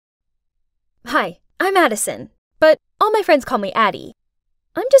Hi, I'm Addison, but all my friends call me Addie.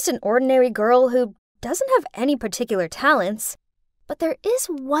 I'm just an ordinary girl who doesn't have any particular talents, but there is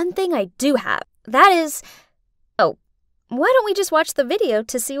one thing I do have. That is... Oh, why don't we just watch the video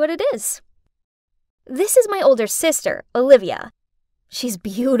to see what it is? This is my older sister, Olivia. She's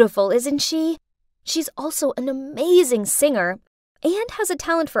beautiful, isn't she? She's also an amazing singer and has a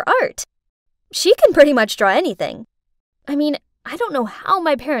talent for art. She can pretty much draw anything. I mean, I don't know how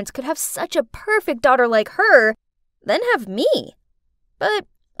my parents could have such a perfect daughter like her, then have me. But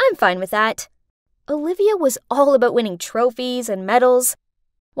I'm fine with that. Olivia was all about winning trophies and medals,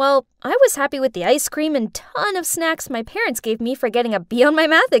 while I was happy with the ice cream and ton of snacks my parents gave me for getting a B on my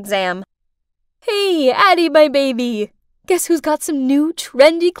math exam. Hey, Addie, my baby! Guess who's got some new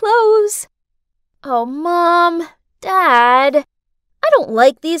trendy clothes? Oh, Mom, Dad, I don't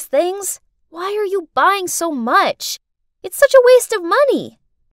like these things. Why are you buying so much? It's such a waste of money.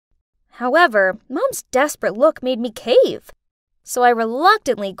 However, Mom's desperate look made me cave, so I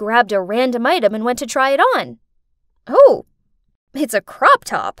reluctantly grabbed a random item and went to try it on. Oh, it's a crop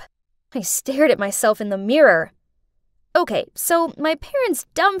top. I stared at myself in the mirror. Okay, so my parents'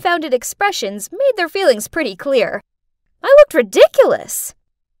 dumbfounded expressions made their feelings pretty clear. I looked ridiculous.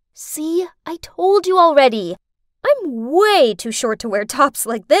 See, I told you already. I'm way too short to wear tops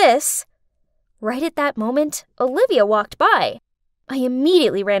like this. Right at that moment, Olivia walked by. I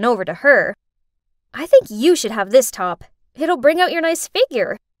immediately ran over to her. I think you should have this top. It'll bring out your nice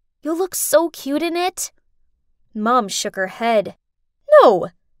figure. You'll look so cute in it. Mom shook her head. No,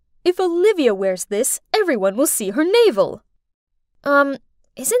 if Olivia wears this, everyone will see her navel. Isn't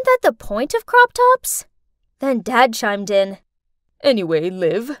that the point of crop tops? Then Dad chimed in. Anyway,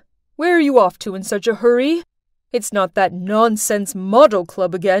 Liv, where are you off to in such a hurry? It's not that nonsense model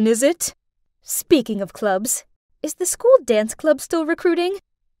club again, is it? Speaking of clubs, is the school dance club still recruiting?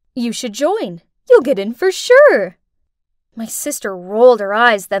 You should join. You'll get in for sure. My sister rolled her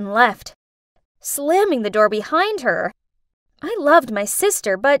eyes, then left, slamming the door behind her. I loved my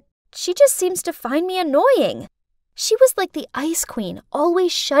sister, but she just seems to find me annoying. She was like the ice queen,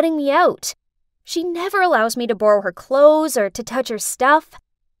 always shutting me out. She never allows me to borrow her clothes or to touch her stuff.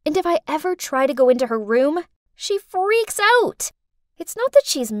 And if I ever try to go into her room, she freaks out. It's not that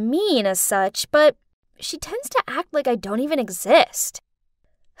she's mean as such, but she tends to act like I don't even exist.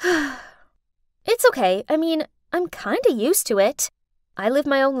 It's okay. I mean, I'm kinda used to it. I live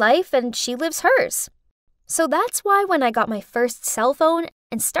my own life and she lives hers. So that's why when I got my first cell phone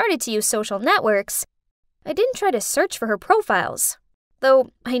and started to use social networks, I didn't try to search for her profiles, though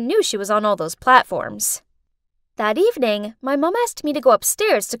I knew she was on all those platforms. That evening, my mom asked me to go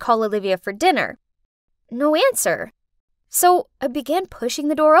upstairs to call Olivia for dinner. No answer. So I began pushing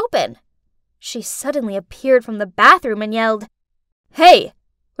the door open. She suddenly appeared from the bathroom and yelled, "Hey,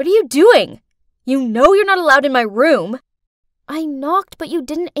 what are you doing? You know you're not allowed in my room." I knocked, but you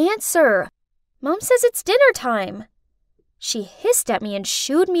didn't answer. Mom says it's dinner time. She hissed at me and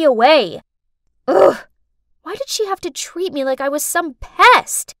shooed me away. Ugh, why did she have to treat me like I was some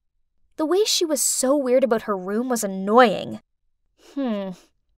pest? The way she was so weird about her room was annoying.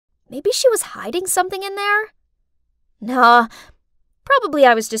 Maybe she was hiding something in there? Nah, probably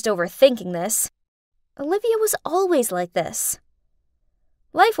I was just overthinking this. Olivia was always like this.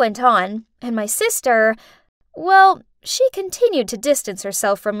 Life went on, and my sister, well, she continued to distance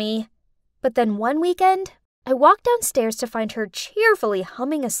herself from me. But then one weekend, I walked downstairs to find her cheerfully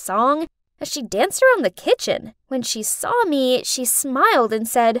humming a song as she danced around the kitchen. When she saw me, she smiled and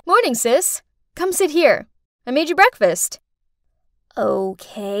said, "Morning, sis. Come sit here. I made you breakfast."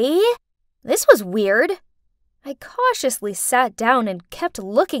 Okay, this was weird. I cautiously sat down and kept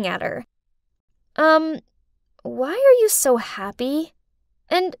looking at her. Why are you so happy?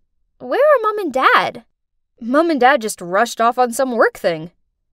 And where are Mom and Dad? Mom and Dad just rushed off on some work thing.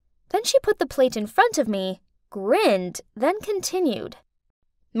 Then she put the plate in front of me, grinned, then continued.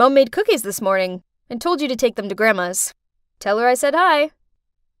 Mom made cookies this morning and told you to take them to Grandma's. Tell her I said hi.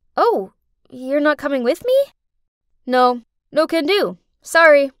 Oh, you're not coming with me? No can do.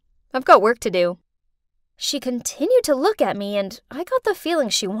 Sorry, I've got work to do. She continued to look at me, and I got the feeling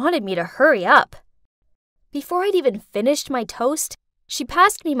she wanted me to hurry up. Before I'd even finished my toast, she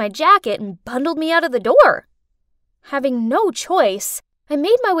passed me my jacket and bundled me out of the door. Having no choice, I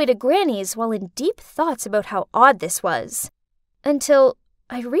made my way to Granny's while in deep thoughts about how odd this was, until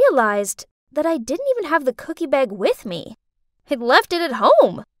I realized that I didn't even have the cookie bag with me. I'd left it at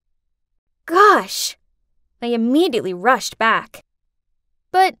home. Gosh! I immediately rushed back.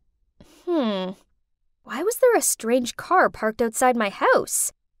 But, why was there a strange car parked outside my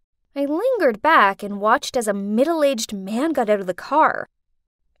house? I lingered back and watched as a middle-aged man got out of the car.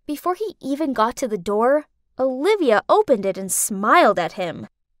 before he even got to the door, Olivia opened it and smiled at him.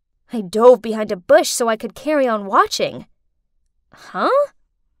 I dove behind a bush so I could carry on watching. Huh?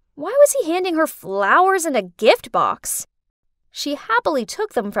 Why was he handing her flowers and a gift box? She happily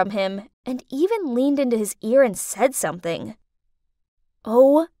took them from him and even leaned into his ear and said something.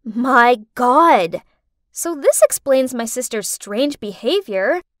 Oh my God! So this explains my sister's strange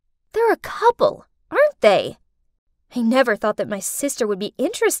behavior. They're a couple, aren't they? I never thought that my sister would be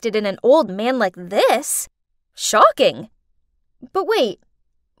interested in an old man like this. Shocking. But wait,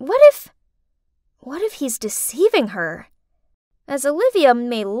 what if he's deceiving her? As Olivia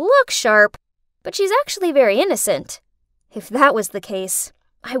may look sharp, but she's actually very innocent. If that was the case,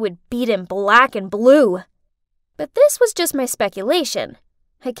 I would beat him black and blue. But this was just my speculation.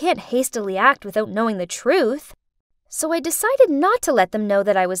 I can't hastily act without knowing the truth. So I decided not to let them know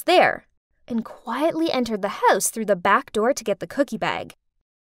that I was there, and quietly entered the house through the back door to get the cookie bag.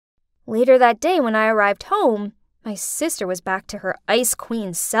 Later that day when I arrived home, my sister was back to her Ice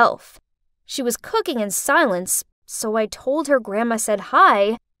Queen self. She was cooking in silence, so I told her Grandma said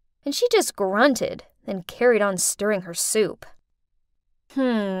hi, and she just grunted, then carried on stirring her soup.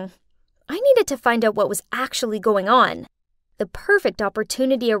 I needed to find out what was actually going on. The perfect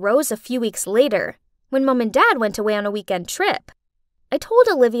opportunity arose a few weeks later, when Mom and Dad went away on a weekend trip. I told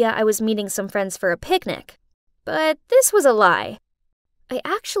Olivia I was meeting some friends for a picnic, but this was a lie. I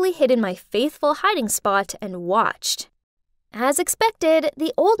actually hid in my faithful hiding spot and watched. As expected,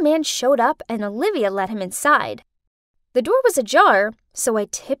 the old man showed up and Olivia let him inside. The door was ajar, so I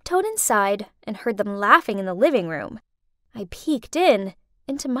tiptoed inside and heard them laughing in the living room. I peeked in,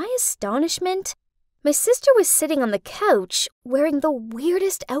 and to my astonishment, my sister was sitting on the couch wearing the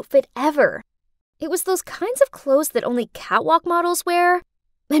weirdest outfit ever. It was those kinds of clothes that only catwalk models wear,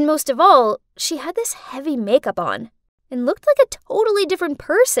 and most of all, she had this heavy makeup on and looked like a totally different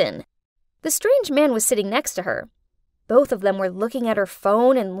person. The strange man was sitting next to her. Both of them were looking at her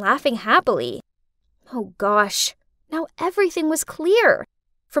phone and laughing happily. Oh gosh, now everything was clear.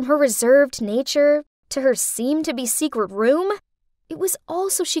 From her reserved nature to her seemed-to-be secret room, it was all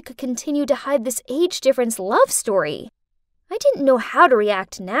so she could continue to hide this age difference love story. I didn't know how to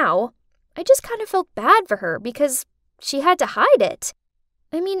react now. I just kind of felt bad for her because she had to hide it.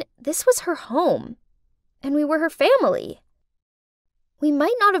 I mean, this was her home, and we were her family. We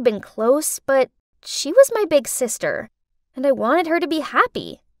might not have been close, but she was my big sister, and I wanted her to be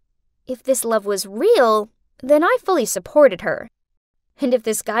happy. If this love was real, then I fully supported her. And if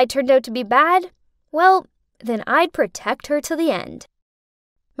this guy turned out to be bad, well, then I'd protect her to the end.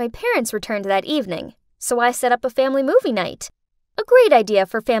 My parents returned that evening, so I set up a family movie night. A great idea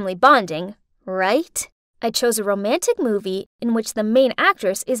for family bonding, right? I chose a romantic movie in which the main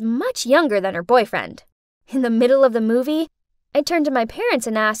actress is much younger than her boyfriend. In the middle of the movie, I turned to my parents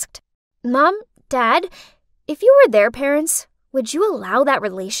and asked, Mom, Dad, if you were their parents, would you allow that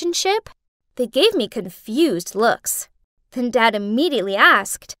relationship? They gave me confused looks. Then Dad immediately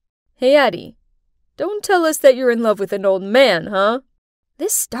asked, Hey, Addie, don't tell us that you're in love with an old man, huh?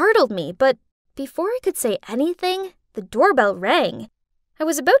 This startled me, but before I could say anything, the doorbell rang. I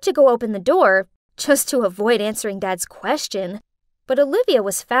was about to go open the door, just to avoid answering Dad's question, but Olivia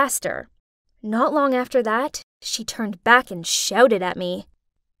was faster. Not long after that, she turned back and shouted at me.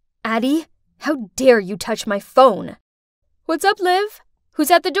 Addie, how dare you touch my phone? What's up, Liv?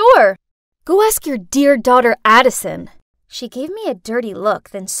 Who's at the door? Go ask your dear daughter Addison. She gave me a dirty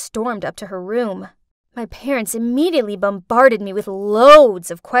look, then stormed up to her room. My parents immediately bombarded me with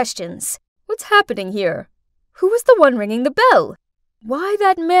loads of questions. What's happening here? Who was the one ringing the bell? Why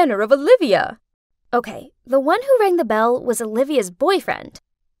that manner of Olivia? Okay, the one who rang the bell was Olivia's boyfriend.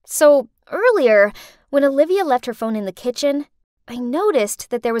 So, earlier, when Olivia left her phone in the kitchen, I noticed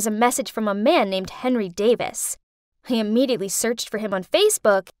that there was a message from a man named Henry Davis. I immediately searched for him on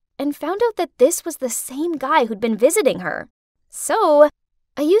Facebook and found out that this was the same guy who'd been visiting her. So,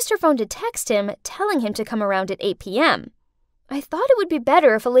 I used her phone to text him, telling him to come around at 8 p.m. I thought it would be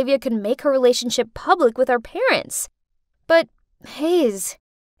better if Olivia could make her relationship public with our parents. But, Hayes,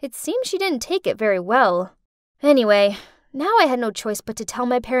 it seems she didn't take it very well. Anyway, now I had no choice but to tell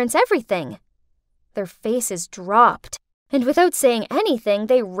my parents everything. Their faces dropped, and without saying anything,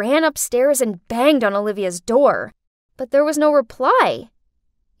 they ran upstairs and banged on Olivia's door. But there was no reply.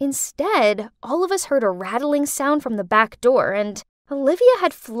 Instead, all of us heard a rattling sound from the back door, and Olivia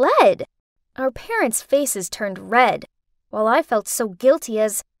had fled. Our parents' faces turned red, while I felt so guilty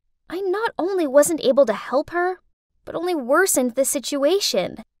as I not only wasn't able to help her, but only worsened the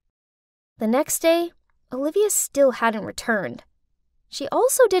situation. The next day, Olivia still hadn't returned. She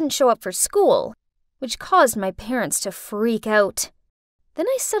also didn't show up for school, which caused my parents to freak out. Then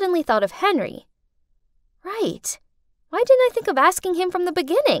I suddenly thought of Henry. Right. Why didn't I think of asking him from the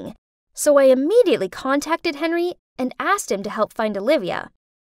beginning? So I immediately contacted Henry and asked him to help find Olivia.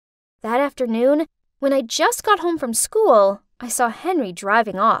 That afternoon, when I just got home from school, I saw Henry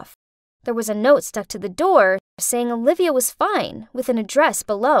driving off. There was a note stuck to the door saying Olivia was fine with an address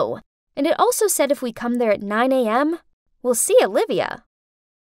below, and it also said if we come there at 9 a.m., we'll see Olivia.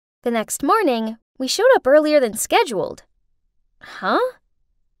 The next morning, we showed up earlier than scheduled. Huh?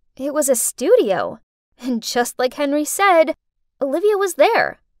 It was a studio, and just like Henry said, Olivia was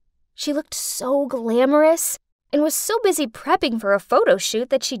there. She looked so glamorous and was so busy prepping for a photo shoot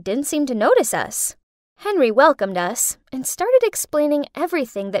that she didn't seem to notice us. Henry welcomed us and started explaining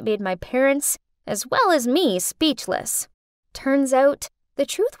everything that made my parents, as well as me, speechless. Turns out, the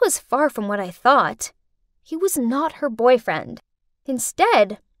truth was far from what I thought. He was not her boyfriend.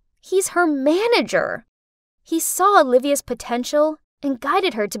 Instead, he's her manager. He saw Olivia's potential and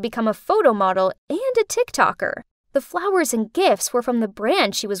guided her to become a photo model and a TikToker. The flowers and gifts were from the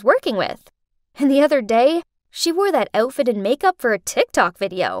brand she was working with. And the other day, she wore that outfit and makeup for a TikTok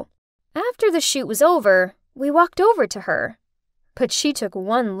video. After the shoot was over, we walked over to her. But she took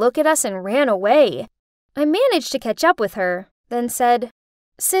one look at us and ran away. I managed to catch up with her, then said,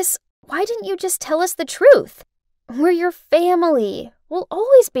 "Sis, why didn't you just tell us the truth? We're your family. We'll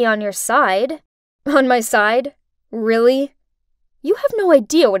always be on your side." "On my side? Really? You have no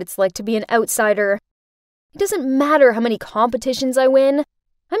idea what it's like to be an outsider. It doesn't matter how many competitions I win.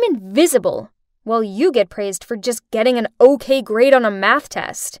 I'm invisible, while you get praised for just getting an okay grade on a math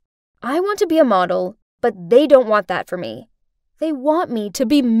test. I want to be a model, but they don't want that for me. They want me to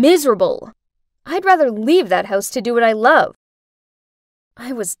be miserable. I'd rather leave that house to do what I love."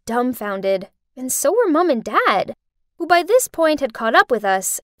 I was dumbfounded, and so were Mom and Dad, who by this point had caught up with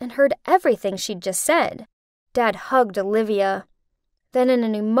us and heard everything she'd just said. Dad hugged Olivia, then in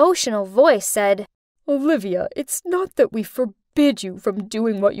an emotional voice said, "Olivia, it's not that we forbid you from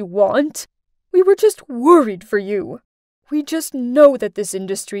doing what you want. We were just worried for you. We just know that this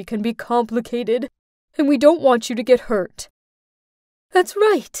industry can be complicated, and we don't want you to get hurt." "That's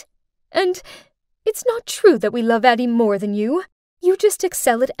right. And it's not true that we love Addie more than you. You just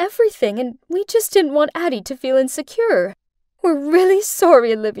excel at everything, and we just didn't want Addie to feel insecure. We're really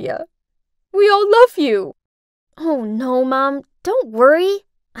sorry, Olivia. We all love you." "Oh no, Mom, don't worry.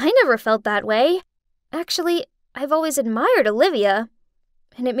 I never felt that way. Actually, I've always admired Olivia,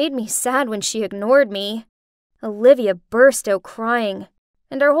 and it made me sad when she ignored me." Olivia burst out crying,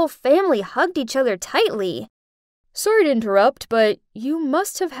 and our whole family hugged each other tightly. "Sorry to interrupt, but you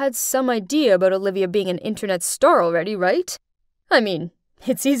must have had some idea about Olivia being an internet star already, right? I mean,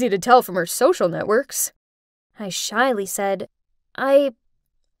 it's easy to tell from her social networks." I shyly said, I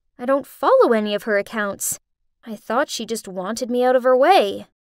don't follow any of her accounts. I thought she just wanted me out of her way."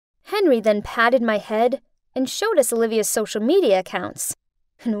 Henry then patted my head and showed us Olivia's social media accounts.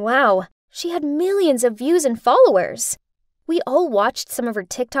 And wow, she had millions of views and followers. We all watched some of her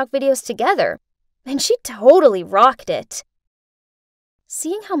TikTok videos together, and she totally rocked it.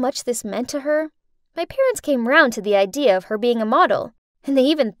 Seeing how much this meant to her, my parents came round to the idea of her being a model, and they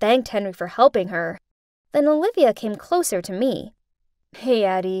even thanked Henry for helping her. Then Olivia came closer to me. "Hey,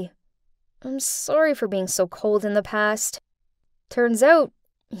 Addie. I'm sorry for being so cold in the past. Turns out,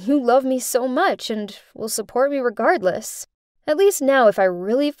 you love me so much and will support me regardless. At least now, if I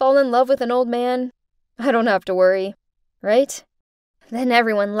really fall in love with an old man, I don't have to worry, right?" Then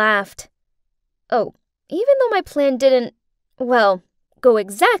everyone laughed. Oh, even though my plan didn't, well, go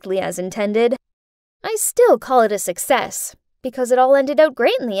exactly as intended, I still call it a success, because it all ended out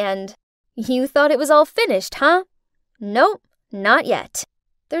great in the end. You thought it was all finished, huh? Nope, not yet.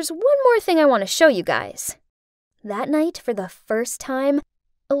 There's one more thing I want to show you guys. That night, for the first time,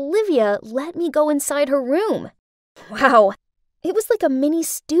 Olivia let me go inside her room. Wow, it was like a mini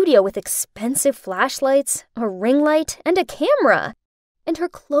studio with expensive flashlights, a ring light, and a camera. And her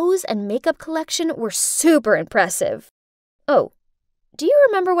clothes and makeup collection were super impressive. Oh, do you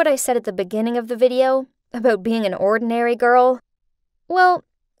remember what I said at the beginning of the video about being an ordinary girl? Well,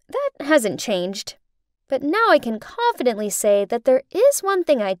 that hasn't changed. But now I can confidently say that there is one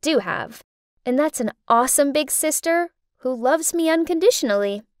thing I do have, and that's an awesome big sister who loves me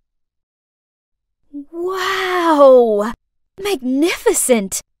unconditionally. Wow!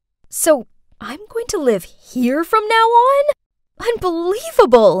 Magnificent! So I'm going to live here from now on?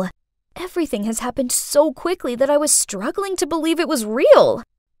 Unbelievable! Everything has happened so quickly that I was struggling to believe it was real.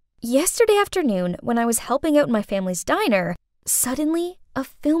 Yesterday afternoon, when I was helping out in my family's diner, suddenly a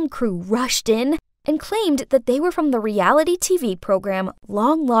film crew rushed in and claimed that they were from the reality TV program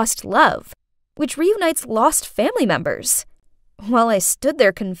Long Lost Love, which reunites lost family members. While I stood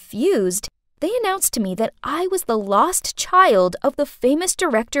there confused, they announced to me that I was the lost child of the famous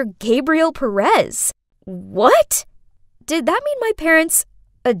director Gabriel Perez. What? Did that mean my parents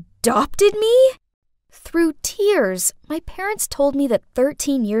adopted me? Through tears, my parents told me that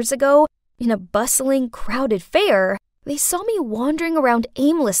 13 years ago, in a bustling, crowded fair, they saw me wandering around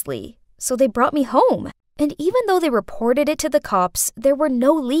aimlessly, so they brought me home. And even though they reported it to the cops, there were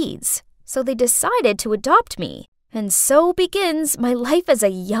no leads, so they decided to adopt me. And so begins my life as a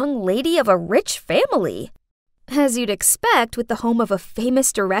young lady of a rich family. As you'd expect with the home of a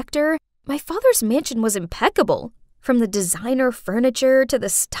famous director, my father's mansion was impeccable. From the designer furniture to the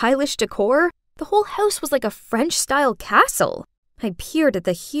stylish decor, the whole house was like a French-style castle. I peered at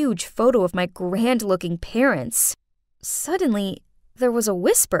the huge photo of my grand-looking parents. Suddenly, there was a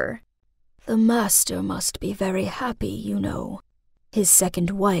whisper. "The master must be very happy, you know. His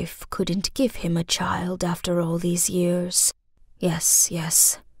second wife couldn't give him a child after all these years.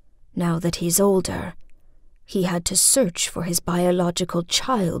 Yes. Now that he's older, he had to search for his biological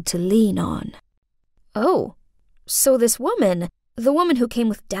child to lean on." Oh, so this woman, the woman who came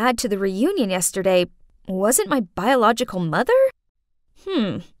with Dad to the reunion yesterday, wasn't my biological mother?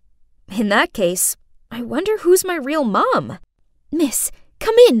 In that case, I wonder who's my real mom. "Miss,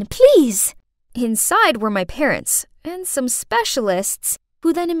 come in, please." Inside were my parents and some specialists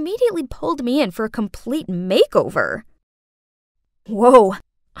who then immediately pulled me in for a complete makeover. Whoa,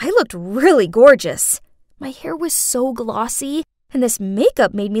 I looked really gorgeous. My hair was so glossy, and this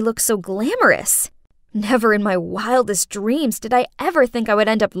makeup made me look so glamorous. Never in my wildest dreams did I ever think I would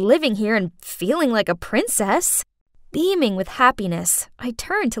end up living here and feeling like a princess. Beaming with happiness, I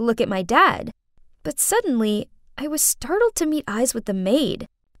turned to look at my dad. But suddenly, I was startled to meet eyes with the maid.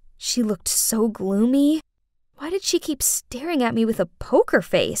 She looked so gloomy. Why did she keep staring at me with a poker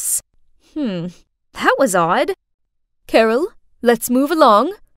face? That was odd. "Carol, let's move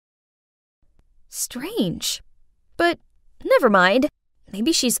along." Strange. But never mind.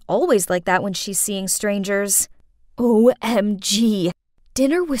 Maybe she's always like that when she's seeing strangers. OMG.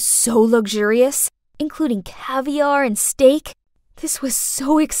 Dinner was so luxurious, including caviar and steak. This was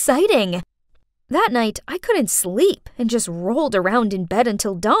so exciting. That night, I couldn't sleep and just rolled around in bed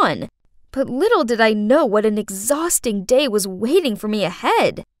until dawn. But little did I know what an exhausting day was waiting for me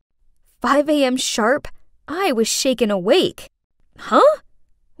ahead. 5 a.m. sharp, I was shaken awake. Huh?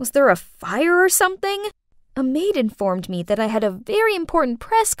 Was there a fire or something? A maid informed me that I had a very important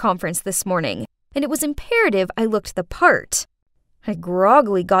press conference this morning, and it was imperative I looked the part. I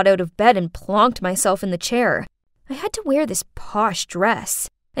groggily got out of bed and plonked myself in the chair. I had to wear this posh dress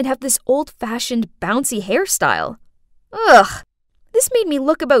and have this old-fashioned bouncy hairstyle. Ugh, this made me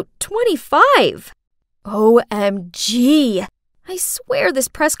look about 25. OMG. I swear this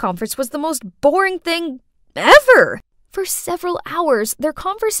press conference was the most boring thing ever. For several hours, their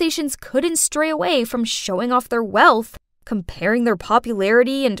conversations couldn't stray away from showing off their wealth, comparing their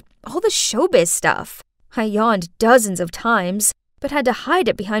popularity, and all the showbiz stuff. I yawned dozens of times, but had to hide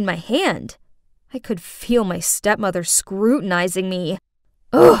it behind my hand. I could feel my stepmother scrutinizing me.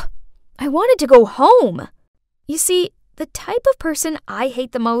 Ugh, I wanted to go home. You see, the type of person I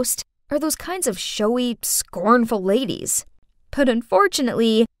hate the most are those kinds of showy, scornful ladies. But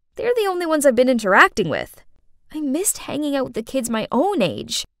unfortunately, they're the only ones I've been interacting with. I missed hanging out with the kids my own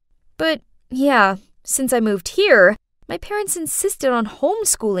age. But yeah, since I moved here, my parents insisted on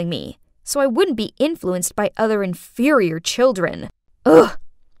homeschooling me, so I wouldn't be influenced by other inferior children. Ugh!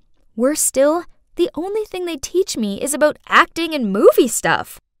 Worse still, the only thing they teach me is about acting and movie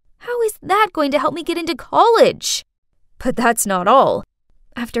stuff. How is that going to help me get into college? But that's not all.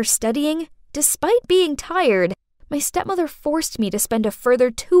 After studying, despite being tired, my stepmother forced me to spend a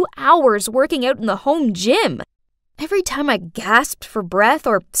further 2 hours working out in the home gym. Every time I gasped for breath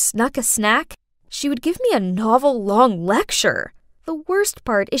or snuck a snack, she would give me a novel-long lecture. The worst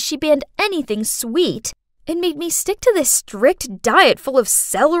part is she banned anything sweet and made me stick to this strict diet full of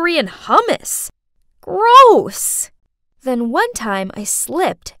celery and hummus. Gross! Then one time I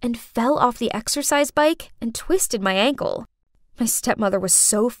slipped and fell off the exercise bike and twisted my ankle. My stepmother was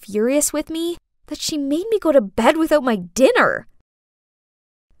so furious with me that she made me go to bed without my dinner.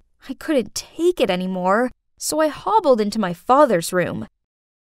 I couldn't take it anymore, so I hobbled into my father's room.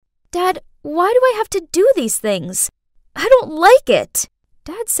 "Dad, why do I have to do these things? I don't like it."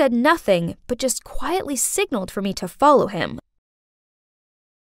 Dad said nothing, but just quietly signaled for me to follow him.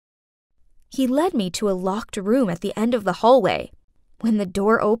 He led me to a locked room at the end of the hallway. When the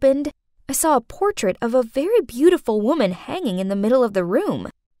door opened, I saw a portrait of a very beautiful woman hanging in the middle of the room.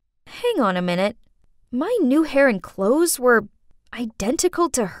 Hang on a minute. My new hair and clothes were identical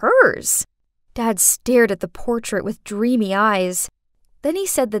to hers. Dad stared at the portrait with dreamy eyes. Then he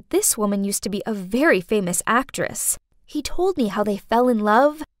said that this woman used to be a very famous actress. He told me how they fell in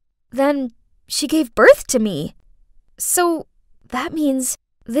love. Then she gave birth to me. So that means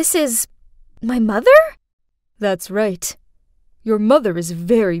this is my mother? That's right. Your mother is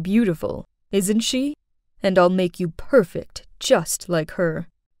very beautiful, isn't she? And I'll make you perfect, just like her.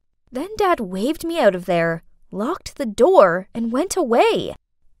 Then Dad waved me out of there, locked the door, and went away,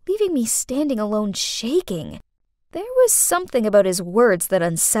 leaving me standing alone shaking. There was something about his words that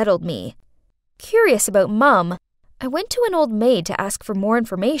unsettled me. Curious about Mum, I went to an old maid to ask for more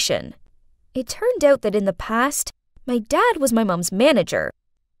information. It turned out that in the past, my dad was my mum's manager,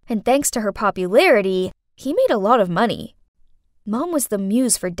 and thanks to her popularity, he made a lot of money. Mom was the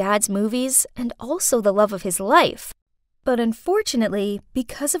muse for Dad's movies and also the love of his life. But unfortunately,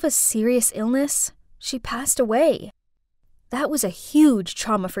 because of a serious illness, she passed away. That was a huge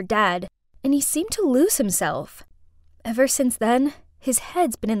trauma for Dad, and he seemed to lose himself. Ever since then, his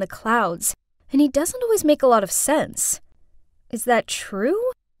head's been in the clouds, and he doesn't always make a lot of sense. Is that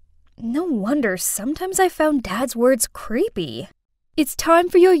true? No wonder sometimes I found Dad's words creepy. It's time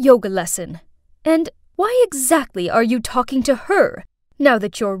for your yoga lesson. And why exactly are you talking to her? Now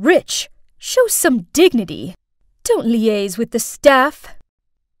that you're rich, show some dignity. Don't liaise with the staff.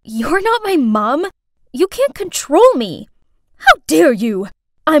 You're not my mom. You can't control me. How dare you?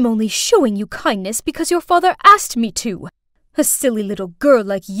 I'm only showing you kindness because your father asked me to. A silly little girl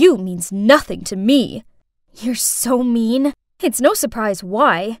like you means nothing to me. You're so mean. It's no surprise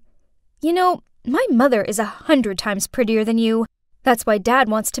why. You know, my mother is 100 times prettier than you. That's why Dad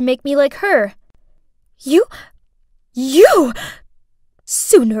wants to make me like her. You!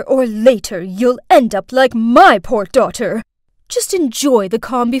 Sooner or later, you'll end up like my poor daughter. Just enjoy the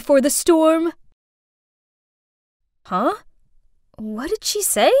calm before the storm. Huh? What did she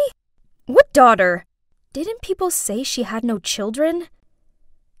say? What daughter? Didn't people say she had no children?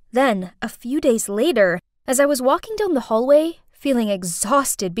 Then, a few days later, as I was walking down the hallway, feeling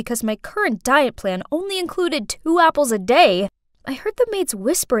exhausted because my current diet plan only included 2 apples a day, I heard the maids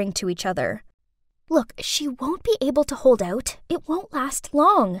whispering to each other. Look, she won't be able to hold out. It won't last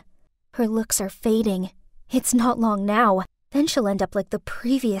long. Her looks are fading. It's not long now. Then she'll end up like the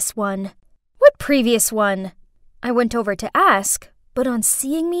previous one. What previous one? I went over to ask, but on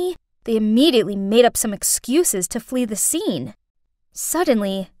seeing me, they immediately made up some excuses to flee the scene.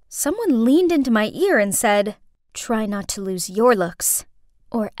 Suddenly, someone leaned into my ear and said, "Try not to lose your looks,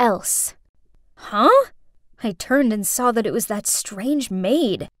 or else." Huh? I turned and saw that it was that strange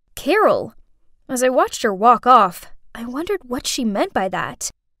maid, Carol. As I watched her walk off, I wondered what she meant by that.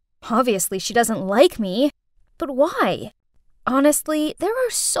 Obviously, she doesn't like me, but why? Honestly, there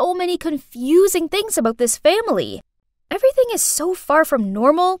are so many confusing things about this family. Everything is so far from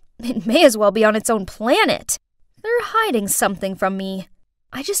normal, it may as well be on its own planet. They're hiding something from me.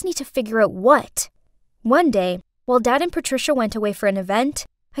 I just need to figure out what. One day, while Dad and Patricia went away for an event,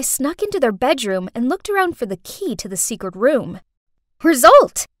 I snuck into their bedroom and looked around for the key to the secret room.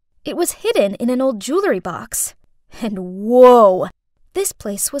 Result! It was hidden in an old jewelry box. And whoa! This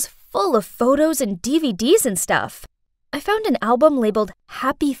place was full of photos and DVDs and stuff. I found an album labeled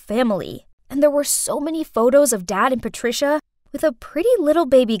Happy Family, and there were so many photos of Dad and Patricia with a pretty little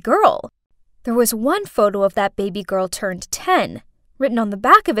baby girl. There was one photo of that baby girl turned 10. Written on the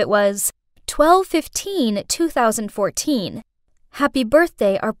back of it was 12/15/2014. Happy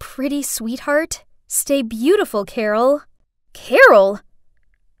birthday, our pretty sweetheart. Stay beautiful, Carol. Carol?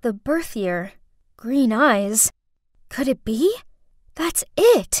 The birth year. Green eyes. Could it be? That's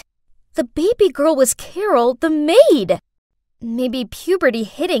it. The baby girl was Carol, the maid. Maybe puberty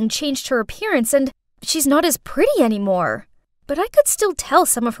hitting changed her appearance and she's not as pretty anymore. But I could still tell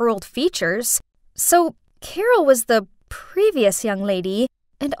some of her old features. So Carol was the previous young lady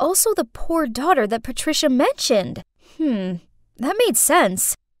and also the poor daughter that Patricia mentioned. That made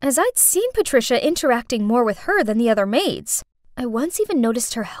sense, as I'd seen Patricia interacting more with her than the other maids. I once even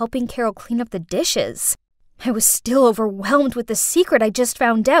noticed her helping Carol clean up the dishes. I was still overwhelmed with the secret I just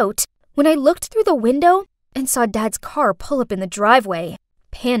found out when I looked through the window and saw Dad's car pull up in the driveway.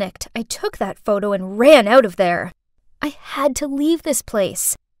 Panicked, I took that photo and ran out of there. I had to leave this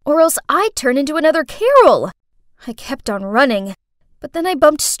place, or else I'd turn into another Carol. I kept on running, but then I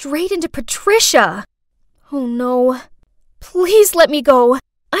bumped straight into Patricia. Oh no. Please let me go.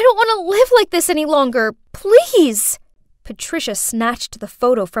 I don't want to live like this any longer. Please. Patricia snatched the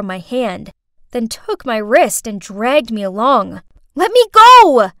photo from my hand, then took my wrist and dragged me along. Let me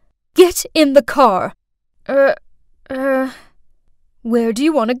go! Get in the car. Where do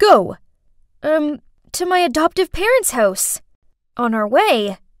you want to go? To my adoptive parents' house. On our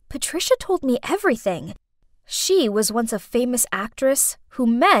way, Patricia told me everything. She was once a famous actress who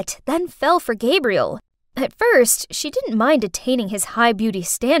met, then fell for Gabriel. At first, she didn't mind attaining his high beauty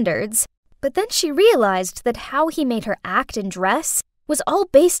standards, but then she realized that how he made her act and dress was all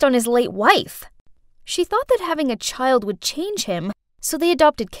based on his late wife. She thought that having a child would change him, so they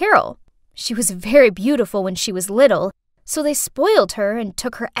adopted Carol. She was very beautiful when she was little, so they spoiled her and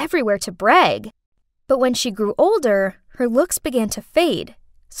took her everywhere to brag. But when she grew older, her looks began to fade,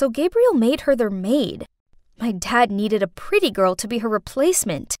 so Gabriel made her their maid. My dad needed a pretty girl to be her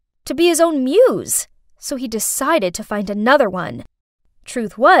replacement, to be his own muse, so he decided to find another one.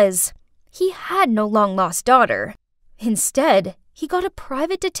 Truth was, he had no long-lost daughter. Instead, he got a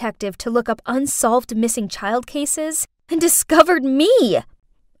private detective to look up unsolved missing child cases and discovered me.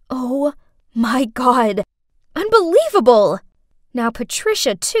 Oh my God! Unbelievable! Now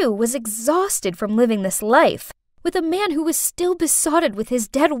Patricia, too, was exhausted from living this life, with a man who was still besotted with his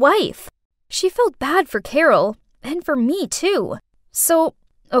dead wife. She felt bad for Carol, and for me, too. So,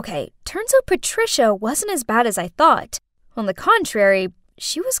 okay, turns out Patricia wasn't as bad as I thought. On the contrary,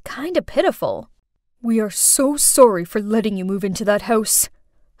 she was kinda pitiful. We are so sorry for letting you move into that house.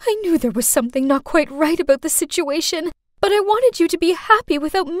 I knew there was something not quite right about the situation, but I wanted you to be happy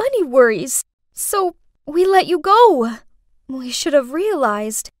without money worries. So, we let you go. We should have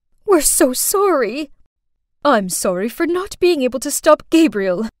realized. We're so sorry. I'm sorry for not being able to stop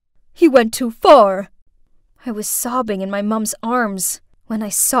Gabriel. He went too far. I was sobbing in my mom's arms when I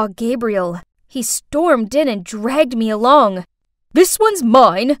saw Gabriel. He stormed in and dragged me along. This one's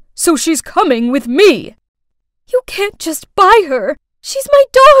mine, so she's coming with me. You can't just buy her. She's my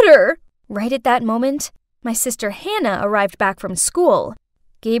daughter. Right at that moment, my sister Hannah arrived back from school.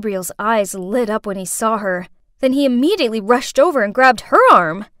 Gabriel's eyes lit up when he saw her. Then he immediately rushed over and grabbed her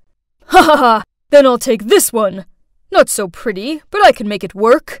arm. Ha ha ha! Then I'll take this one. Not so pretty, but I can make it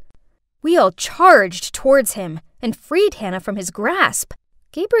work. We all charged towards him and freed Hannah from his grasp.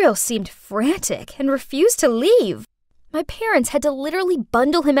 Gabriel seemed frantic and refused to leave. My parents had to literally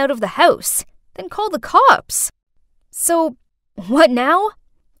bundle him out of the house, then call the cops. So, what now?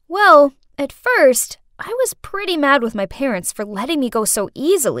 Well, at first, I was pretty mad with my parents for letting me go so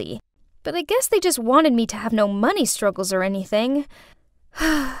easily, but I guess they just wanted me to have no money struggles or anything.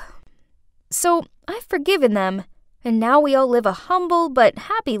 So, I've forgiven them, and now we all live a humble but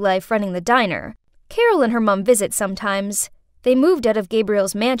happy life running the diner. Carol and her mom visit sometimes. They moved out of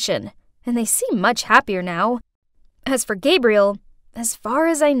Gabriel's mansion, and they seem much happier now. As for Gabriel, as far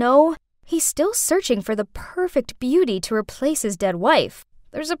as I know, he's still searching for the perfect beauty to replace his dead wife.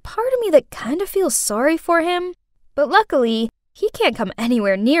 There's a part of me that kind of feels sorry for him, but luckily, he can't come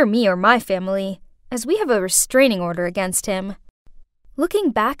anywhere near me or my family, as we have a restraining order against him. Looking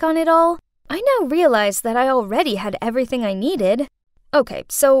back on it all, I now realize that I already had everything I needed. Okay,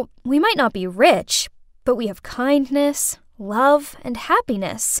 so we might not be rich, but we have kindness, love, and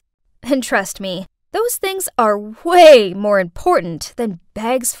happiness. And trust me, those things are way more important than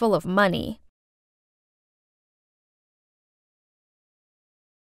bags full of money.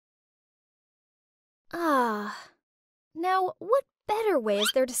 Now what better way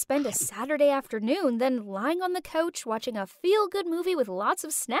is there to spend a Saturday afternoon than lying on the couch watching a feel-good movie with lots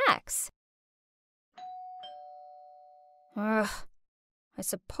of snacks? I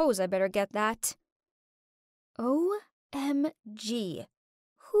suppose I better get that. OMG.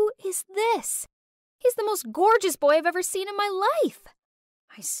 Who is this? He's the most gorgeous boy I've ever seen in my life.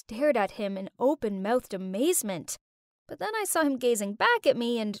 I stared at him in open-mouthed amazement, but then I saw him gazing back at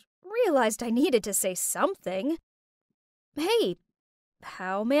me and realized I needed to say something. Hey,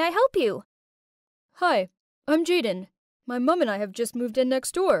 how may I help you? Hi, I'm Jaden. My mom and I have just moved in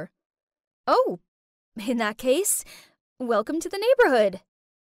next door. Oh, in that case, welcome to the neighborhood.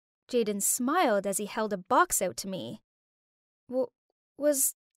 Jaden smiled as he held a box out to me.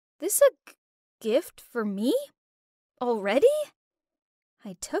 Was this a gift for me? Already?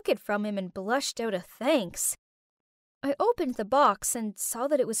 I took it from him and blushed out a thanks. I opened the box and saw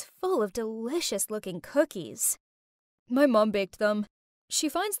that it was full of delicious-looking cookies. My mom baked them. She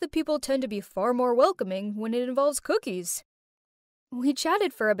finds that people tend to be far more welcoming when it involves cookies. We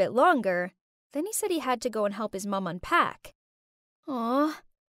chatted for a bit longer. Then he said he had to go and help his mom unpack. Aw,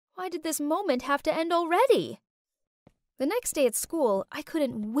 why did this moment have to end already? The next day at school, I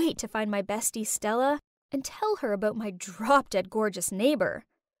couldn't wait to find my bestie Stella and tell her about my drop-dead gorgeous neighbor.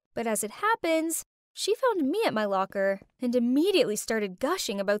 But as it happens, she found me at my locker and immediately started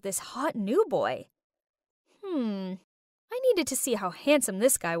gushing about this hot new boy. I needed to see how handsome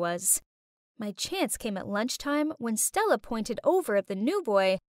this guy was. My chance came at lunchtime when Stella pointed over at the new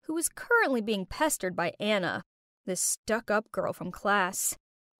boy who was currently being pestered by Anna, this stuck-up girl from class.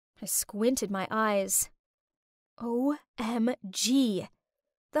 I squinted my eyes. OMG!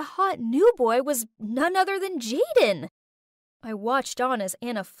 The hot new boy was none other than Jaden! I watched on as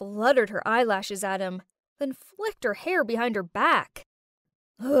Anna fluttered her eyelashes at him, then flicked her hair behind her back.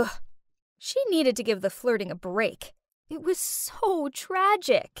 Ugh! She needed to give the flirting a break. It was so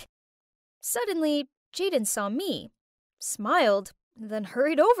tragic. Suddenly, Jaden saw me, smiled, then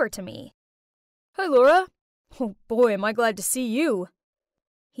hurried over to me. "Hi, Laura. Oh boy, am I glad to see you."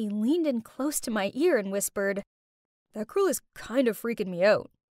 He leaned in close to my ear and whispered, "That girl is kind of freaking me out.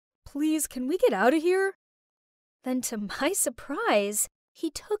 Please, can we get out of here?" Then to my surprise, he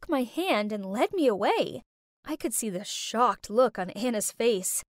took my hand and led me away. I could see the shocked look on Anna's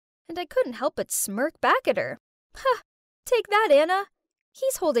face, and I couldn't help but smirk back at her. "Ha! Take that, Anna.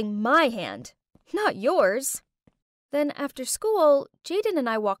 He's holding my hand, not yours." Then after school, Jaden and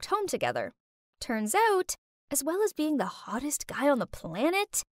I walked home together. Turns out, as well as being the hottest guy on the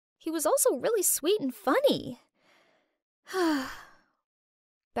planet, he was also really sweet and funny.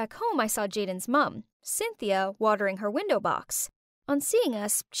 Back home, I saw Jaden's mom, Cynthia, watering her window box. On seeing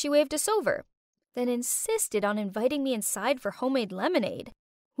us, she waved us over, then insisted on inviting me inside for homemade lemonade.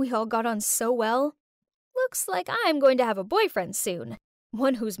 We all got on so well. Looks like I'm going to have a boyfriend soon,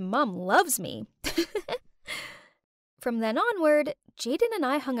 one whose mom loves me. From then onward, Jaden and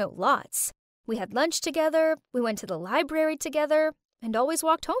I hung out lots. We had lunch together, we went to the library together, and always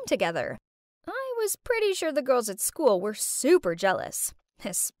walked home together. I was pretty sure the girls at school were super jealous,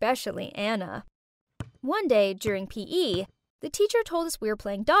 especially Anna. One day during PE, the teacher told us we were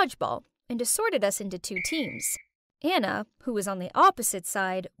playing dodgeball and assorted us into 2 teams. Anna, who was on the opposite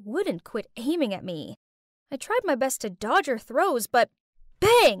side, wouldn't quit aiming at me. I tried my best to dodge her throws, but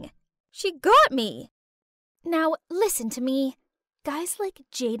bang! She got me! Now, listen to me. Guys like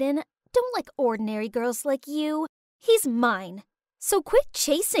Jaden don't like ordinary girls like you. He's mine. So quit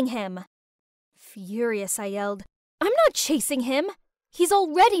chasing him. Furious, I yelled, "I'm not chasing him. He's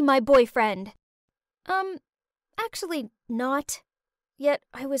already my boyfriend." Actually not. Yet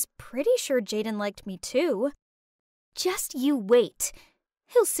I was pretty sure Jaden liked me too. Just you wait.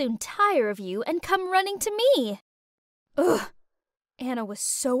 He'll soon tire of you and come running to me. Ugh. Anna was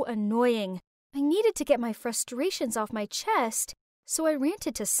so annoying. I needed to get my frustrations off my chest, so I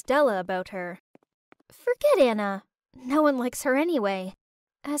ranted to Stella about her. Forget Anna. No one likes her anyway.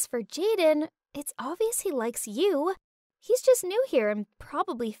 As for Jaden, it's obvious he likes you. He's just new here and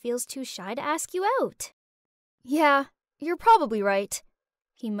probably feels too shy to ask you out. Yeah, you're probably right.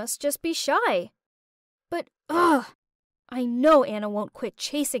 He must just be shy. But, I know Anna won't quit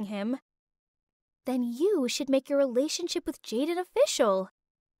chasing him. Then you should make your relationship with Jaden official.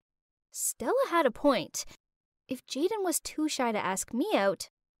 Stella had a point. If Jaden was too shy to ask me out,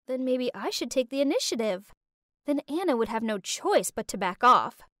 then maybe I should take the initiative. Then Anna would have no choice but to back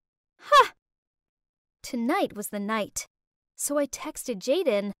off. Ha! Tonight was the night. So I texted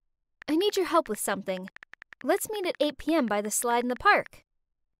Jaden, "I need your help with something. Let's meet at 8 p.m. by the slide in the park."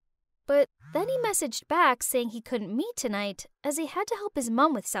 But then he messaged back saying he couldn't meet tonight as he had to help his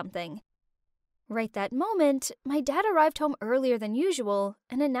mom with something. Right that moment, my dad arrived home earlier than usual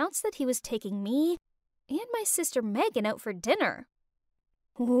and announced that he was taking me and my sister Megan out for dinner.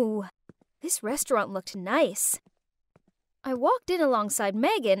 Ooh, this restaurant looked nice. I walked in alongside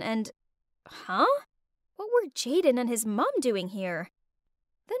Megan and... Huh? What were Jaden and his mom doing here?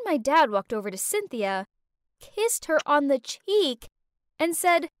 Then my dad walked over to Cynthia, kissed her on the cheek, and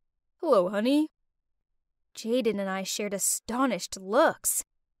said, "Hello, honey." Jaden and I shared astonished looks.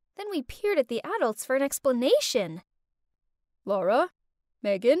 Then we peered at the adults for an explanation. "Laura,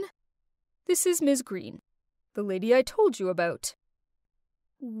 Megan, this is Ms. Green, the lady I told you about."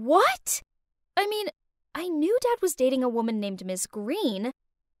 What? I mean, I knew Dad was dating a woman named Ms. Green,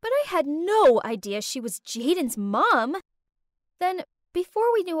 but I had no idea she was Jaden's mom. Then,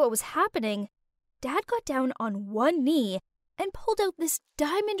 before we knew what was happening, Dad got down on one knee and pulled out this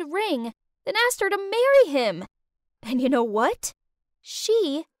diamond ring, then asked her to marry him. And you know what?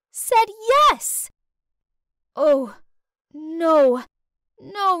 She said yes! Oh, no.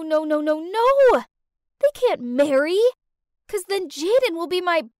 No, no, no, no, no! They can't marry, 'cause then Jaden will be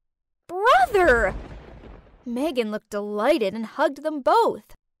my brother! Megan looked delighted and hugged them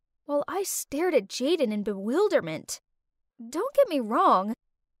both, while I stared at Jaden in bewilderment. Don't get me wrong,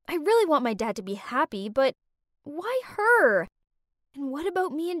 I really want my dad to be happy, but why her? And what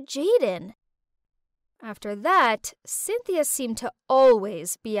about me and Jaden? After that, Cynthia seemed to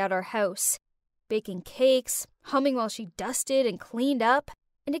always be at our house, baking cakes, humming while she dusted and cleaned up,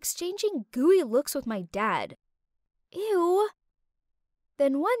 and exchanging gooey looks with my dad. Ew.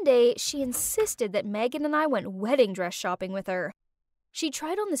 Then one day, she insisted that Megan and I went wedding dress shopping with her. She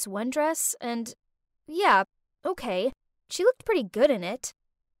tried on this one dress and, yeah, okay, she looked pretty good in it.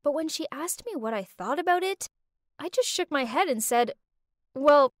 But when she asked me what I thought about it, I just shook my head and said,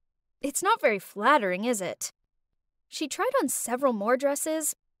 well, it's not very flattering, is it? She tried on several more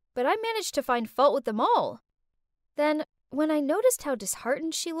dresses, but I managed to find fault with them all. Then, when I noticed how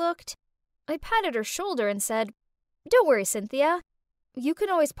disheartened she looked, I patted her shoulder and said, don't worry, Cynthia. You can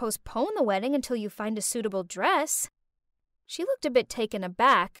always postpone the wedding until you find a suitable dress. She looked a bit taken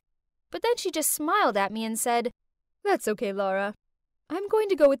aback, but then she just smiled at me and said, that's okay, Laura. I'm going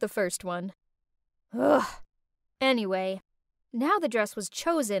to go with the first one. Ugh. Anyway, now the dress was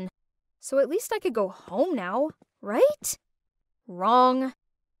chosen, so at least I could go home now, right? Wrong.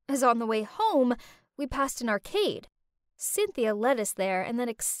 As on the way home, we passed an arcade. Cynthia led us there and then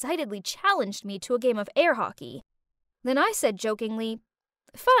excitedly challenged me to a game of air hockey. Then I said jokingly,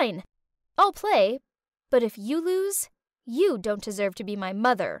 fine, I'll play, but if you lose, you don't deserve to be my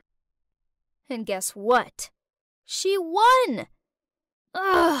mother. And guess what? She won!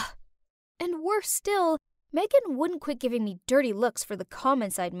 Ugh! And worse still, Megan wouldn't quit giving me dirty looks for the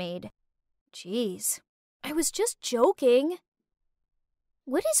comments I'd made. Jeez, I was just joking.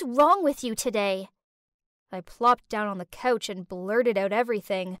 What is wrong with you today? I plopped down on the couch and blurted out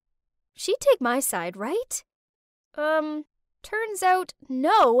everything. She'd take my side, right? Turns out,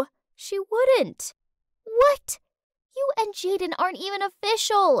 no, she wouldn't. What? You and Jaden aren't even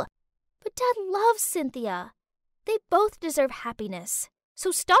official. But Dad loves Cynthia. They both deserve happiness,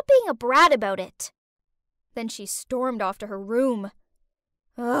 so stop being a brat about it. Then she stormed off to her room.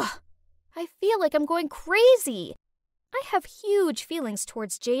 Ugh, I feel like I'm going crazy. I have huge feelings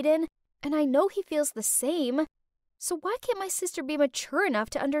towards Jaden, and I know he feels the same. So why can't my sister be mature enough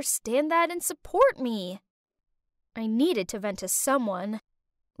to understand that and support me? I needed to vent to someone.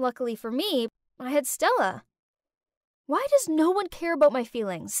 Luckily for me, I had Stella. Why does no one care about my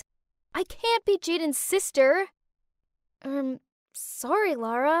feelings? I can't be Jaden's sister. Sorry,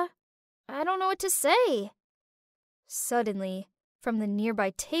 Laura. I don't know what to say. Suddenly, from the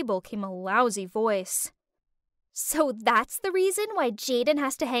nearby table came a lousy voice. So that's the reason why Jaden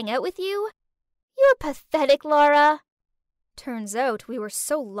has to hang out with you? You're pathetic, Laura. Turns out we were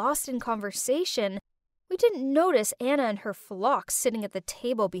so lost in conversation, we didn't notice Anna and her flock sitting at the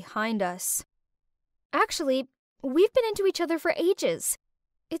table behind us. Actually, we've been into each other for ages.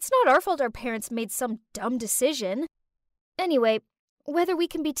 It's not our fault our parents made some dumb decision. Anyway, whether we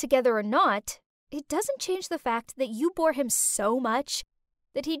can be together or not, it doesn't change the fact that you bore him so much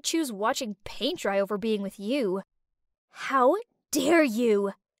that he'd choose watching paint dry over being with you. How dare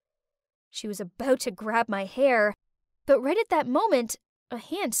you? She was about to grab my hair, but right at that moment, a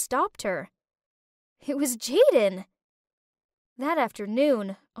hand stopped her. It was Jaden. That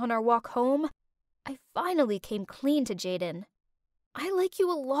afternoon, on our walk home, I finally came clean to Jaden. I like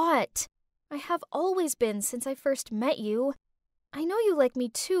you a lot. I have always been since I first met you. I know you like me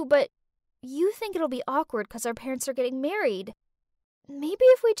too, but you think it'll be awkward because our parents are getting married. Maybe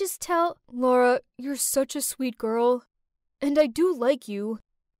if we just tell... Laura, you're such a sweet girl, and I do like you,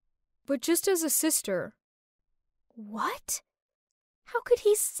 but just as a sister. What? How could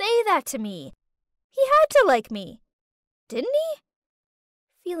he say that to me? He had to like me, didn't he?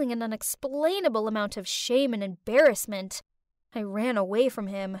 Feeling an unexplainable amount of shame and embarrassment, I ran away from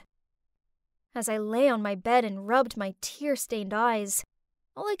him. As I lay on my bed and rubbed my tear-stained eyes,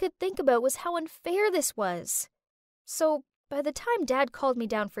 all I could think about was how unfair this was. So, by the time Dad called me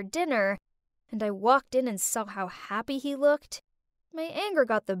down for dinner, and I walked in and saw how happy he looked, my anger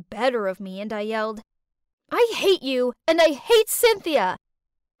got the better of me and I yelled, I hate you, and I hate Cynthia!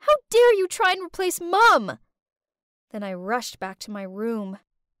 How dare you try and replace Mom? Then I rushed back to my room.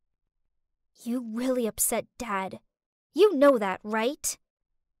 You really upset Dad. You know that, right?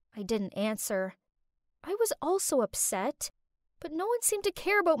 I didn't answer. I was also upset, but no one seemed to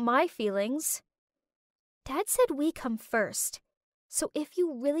care about my feelings. Dad said we come first, so if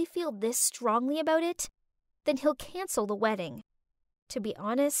you really feel this strongly about it, then he'll cancel the wedding. To be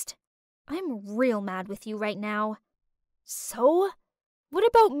honest, I'm real mad with you right now. So? What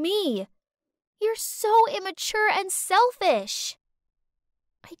about me? You're so immature and selfish.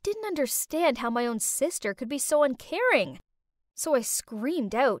 I didn't understand how my own sister could be so uncaring, so I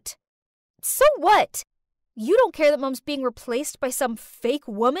screamed out. So what? You don't care that Mom's being replaced by some fake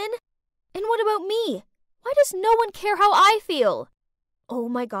woman? And what about me? Why does no one care how I feel? Oh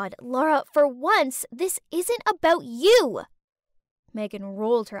my God, Laura, for once, this isn't about you. Megan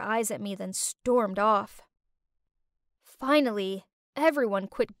rolled her eyes at me, then stormed off. Finally, everyone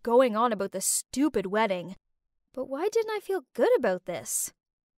quit going on about the stupid wedding. But why didn't I feel good about this?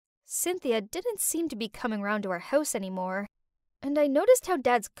 Cynthia didn't seem to be coming round to our house anymore, and I noticed how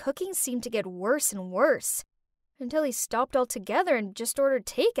Dad's cooking seemed to get worse and worse, until he stopped altogether and just ordered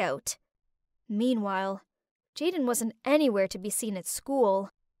takeout. Meanwhile, Jaden wasn't anywhere to be seen at school.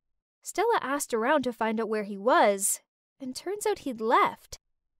 Stella asked around to find out where he was, and turns out he'd left,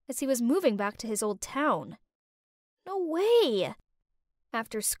 as he was moving back to his old town. No way!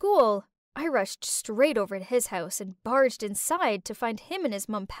 After school, I rushed straight over to his house and barged inside to find him and his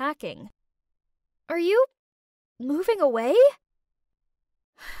mom packing. Are you moving away?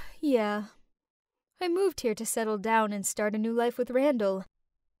 Yeah. I moved here to settle down and start a new life with Randall,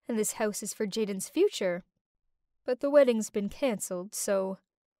 and this house is for Jaden's future. But the wedding's been cancelled, so...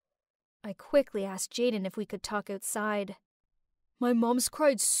 I quickly asked Jaden if we could talk outside. My mom's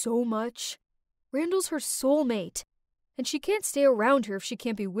cried so much. Randall's her soulmate, and she can't stay around her if she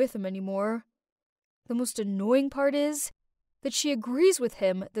can't be with him anymore. The most annoying part is that she agrees with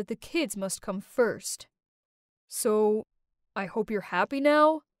him that the kids must come first. So, I hope you're happy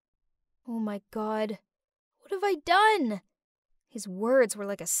now? Oh my God, what have I done? His words were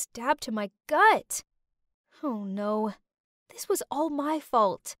like a stab to my gut. Oh no, this was all my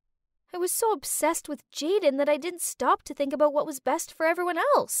fault. I was so obsessed with Jaden that I didn't stop to think about what was best for everyone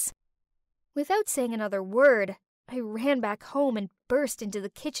else. Without saying another word, I ran back home and burst into the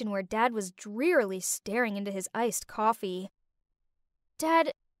kitchen where Dad was drearily staring into his iced coffee.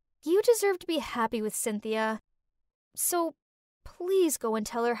 Dad, you deserve to be happy with Cynthia. So please go and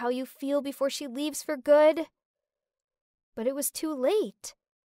tell her how you feel before she leaves for good. But it was too late.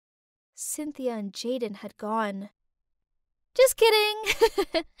 Cynthia and Jaden had gone. Just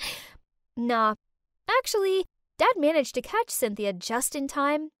kidding! Nah, actually, Dad managed to catch Cynthia just in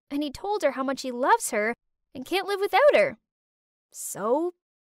time, and he told her how much he loves her and can't live without her. So,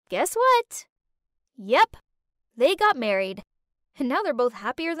 guess what? Yep, they got married, and now they're both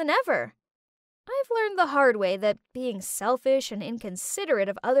happier than ever. I've learned the hard way that being selfish and inconsiderate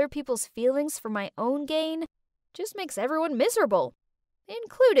of other people's feelings for my own gain just makes everyone miserable,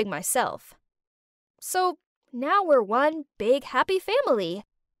 including myself. So, now we're one big happy family.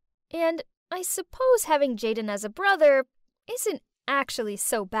 And I suppose having Jaden as a brother isn't actually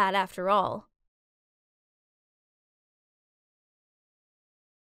so bad after all.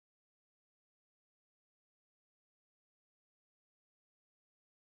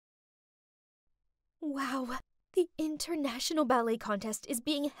 Wow, the International Ballet Contest is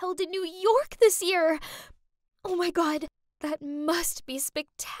being held in New York this year! Oh my God, that must be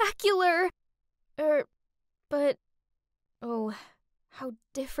spectacular! But... oh... how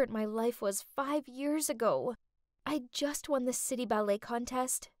different my life was 5 years ago. I just won the City Ballet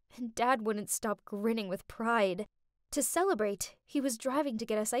Contest, and Dad wouldn't stop grinning with pride. To celebrate, he was driving to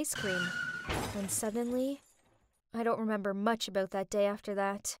get us ice cream. And suddenly, I don't remember much about that day after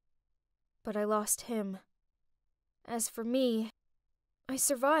that. But I lost him. As for me, I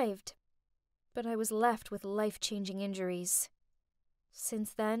survived, but I was left with life-changing injuries.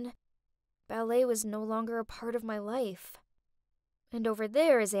 Since then, ballet was no longer a part of my life. And over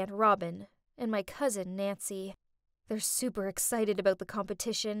there is Aunt Robin and my cousin Nancy. They're super excited about the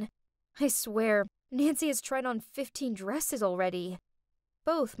competition. I swear, Nancy has tried on 15 dresses already.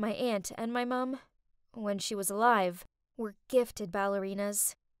 Both my aunt and my mum, when she was alive, were gifted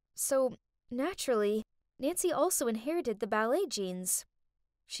ballerinas. So, naturally, Nancy also inherited the ballet genes.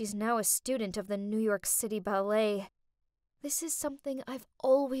 She's now a student of the New York City Ballet. This is something I've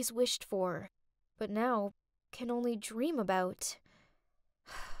always wished for, but now can only dream about.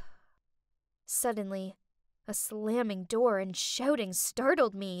 Suddenly, a slamming door and shouting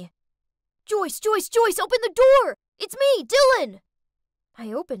startled me. Joyce, open the door! It's me, Dylan!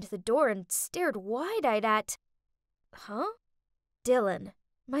 I opened the door and stared wide-eyed at... Huh? Dylan,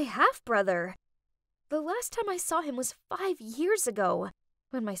 my half-brother. The last time I saw him was 5 years ago,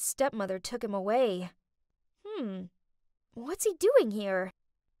 when my stepmother took him away. What's he doing here?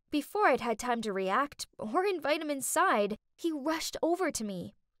 Before I'd had time to react or invite him inside, he rushed over to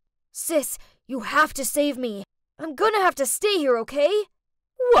me. Sis, you have to save me. I'm gonna have to stay here, okay?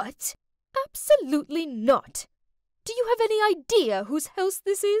 What? Absolutely not. Do you have any idea whose house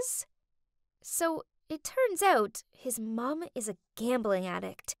this is? So, it turns out his mom is a gambling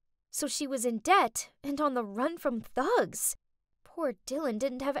addict, so she was in debt and on the run from thugs. Poor Dylan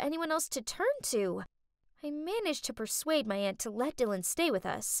didn't have anyone else to turn to. I managed to persuade my aunt to let Dylan stay with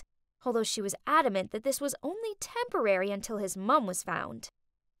us, although she was adamant that this was only temporary until his mom was found.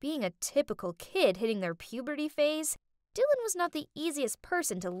 Being a typical kid hitting their puberty phase, Dylan was not the easiest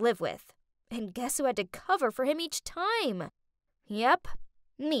person to live with. And guess who had to cover for him each time? Yep,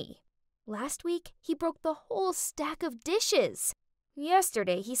 me. Last week, he broke the whole stack of dishes.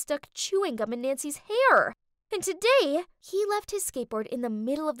 Yesterday, he stuck chewing gum in Nancy's hair. And today, he left his skateboard in the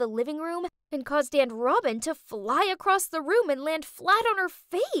middle of the living room and caused Aunt Robin to fly across the room and land flat on her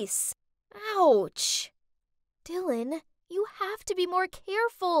face. Ouch. Dylan, you have to be more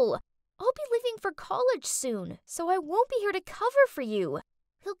careful. I'll be leaving for college soon, so I won't be here to cover for you.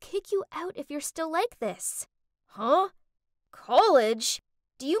 He'll kick you out if you're still like this. Huh? College?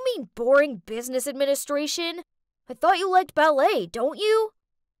 Do you mean boring business administration? I thought you liked ballet, don't you?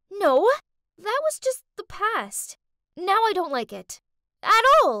 No, that was just the past. Now I don't like it. At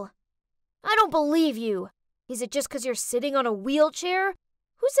all. I don't believe you. Is it just because you're sitting on a wheelchair?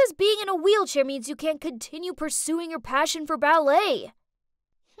 Who says being in a wheelchair means you can't continue pursuing your passion for ballet?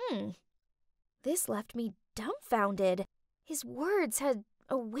 This left me dumbfounded. His words had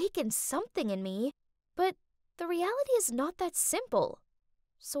awakened something in me, but the reality is not that simple.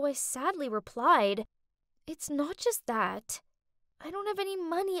 So I sadly replied, "It's not just that. I don't have any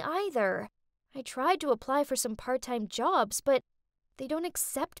money either. I tried to apply for some part-time jobs, but they don't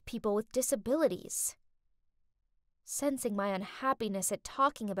accept people with disabilities." Sensing my unhappiness at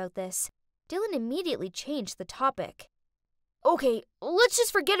talking about this, Dylan immediately changed the topic. "Okay, let's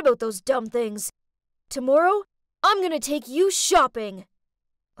just forget about those dumb things. Tomorrow, I'm gonna take you shopping."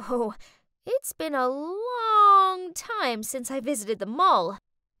 Oh, it's been a long time since I visited the mall.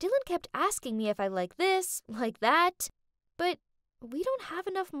 Dylan kept asking me if I like this, like that, but we don't have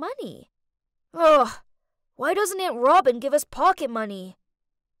enough money. Ugh, why doesn't Aunt Robin give us pocket money?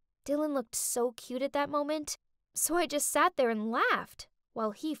 Dylan looked so cute at that moment, so I just sat there and laughed,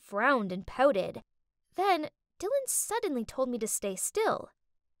 while he frowned and pouted. Then Dylan suddenly told me to stay still.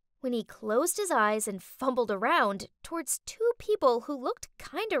 When he closed his eyes and fumbled around towards two people who looked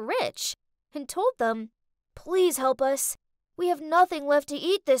kinda rich and told them, "Please help us. We have nothing left to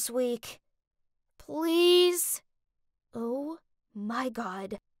eat this week. Please." Oh my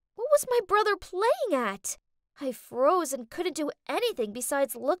God, what was my brother playing at? I froze and couldn't do anything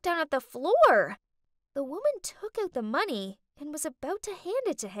besides look down at the floor. The woman took out the money and was about to hand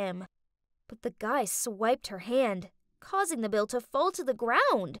it to him, but the guy swiped her hand, causing the bill to fall to the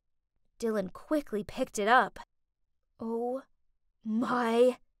ground. Dylan quickly picked it up. Oh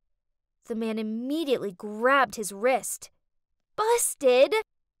my. The man immediately grabbed his wrist. Busted!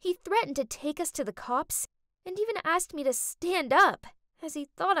 He threatened to take us to the cops and even asked me to stand up, as he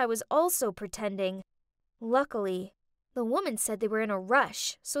thought I was also pretending. Luckily, the woman said they were in a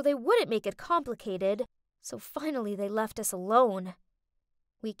rush, so they wouldn't make it complicated, so finally they left us alone.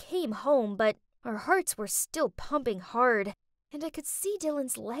 We came home, but our hearts were still pumping hard, and I could see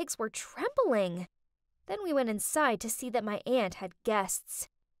Dylan's legs were trembling. Then we went inside to see that my aunt had guests.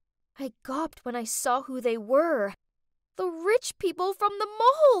 I gawped when I saw who they were. The rich people from the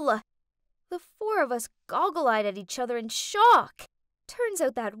mall! The four of us goggle-eyed at each other in shock. Turns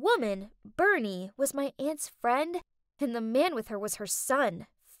out that woman, Bernie, was my aunt's friend, and the man with her was her son,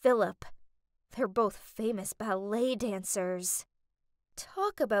 Philip. They're both famous ballet dancers.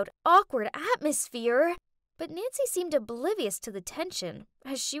 Talk about awkward atmosphere! But Nancy seemed oblivious to the tension,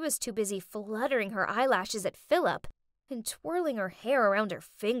 as she was too busy fluttering her eyelashes at Philip and twirling her hair around her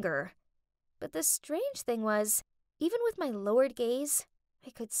finger. But the strange thing was, even with my lowered gaze, I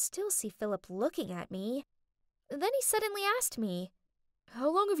could still see Philip looking at me. Then he suddenly asked me, "How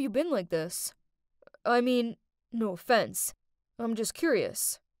long have you been like this? I mean, no offense. I'm just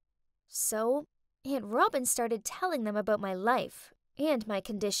curious." So, Aunt Robin started telling them about my life and my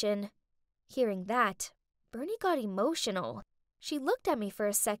condition. Hearing that, Bernie got emotional. She looked at me for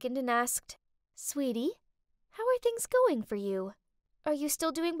a second and asked, "Sweetie, how are things going for you? Are you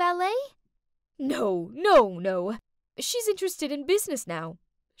still doing ballet?" No. She's interested in business now.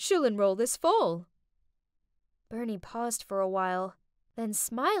 She'll enroll this fall." Bernie paused for a while, then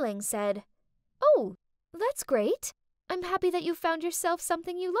smiling said, "Oh, that's great. I'm happy that you found yourself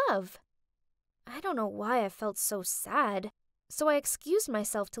something you love." I don't know why I felt so sad, so I excused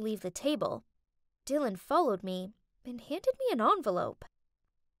myself to leave the table. Dylan followed me and handed me an envelope.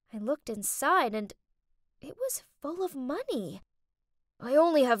 I looked inside and it was full of money. "I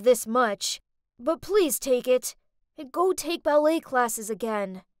only have this much, but please take it and go take ballet classes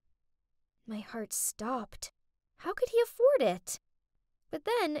again." My heart stopped. How could he afford it? But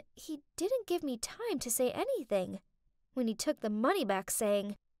then he didn't give me time to say anything when he took the money back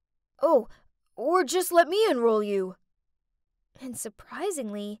saying, "Oh, or just let me enroll you." And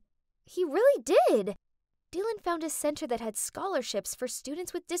surprisingly, he really did. Dylan found a center that had scholarships for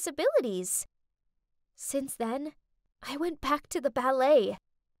students with disabilities. Since then, I went back to the ballet.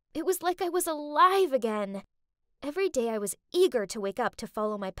 It was like I was alive again. Every day I was eager to wake up to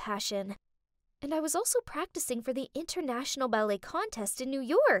follow my passion. And I was also practicing for the International Ballet Contest in New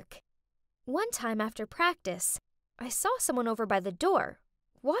York. One time after practice, I saw someone over by the door,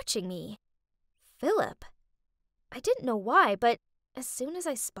 watching me. Philip. I didn't know why, but as soon as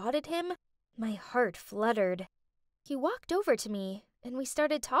I spotted him, my heart fluttered. He walked over to me, and we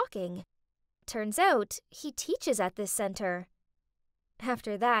started talking. Turns out, he teaches at this center.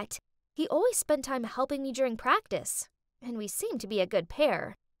 After that, he always spent time helping me during practice, and we seemed to be a good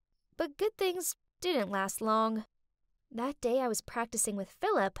pair. But good things didn't last long. That day I was practicing with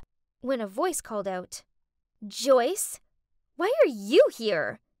Philip when a voice called out, "Joyce, why are you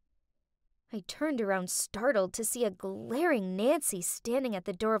here?" I turned around startled to see a glaring Nancy standing at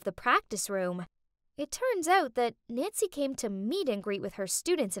the door of the practice room. It turns out that Nancy came to meet and greet with her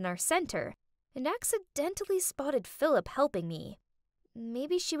students in our center and accidentally spotted Philip helping me.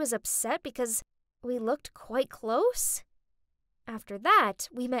 Maybe she was upset because we looked quite close? After that,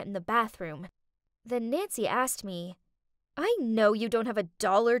 we met in the bathroom. Then Nancy asked me, "I know you don't have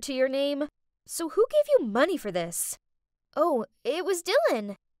 $1 to your name, so who gave you money for this?" "Oh, it was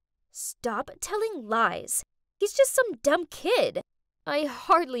Dylan." "Stop telling lies. He's just some dumb kid. I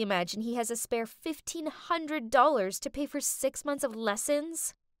hardly imagine he has a spare $1,500 to pay for 6 months of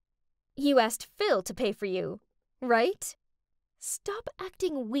lessons." "You asked Phil to pay for you, right?" "Stop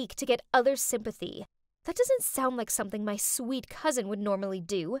acting weak to get other sympathy. That doesn't sound like something my sweet cousin would normally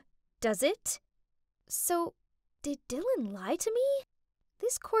do, does it?" "So, did Dylan lie to me?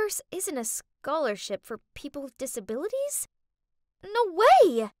 This course isn't a scholarship for people with disabilities?" "No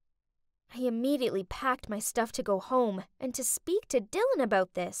way!" I immediately packed my stuff to go home and to speak to Dylan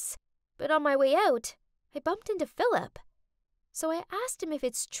about this. But on my way out, I bumped into Philip. So I asked him if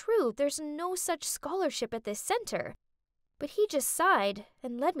it's true there's no such scholarship at this center. But he just sighed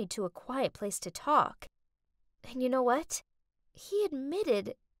and led me to a quiet place to talk. And you know what? He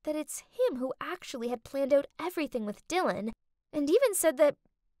admitted that it's him who actually had planned out everything with Dylan, and even said that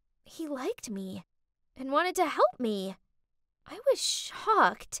he liked me and wanted to help me. I was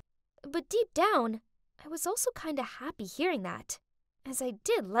shocked, but deep down, I was also kinda happy hearing that, as I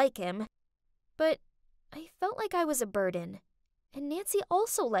did like him. But I felt like I was a burden, and Nancy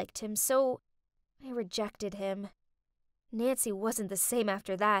also liked him, so I rejected him. Nancy wasn't the same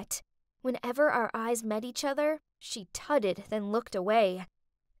after that. Whenever our eyes met each other, she tutted, then looked away.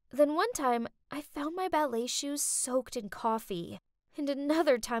 Then one time, I found my ballet shoes soaked in coffee. And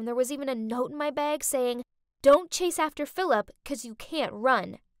another time there was even a note in my bag saying, "Don't chase after Philip, 'cause you can't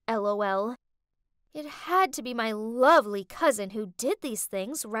run, LOL." It had to be my lovely cousin who did these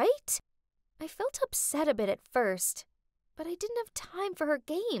things, right? I felt upset a bit at first, but I didn't have time for her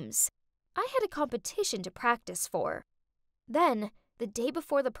games. I had a competition to practice for. Then, the day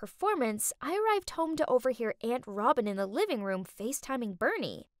before the performance, I arrived home to overhear Aunt Robin in the living room FaceTiming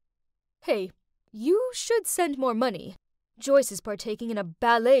Bernie. "Hey, you should send more money. Joyce is partaking in a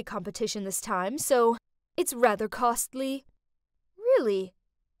ballet competition this time, so it's rather costly." "Really?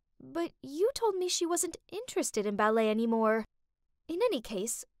 But you told me she wasn't interested in ballet anymore. In any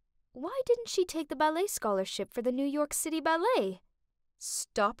case, why didn't she take the ballet scholarship for the New York City Ballet?"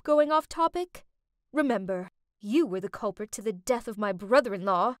 "Stop going off topic. Remember, you were the culprit to the death of my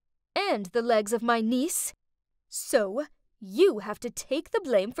brother-in-law and the legs of my niece. So, you have to take the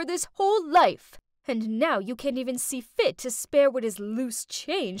blame for this whole life. And now you can't even see fit to spare what is loose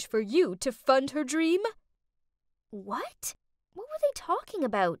change for you to fund her dream?" What? What were they talking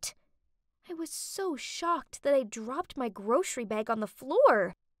about? I was so shocked that I dropped my grocery bag on the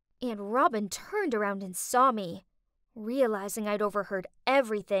floor. Aunt Robin turned around and saw me. Realizing I'd overheard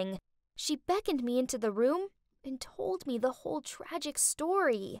everything, she beckoned me into the room and told me the whole tragic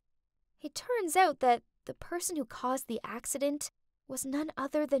story. It turns out that the person who caused the accident was none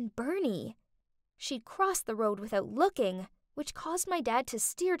other than Bernie. She'd crossed the road without looking, which caused my dad to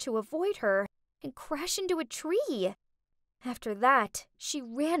steer to avoid her and crash into a tree. After that, she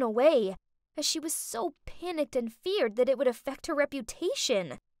ran away, as she was so panicked and feared that it would affect her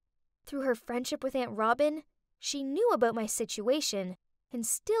reputation. Through her friendship with Aunt Robin, she knew about my situation and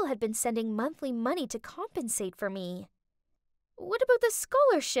still had been sending monthly money to compensate for me. What about the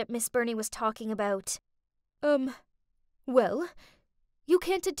scholarship Miss Bernie was talking about? Well, you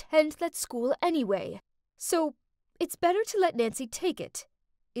can't attend that school anyway, so it's better to let Nancy take it,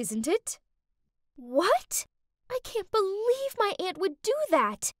 isn't it? What? I can't believe my aunt would do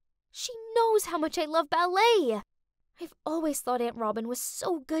that. She knows how much I love ballet. I've always thought Aunt Robin was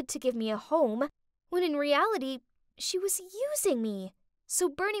so good to give me a home, when in reality, she was using me, so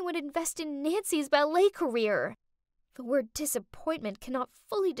Bernie would invest in Nancy's ballet career. The word disappointment cannot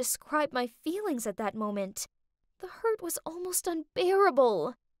fully describe my feelings at that moment. The hurt was almost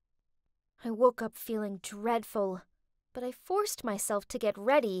unbearable. I woke up feeling dreadful. but I forced myself to get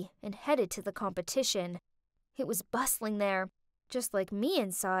ready and headed to the competition. It was bustling there, just like me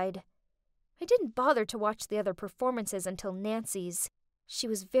inside. I didn't bother to watch the other performances until Nancy's. She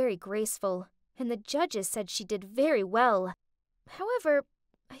was very graceful, and the judges said she did very well. However,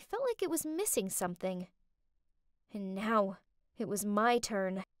 I felt like it was missing something. And now, it was my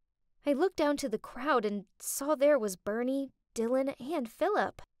turn. I looked down to the crowd and saw there was Bernie, Dylan, and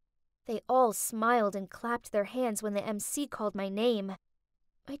Philip. They all smiled and clapped their hands when the MC called my name.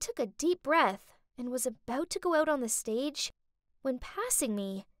 I took a deep breath and was about to go out on the stage when, passing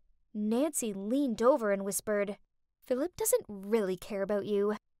me, Nancy leaned over and whispered, "Philip doesn't really care about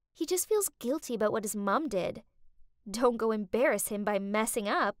you. He just feels guilty about what his mom did. Don't go embarrass him by messing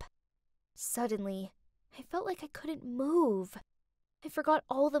up." Suddenly, I felt like I couldn't move. I forgot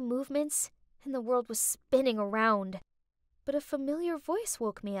all the movements and the world was spinning around. But a familiar voice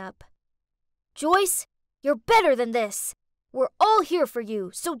woke me up. "Joyce, you're better than this. We're all here for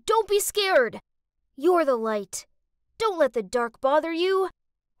you, so don't be scared. You're the light. Don't let the dark bother you.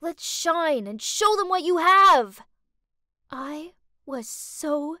 Let's shine and show them what you have." I was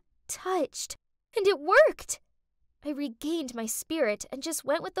so touched, and it worked. I regained my spirit and just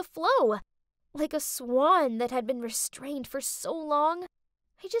went with the flow. Like a swan that had been restrained for so long,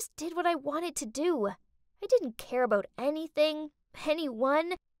 I just did what I wanted to do. I didn't care about anything,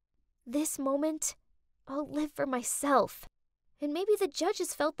 anyone. This moment, I'll live for myself. And maybe the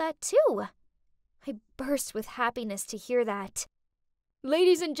judges felt that too. I burst with happiness to hear that.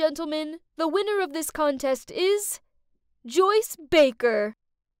 Ladies and gentlemen, the winner of this contest is Joyce Baker.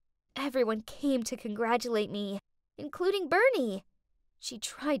 Everyone came to congratulate me, including Bernie. She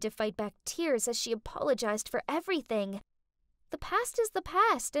tried to fight back tears as she apologized for everything. The past is the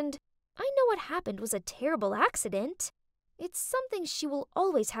past, and I know what happened was a terrible accident. It's something she will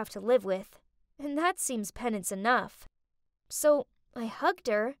always have to live with, and that seems penance enough. So I hugged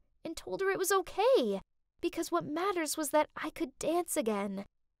her and told her it was okay, because what matters was that I could dance again,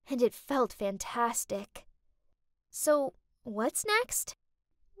 and it felt fantastic. So what's next?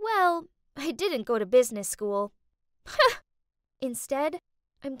 Well, I didn't go to business school. Instead,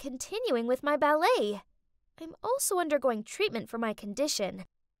 I'm continuing with my ballet. I'm also undergoing treatment for my condition,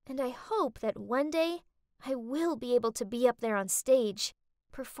 and I hope that one day I will be able to be up there on stage,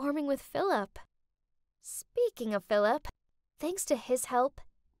 performing with Philip. Speaking of Philip, thanks to his help,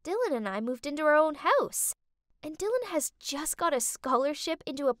 Dylan and I moved into our own house, and Dylan has just got a scholarship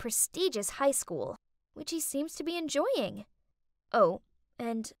into a prestigious high school, which he seems to be enjoying. Oh,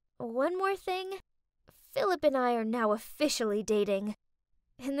 and one more thing. Philip and I are now officially dating.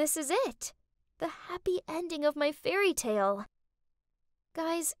 And this is it. The happy ending of my fairy tale.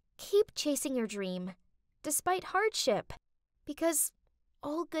 Guys, keep chasing your dream, despite hardship, because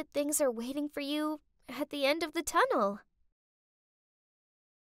all good things are waiting for you at the end of the tunnel.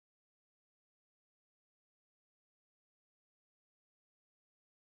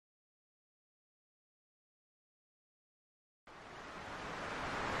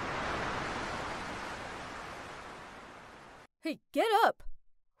 Hey, get up!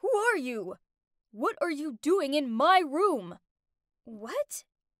 Who are you? What are you doing in my room? What?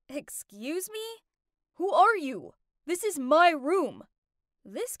 Excuse me? Who are you? This is my room.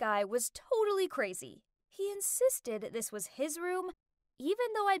 This guy was totally crazy. He insisted this was his room, even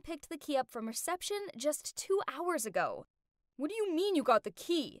though I picked the key up from reception just 2 hours ago. What do you mean you got the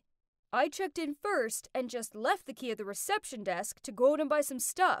key? I checked in first and just left the key at the reception desk to go out and buy some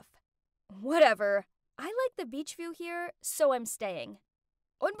stuff. Whatever. I like the beach view here, so I'm staying.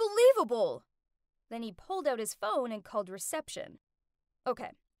 Unbelievable! Then he pulled out his phone and called reception.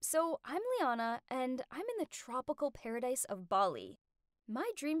 Okay, so I'm Liana, and I'm in the tropical paradise of Bali. My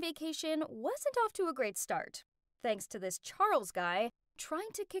dream vacation wasn't off to a great start, thanks to this Charles guy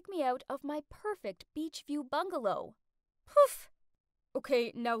trying to kick me out of my perfect beach view bungalow. Poof!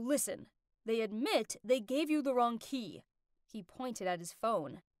 Okay, now listen. They admit they gave you the wrong key. He pointed at his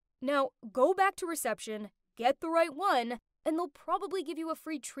phone. Now, go back to reception, get the right one, and they'll probably give you a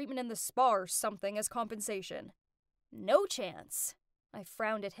free treatment in the spa or something as compensation. No chance. I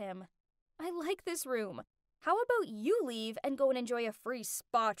frowned at him. I like this room. How about you leave and go and enjoy a free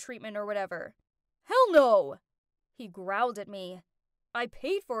spa treatment or whatever? Hell no! He growled at me. I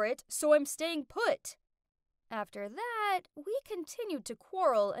paid for it, so I'm staying put. After that, we continued to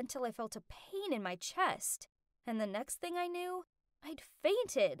quarrel until I felt a pain in my chest. And the next thing I knew, I'd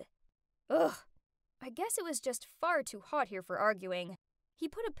fainted. Ugh. I guess it was just far too hot here for arguing. He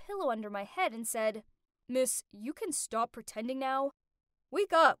put a pillow under my head and said, "Miss, you can stop pretending now.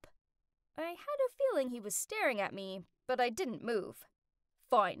 Wake up." I had a feeling he was staring at me, but I didn't move.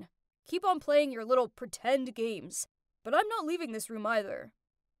 Fine. Keep on playing your little pretend games. but I'm not leaving this room either.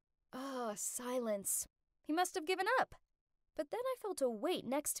 Ah, silence. He must have given up. But then I felt a weight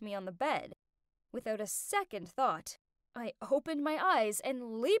next to me on the bed. Without a second thought, I opened my eyes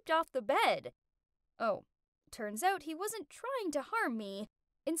and leaped off the bed. Oh, turns out he wasn't trying to harm me.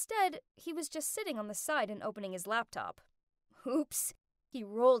 Instead, he was just sitting on the side and opening his laptop. Oops. He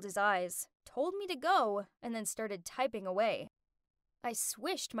rolled his eyes, told me to go, and then started typing away. I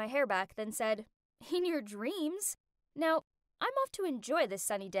swished my hair back, then said, "In your dreams. Now, I'm off to enjoy this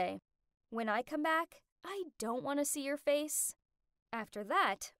sunny day. When I come back, I don't want to see your face." After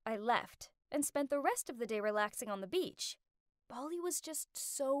that, I left and spent the rest of the day relaxing on the beach. Bali was just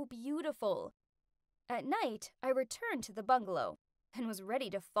so beautiful. At night, I returned to the bungalow and was ready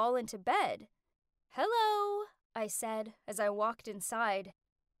to fall into bed. "Hello," I said as I walked inside.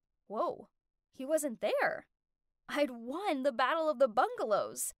 Whoa, he wasn't there. I'd won the Battle of the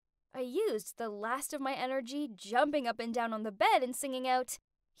Bungalows. I used the last of my energy jumping up and down on the bed and singing out,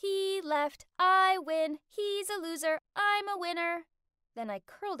 "He left, I win, he's a loser, I'm a winner." Then I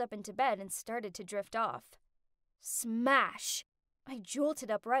curled up into bed and started to drift off. Smash! I jolted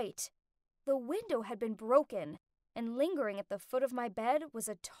upright. The window had been broken, and lingering at the foot of my bed was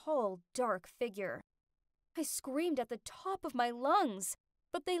a tall, dark figure. I screamed at the top of my lungs,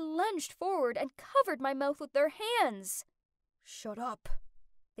 but they lunged forward and covered my mouth with their hands. "Shut up,"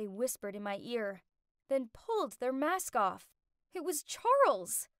 they whispered in my ear, then pulled their mask off. It was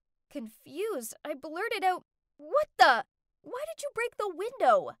Charles. Confused, I blurted out, "What the? Why did you break the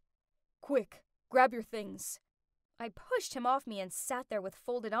window?" "Quick, grab your things." I pushed him off me and sat there with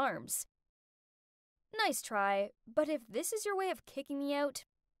folded arms. "Nice try, but if this is your way of kicking me out,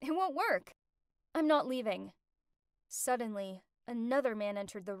 it won't work. I'm not leaving." Suddenly, another man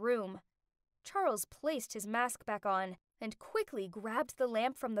entered the room. Charles placed his mask back on and quickly grabbed the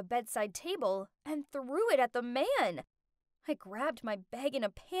lamp from the bedside table and threw it at the man. I grabbed my bag in a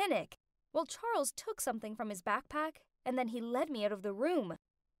panic, while Charles took something from his backpack and then he led me out of the room.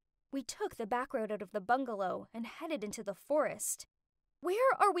 We took the back road out of the bungalow and headed into the forest.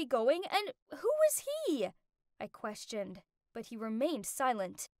 "Where are we going and who is he?" I questioned, but he remained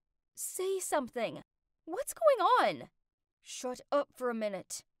silent. "Say something. What's going on?" "Shut up for a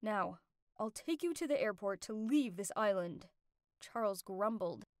minute. Now, I'll take you to the airport to leave this island," Charles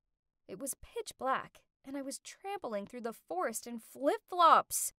grumbled. It was pitch black, and I was trampling through the forest in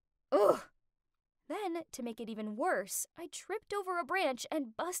flip-flops. Ugh! Then, to make it even worse, I tripped over a branch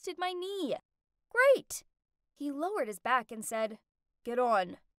and busted my knee. "Great!" He lowered his back and said, "Get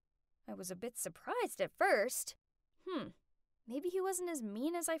on." I was a bit surprised at first. Maybe he wasn't as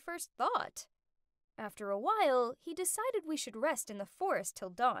mean as I first thought. After a while, he decided we should rest in the forest till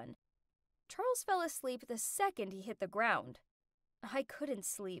dawn. Charles fell asleep the second he hit the ground. I couldn't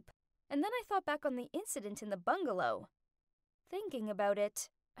sleep, and then I thought back on the incident in the bungalow. Thinking about it,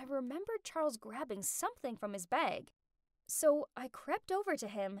 I remembered Charles grabbing something from his bag. So I crept over to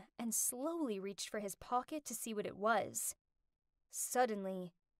him and slowly reached for his pocket to see what it was.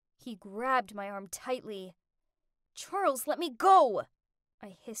 Suddenly, he grabbed my arm tightly. "Charles, let me go!" I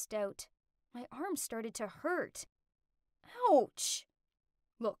hissed out. My arm started to hurt. "Ouch!"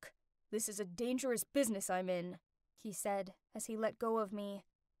 "Look, this is a dangerous business I'm in," he said as he let go of me.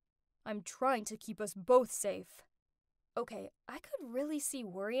 "I'm trying to keep us both safe." Okay, I could really see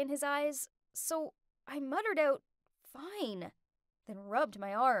worry in his eyes, so I muttered out, "Fine," then rubbed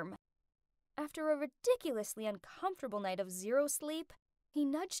my arm. After a ridiculously uncomfortable night of zero sleep, he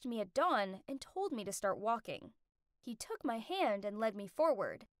nudged me at dawn and told me to start walking. He took my hand and led me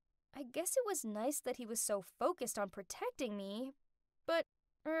forward. I guess it was nice that he was so focused on protecting me, but,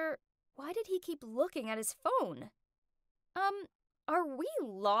 why did he keep looking at his phone? Are we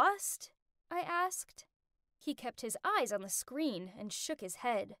lost?" I asked. He kept his eyes on the screen and shook his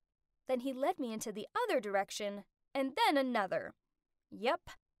head. Then he led me into the other direction, and then another.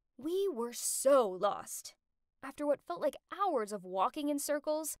 Yep, we were so lost. After what felt like hours of walking in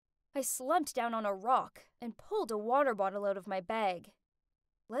circles, I slumped down on a rock and pulled a water bottle out of my bag.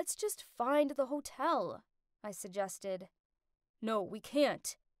 "Let's just find the hotel," I suggested. "No, we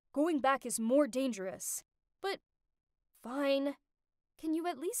can't. Going back is more dangerous." "But..." "Fine. Can you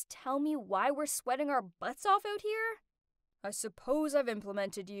at least tell me why we're sweating our butts off out here?" "I suppose I've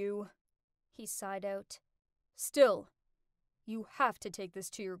implemented you," he sighed out. "Still, you have to take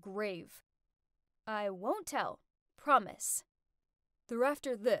this to your grave." "I won't tell. Promise." "They're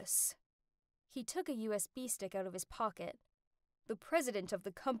after this." He took a USB stick out of his pocket. "The president of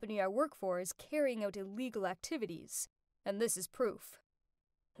the company I work for is carrying out illegal activities, and this is proof."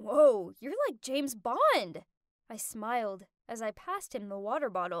 "Whoa, you're like James Bond!" I smiled as I passed him the water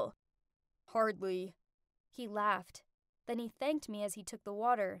bottle. "Hardly." He laughed Then he thanked me as he took the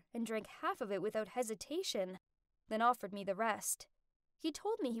water and drank half of it without hesitation, then offered me the rest. He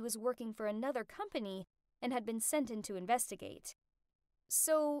told me he was working for another company and had been sent in to investigate.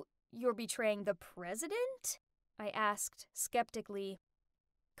 "So, you're betraying the president?" I asked, skeptically.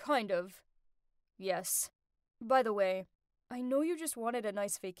 "Kind of. Yes. By the way, I know you just wanted a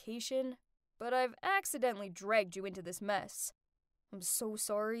nice vacation, but I've accidentally dragged you into this mess. I'm so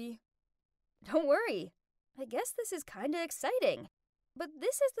sorry." "Don't worry. I guess this is kinda exciting. But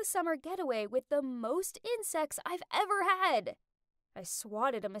this is the summer getaway with the most insects I've ever had." I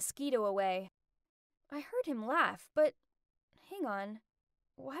swatted a mosquito away. I heard him laugh, but hang on.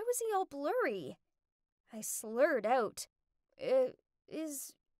 Why was he all blurry? I slurred out,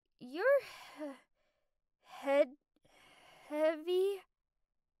 "Is your head heavy?"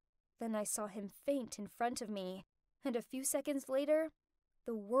 Then I saw him faint in front of me, and a few seconds later,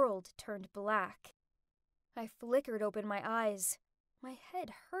 the world turned black. I flickered open my eyes. My head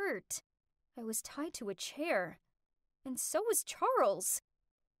hurt. I was tied to a chair. And so was Charles.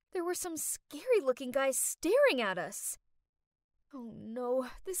 There were some scary-looking guys staring at us. Oh no,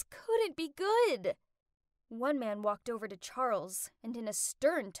 this couldn't be good. One man walked over to Charles and in a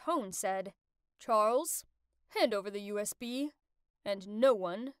stern tone said, "Charles, hand over the USB, and no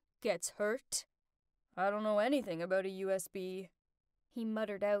one gets hurt." "I don't know anything about a USB," he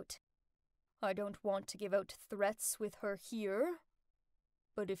muttered out. "I don't want to give out threats with her here.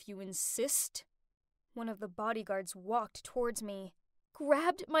 But if you insist..." One of the bodyguards walked towards me,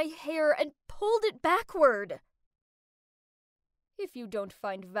 grabbed my hair, and pulled it backward. "If you don't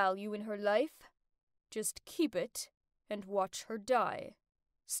find value in her life, just keep it and watch her die.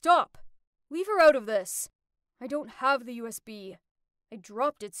 Stop! Leave her out of this! I don't have the USB. I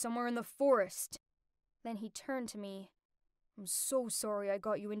dropped it somewhere in the forest." Then he turned to me. "I'm so sorry I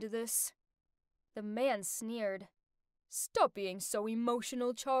got you into this." The man sneered. "Stop being so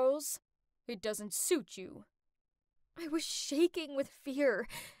emotional, Charles. It doesn't suit you." I was shaking with fear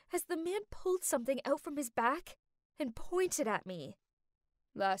as the man pulled something out from his back and pointed at me.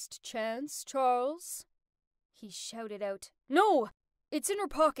 "Last chance, Charles." He shouted out, "No! It's in her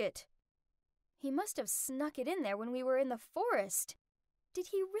pocket." He must have snuck it in there when we were in the forest. Did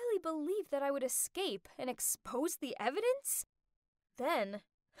he really believe that I would escape and expose the evidence? Then...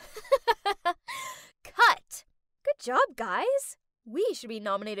 Cut! Good job, guys! We should be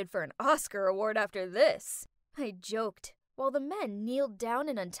nominated for an Oscar award after this, I joked, while the men kneeled down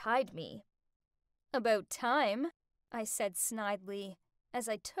and untied me. "About time," I said snidely, as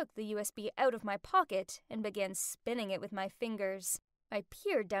I took the USB out of my pocket and began spinning it with my fingers. I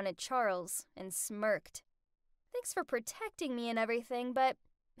peered down at Charles and smirked. "Thanks for protecting me and everything, but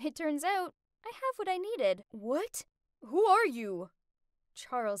it turns out I have what I needed." "What? Who are you?"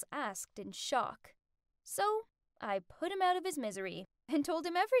 Charles asked in shock. So I put him out of his misery and told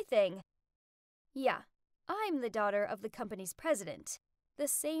him everything. "Yeah, I'm the daughter of the company's president, the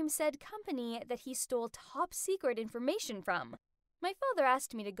same said company that he stole top-secret information from. My father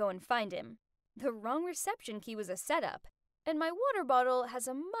asked me to go and find him. The wrong reception key was a setup, and my water bottle has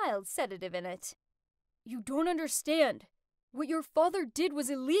a mild sedative in it." "You don't understand. What your father did was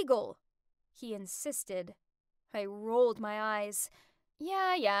illegal," he insisted. I rolled my eyes.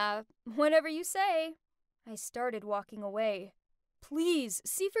 Yeah, whatever you say." I started walking away. "Please,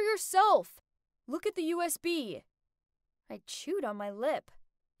 see for yourself. Look at the USB." I chewed on my lip.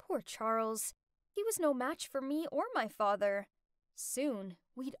 Poor Charles. He was no match for me or my father. Soon,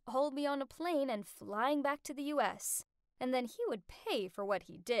 we'd all be on a plane and flying back to the US, and then he would pay for what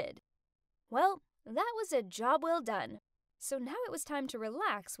he did. Well, that was a job well done. So now it was time to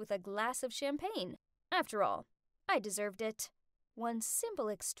relax with a glass of champagne. After all, I deserved it. One simple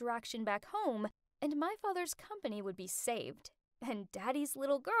extraction back home, and my father's company would be saved, and Daddy's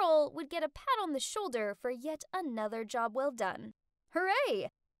little girl would get a pat on the shoulder for yet another job well done.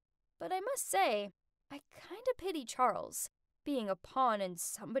 Hooray! But I must say, I kinda pity Charles, being a pawn in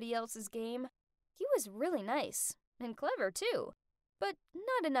somebody else's game. He was really nice, and clever too, but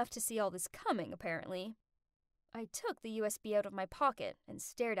not enough to see all this coming, apparently. I took the USB out of my pocket and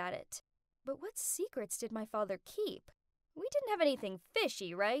stared at it. But what secrets did my father keep? We didn't have anything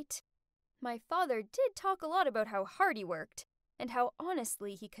fishy, right? My father did talk a lot about how hard he worked, and how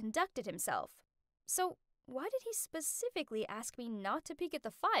honestly he conducted himself. So why did he specifically ask me not to peek at the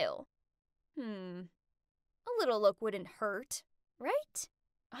file? A little look wouldn't hurt, right?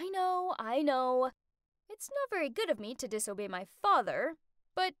 I know. It's not very good of me to disobey my father,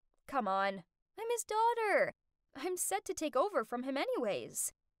 but come on, I'm his daughter. I'm set to take over from him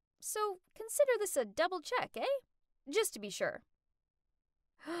anyways. So consider this a double check, eh? Just to be sure.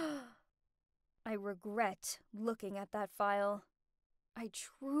 I I regret looking at that file. I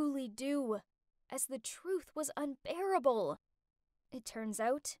truly do, as the truth was unbearable. It turns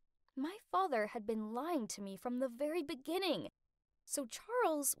out, my father had been lying to me from the very beginning, so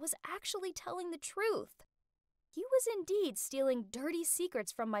Charles was actually telling the truth. He was indeed stealing dirty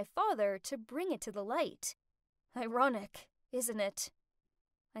secrets from my father to bring it to the light. Ironic, isn't it?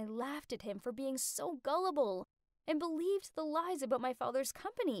 I laughed at him for being so gullible and believed the lies about my father's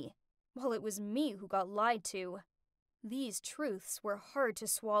company, while it was me who got lied to. These truths were hard to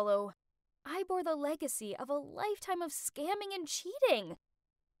swallow. I bore the legacy of a lifetime of scamming and cheating.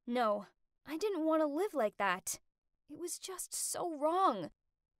 No, I didn't want to live like that. It was just so wrong.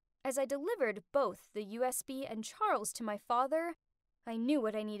 As I delivered both the USB and Charles to my father, I knew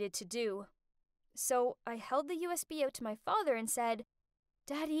what I needed to do. So I held the USB out to my father and said,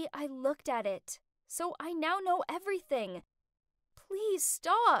 "Daddy, I looked at it, so I now know everything. Please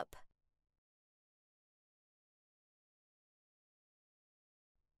stop."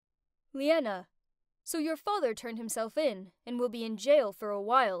 Leanna, so your father turned himself in and will be in jail for a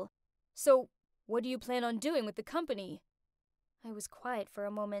while. So, what do you plan on doing with the company? I was quiet for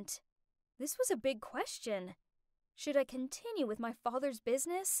a moment. This was a big question. Should I continue with my father's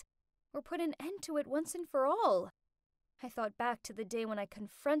business, or put an end to it once and for all? I thought back to the day when I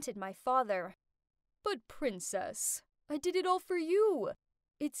confronted my father. But Princess, I did it all for you.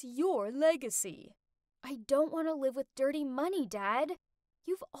 It's your legacy. I don't want to live with dirty money, Dad.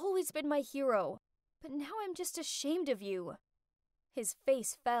 You've always been my hero, but now I'm just ashamed of you. His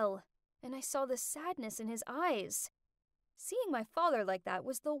face fell, and I saw the sadness in his eyes. Seeing my father like that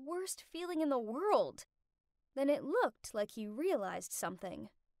was the worst feeling in the world. Then it looked like he realized something.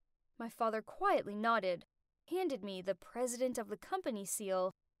 My father quietly nodded, handed me the president of the company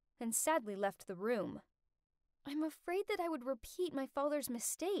seal, and sadly left the room. I'm afraid that I would repeat my father's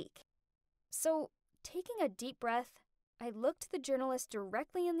mistake. So, taking a deep breath, I looked the journalist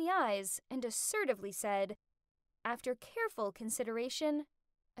directly in the eyes and assertively said, "After careful consideration,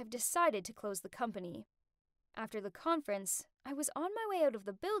 I've decided to close the company." After the conference, I was on my way out of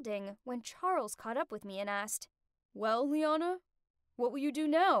the building when Charles caught up with me and asked, "Well, Liana, what will you do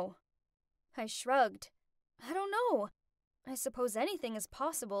now?" I shrugged. I don't know. I suppose anything is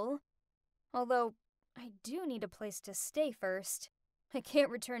possible. Although, I do need a place to stay first. I can't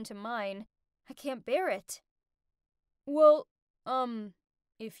return to mine. I can't bear it. Well,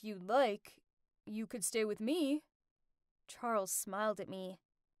 if you'd like, you could stay with me. Charles smiled at me.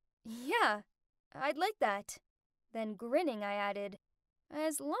 Yeah, I'd like that. Then grinning, I added,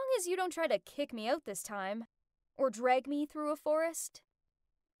 as long as you don't try to kick me out this time, or drag me through a forest.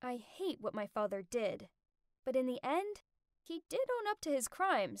 I hate what my father did, but in the end, he did own up to his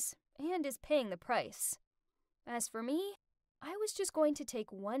crimes, and is paying the price. As for me, I was just going to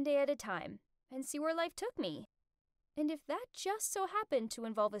take one day at a time, and see where life took me. And if that just so happened to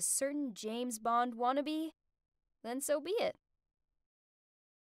involve a certain James Bond wannabe, then so be it.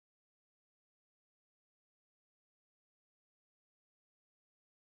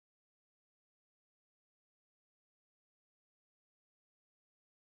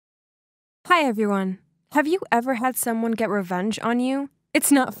 Hi everyone. Have you ever had someone get revenge on you?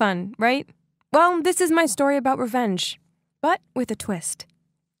 It's not fun, right? Well, this is my story about revenge, but with a twist.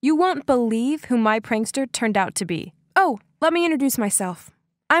 You won't believe who my prankster turned out to be. Oh, let me introduce myself.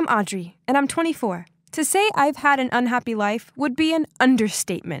 I'm Audrey, and I'm 24. To say I've had an unhappy life would be an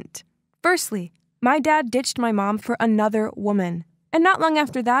understatement. Firstly, my dad ditched my mom for another woman. And not long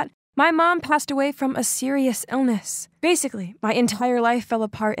after that, my mom passed away from a serious illness. Basically, my entire life fell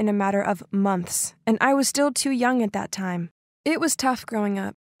apart in a matter of months, and I was still too young at that time. It was tough growing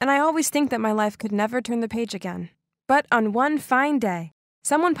up, and I always think that my life could never turn the page again. But on one fine day,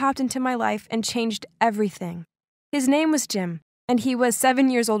 someone popped into my life and changed everything. His name was Jim, and he was 7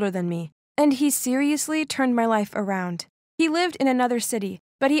 years older than me, and he seriously turned my life around. He lived in another city,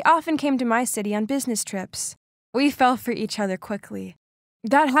 but he often came to my city on business trips. We fell for each other quickly.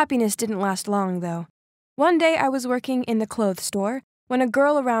 That happiness didn't last long, though. One day I was working in the clothes store when a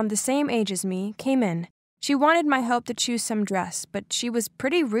girl around the same age as me came in. She wanted my help to choose some dress, but she was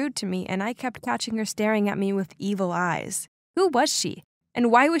pretty rude to me, and I kept catching her staring at me with evil eyes. Who was she?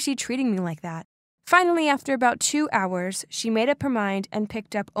 And why was she treating me like that? Finally, after about 2 hours, she made up her mind and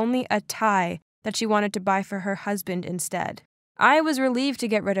picked up only a tie that she wanted to buy for her husband instead. I was relieved to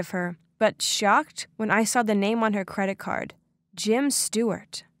get rid of her, but shocked when I saw the name on her credit card. Jim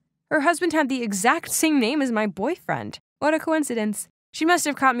Stewart. Her husband had the exact same name as my boyfriend. What a coincidence. She must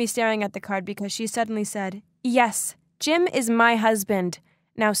have caught me staring at the card because she suddenly said, "Yes, Jim is my husband.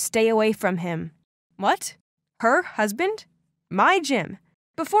 Now stay away from him." What? Her husband? My Jim?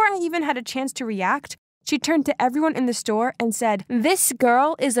 Before I even had a chance to react, she turned to everyone in the store and said, "This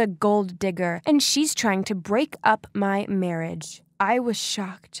girl is a gold digger, and she's trying to break up my marriage." I was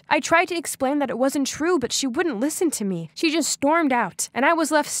shocked. I tried to explain that it wasn't true, but she wouldn't listen to me. She just stormed out, and I was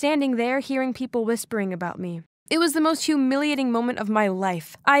left standing there hearing people whispering about me. It was the most humiliating moment of my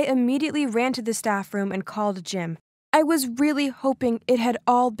life. I immediately ran to the staff room and called Jim. I was really hoping it had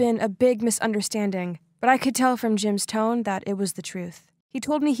all been a big misunderstanding, but I could tell from Jim's tone that it was the truth. He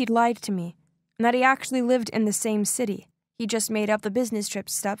told me he'd lied to me, and that he actually lived in the same city. He just made up the business trip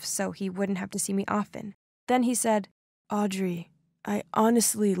stuff so he wouldn't have to see me often. Then he said, "Audrey, I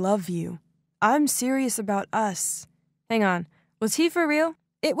honestly love you. I'm serious about us." Hang on, was he for real?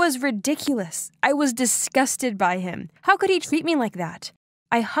 It was ridiculous. I was disgusted by him. How could he treat me like that?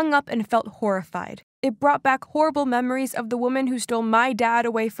 I hung up and felt horrified. It brought back horrible memories of the woman who stole my dad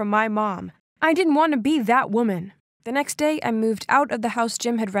away from my mom. I didn't want to be that woman. The next day, I moved out of the house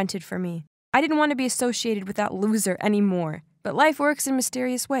Jim had rented for me. I didn't want to be associated with that loser anymore. But life works in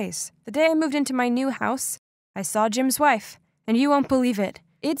mysterious ways. The day I moved into my new house, I saw Jim's wife. And you won't believe it.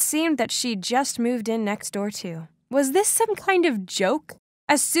 It seemed that she'd just moved in next door too. Was this some kind of joke?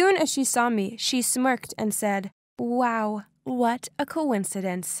 As soon as she saw me, she smirked and said, "Wow, what a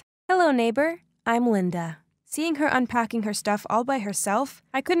coincidence. Hello, neighbor. I'm Linda." Seeing her unpacking her stuff all by herself,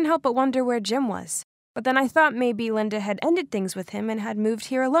 I couldn't help but wonder where Jim was. But then I thought maybe Linda had ended things with him and had moved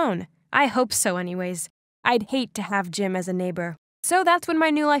here alone. I hope so anyways. I'd hate to have Jim as a neighbor. So that's when my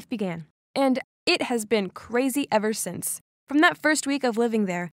new life began. And it has been crazy ever since. From that first week of living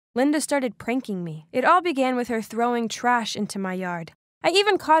there, Linda started pranking me. It all began with her throwing trash into my yard. I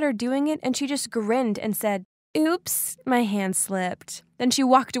even caught her doing it, and she just grinned and said, "Oops, my hand slipped." Then she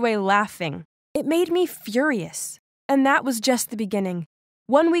walked away laughing. It made me furious. And that was just the beginning.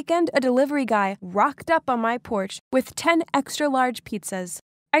 One weekend, a delivery guy rocked up on my porch with 10 extra large pizzas.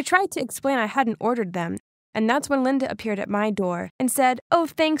 I tried to explain I hadn't ordered them, and that's when Linda appeared at my door and said, "Oh,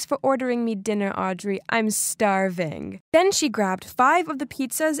 thanks for ordering me dinner, Audrey. I'm starving." Then she grabbed 5 of the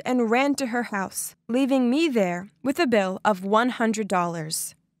pizzas and ran to her house, leaving me there with a bill of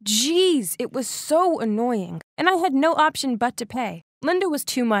 $100. Jeez, it was so annoying, and I had no option but to pay. Linda was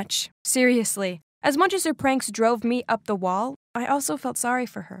too much. Seriously. As much as her pranks drove me up the wall, I also felt sorry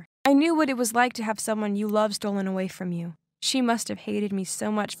for her. I knew what it was like to have someone you love stolen away from you. She must have hated me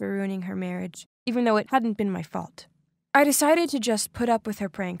so much for ruining her marriage, even though it hadn't been my fault. I decided to just put up with her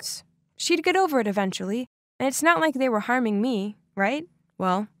pranks. She'd get over it eventually, and it's not like they were harming me, right?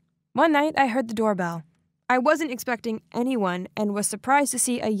 Well, one night I heard the doorbell. I wasn't expecting anyone and was surprised to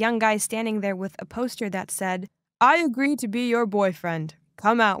see a young guy standing there with a poster that said, "I agree to be your boyfriend.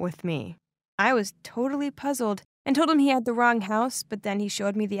 Come out with me." I was totally puzzled and told him he had the wrong house, but then he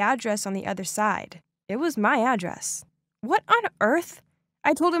showed me the address on the other side. It was my address. What on earth?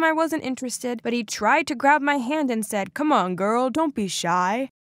 I told him I wasn't interested, but he tried to grab my hand and said, "Come on, girl, don't be shy."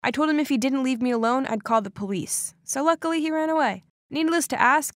 I told him if he didn't leave me alone, I'd call the police. So luckily he ran away. Needless to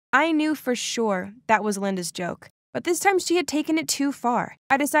ask, I knew for sure that was Linda's joke. But this time she had taken it too far.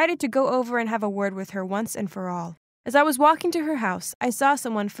 I decided to go over and have a word with her once and for all. As I was walking to her house, I saw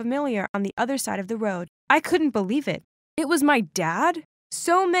someone familiar on the other side of the road. I couldn't believe it. It was my dad?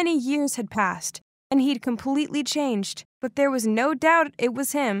 So many years had passed, and he'd completely changed. But there was no doubt it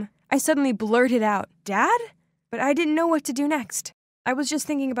was him. I suddenly blurted out, "Dad?" But I didn't know what to do next. I was just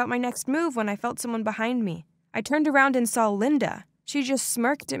thinking about my next move when I felt someone behind me. I turned around and saw Linda. She just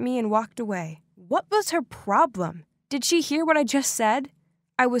smirked at me and walked away. What was her problem? Did she hear what I just said?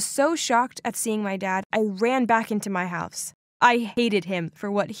 I was so shocked at seeing my dad, I ran back into my house. I hated him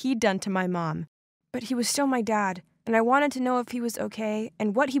for what he'd done to my mom. But he was still my dad, and I wanted to know if he was okay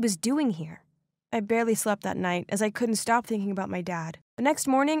and what he was doing here. I barely slept that night as I couldn't stop thinking about my dad. The next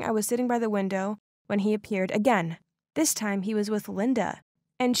morning, I was sitting by the window when he appeared again. This time, he was with Linda,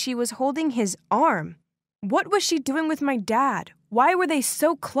 and she was holding his arm. What was she doing with my dad? Why were they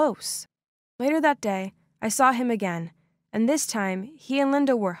so close? Later that day, I saw him again, and this time, he and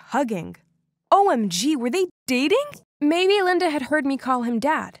Linda were hugging. OMG, were they dating? Maybe Linda had heard me call him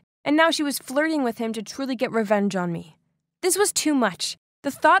dad, and now she was flirting with him to truly get revenge on me. This was too much. The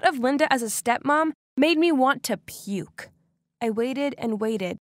thought of Linda as a stepmom made me want to puke. I waited and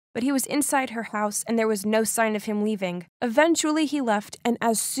waited, but he was inside her house and there was no sign of him leaving. Eventually he left, and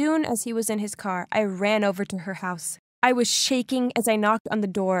as soon as he was in his car, I ran over to her house. I was shaking as I knocked on the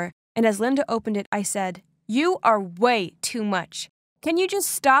door, and as Linda opened it, I said, "You are way too much. Can you just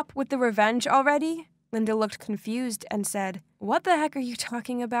stop with the revenge already?" Linda looked confused and said, "What the heck are you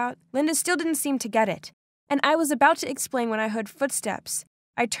talking about?" Linda still didn't seem to get it, and I was about to explain when I heard footsteps.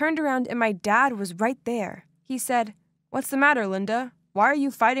 I turned around and my dad was right there. He said, "What's the matter, Linda? Why are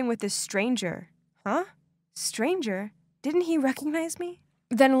you fighting with this stranger? Huh? Stranger? Didn't he recognize me?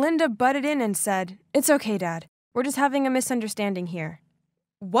 Then Linda butted in and said, It's okay, Dad. We're just having a misunderstanding here.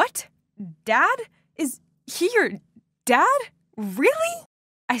 What? Dad? Is he your dad? Really?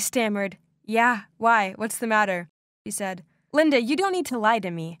 I stammered. Yeah, why? What's the matter? She said, Linda, you don't need to lie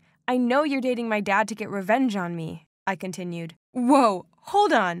to me. I know you're dating my dad to get revenge on me, I continued. Whoa,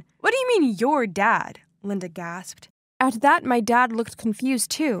 hold on. What do you mean your dad? Linda gasped. At that, my dad looked confused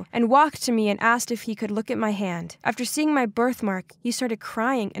too, and walked to me and asked if he could look at my hand. After seeing my birthmark, he started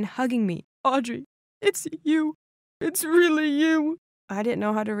crying and hugging me. Audrey, it's you. It's really you. I didn't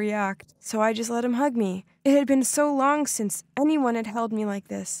know how to react, so I just let him hug me. It had been so long since anyone had held me like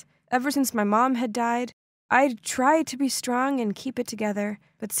this. Ever since my mom had died, I'd tried to be strong and keep it together,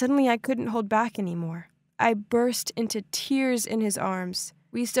 but suddenly I couldn't hold back anymore. I burst into tears in his arms.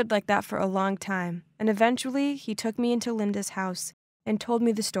 We stood like that for a long time, and eventually he took me into Linda's house and told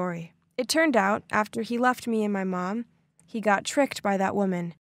me the story. It turned out, after he left me and my mom, he got tricked by that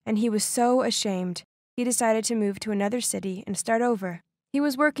woman, and he was so ashamed, he decided to move to another city and start over. He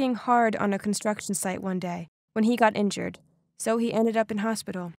was working hard on a construction site one day when he got injured, so he ended up in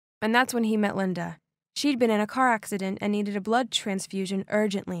hospital. And that's when he met Linda. She'd been in a car accident and needed a blood transfusion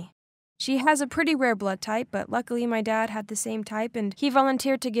urgently. She has a pretty rare blood type, but luckily my dad had the same type and he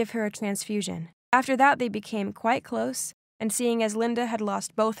volunteered to give her a transfusion. After that, they became quite close, and seeing as Linda had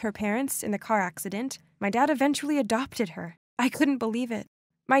lost both her parents in the car accident, my dad eventually adopted her. I couldn't believe it.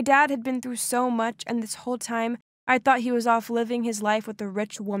 My dad had been through so much, and this whole time, I thought he was off living his life with a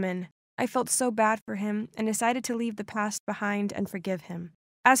rich woman. I felt so bad for him and decided to leave the past behind and forgive him.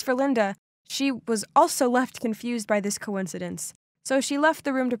 As for Linda, she was also left confused by this coincidence, so she left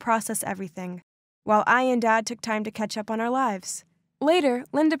the room to process everything, while I and Dad took time to catch up on our lives. Later,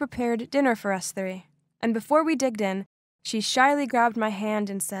 Linda prepared dinner for us three, and before we digged in, she shyly grabbed my hand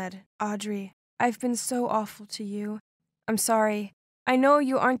and said, Audrey, I've been so awful to you. I'm sorry. I know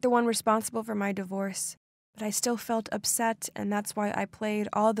you aren't the one responsible for my divorce, but I still felt upset, and that's why I played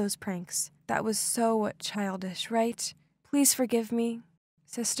all those pranks. That was so childish, right? Please forgive me,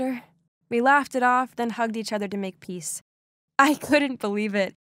 sister. We laughed it off, then hugged each other to make peace. I couldn't believe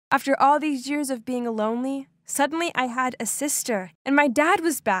it. After all these years of being lonely, suddenly I had a sister, and my dad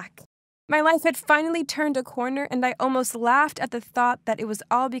was back. My life had finally turned a corner, and I almost laughed at the thought that it was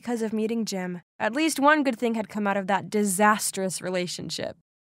all because of meeting Jim. At least one good thing had come out of that disastrous relationship.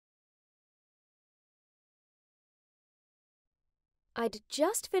 I'd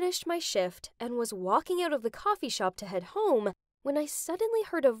just finished my shift and was walking out of the coffee shop to head home when I suddenly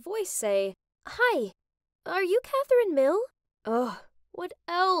heard a voice say, Hi, are you Catherine Mill? Ugh, what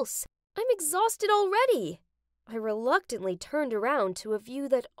else? I'm exhausted already. I reluctantly turned around to a view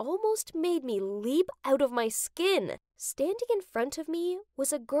that almost made me leap out of my skin. Standing in front of me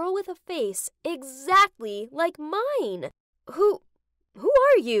was a girl with a face exactly like mine. Who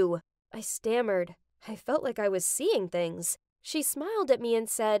are you? I stammered. I felt like I was seeing things. She smiled at me and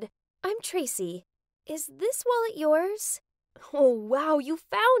said, I'm Tracy. Is this wallet yours? Oh, wow, you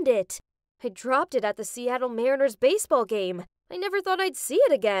found it. I dropped it at the Seattle Mariners baseball game. I never thought I'd see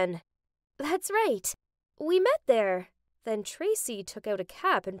it again. That's right. We met there. Then Tracy took out a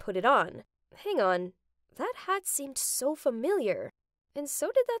cap and put it on. Hang on. That hat seemed so familiar. And so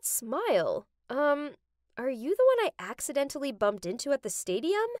did that smile. Are you the one I accidentally bumped into at the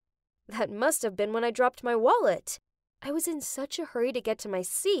stadium? That must have been when I dropped my wallet. I was in such a hurry to get to my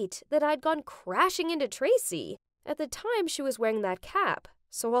seat that I'd gone crashing into Tracy. At the time, she was wearing that cap,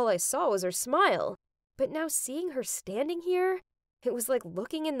 so all I saw was her smile. But now seeing her standing here, it was like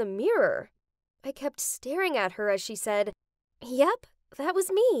looking in the mirror. I kept staring at her as she said, Yep, that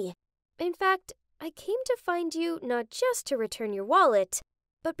was me. In fact, I came to find you not just to return your wallet,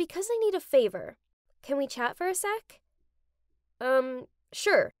 but because I need a favor. Can we chat for a sec?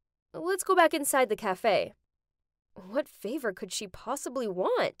 Sure. Let's go back inside the cafe. What favor could she possibly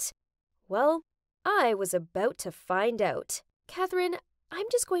want? Well, I was about to find out. Catherine, I'm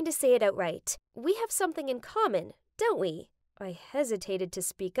just going to say it outright. We have something in common, don't we? I hesitated to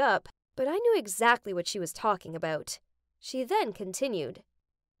speak up, but I knew exactly what she was talking about. She then continued.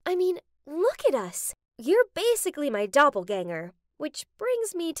 I mean, look at us. You're basically my doppelganger, which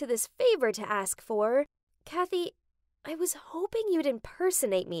brings me to this favor to ask for. Kathy, I was hoping you'd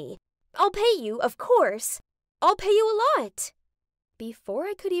impersonate me. I'll pay you, of course. I'll pay you a lot. Before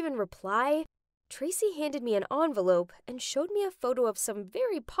I could even reply, Tracy handed me an envelope and showed me a photo of some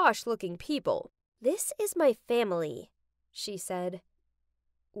very posh-looking people. This is my family, she said.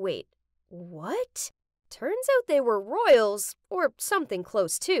 Wait, what? Turns out they were royals, or something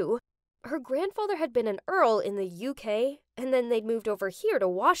close to. Her grandfather had been an earl in the UK, and then they'd moved over here to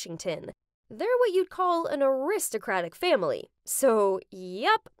Washington. They're what you'd call an aristocratic family. So,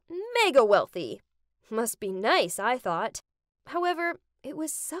 yep, mega wealthy. Must be nice, I thought. However, it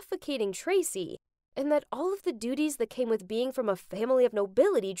was suffocating Tracy, and that all of the duties that came with being from a family of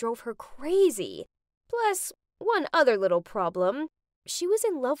nobility drove her crazy. Plus, one other little problem. She was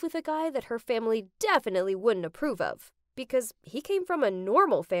in love with a guy that her family definitely wouldn't approve of, because he came from a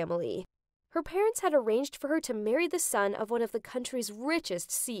normal family. Her parents had arranged for her to marry the son of one of the country's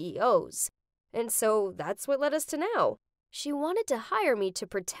richest CEOs. And so that's what led us to now. She wanted to hire me to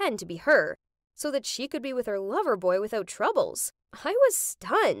pretend to be her, so that she could be with her lover boy without troubles. I was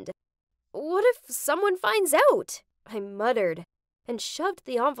stunned. What if someone finds out? I muttered, and shoved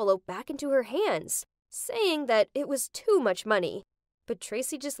the envelope back into her hands, saying that it was too much money. But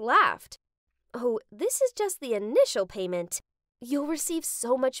Tracy just laughed. Oh, this is just the initial payment. You'll receive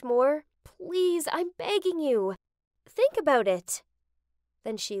so much more. Please, I'm begging you. Think about it.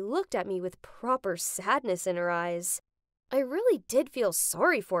 Then she looked at me with proper sadness in her eyes. I really did feel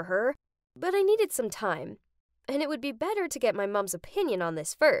sorry for her, but I needed some time. And it would be better to get my mom's opinion on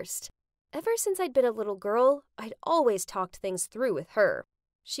this first. Ever since I'd been a little girl, I'd always talked things through with her.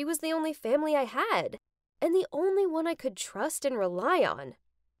 She was the only family I had, and the only one I could trust and rely on.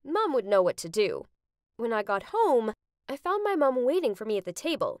 Mom would know what to do. When I got home, I found my mom waiting for me at the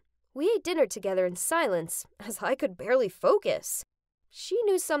table. We ate dinner together in silence, as I could barely focus. She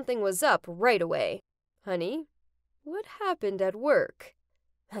knew something was up right away. Honey, what happened at work?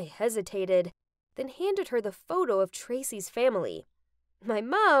 I hesitated, then handed her the photo of Tracy's family. My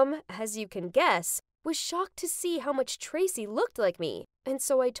mom, as you can guess, was shocked to see how much Tracy looked like me, and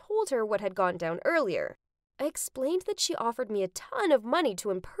so I told her what had gone down earlier. I explained that she offered me a ton of money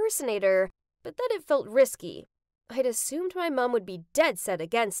to impersonate her, but that it felt risky. I'd assumed my mom would be dead set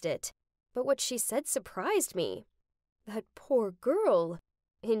against it, but what she said surprised me. That poor girl.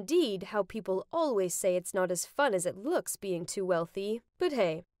 Indeed, how people always say it's not as fun as it looks being too wealthy. But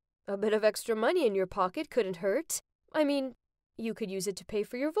hey, a bit of extra money in your pocket couldn't hurt. I mean, you could use it to pay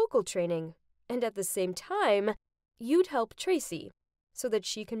for your vocal training. And at the same time, you'd help Tracy, so that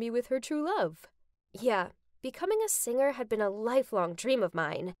she can be with her true love. Yeah, becoming a singer had been a lifelong dream of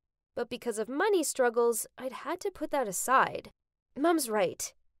mine, but because of money struggles, I'd had to put that aside. Mom's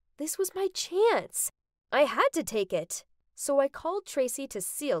right. This was my chance. I had to take it. So I called Tracy to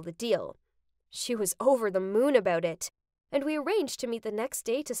seal the deal. She was over the moon about it, and we arranged to meet the next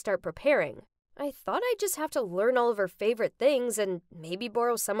day to start preparing. I thought I'd just have to learn all of her favorite things and maybe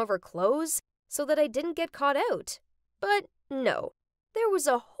borrow some of her clothes so that I didn't get caught out. But no, there was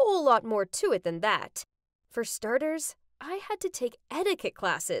a whole lot more to it than that. For starters, I had to take etiquette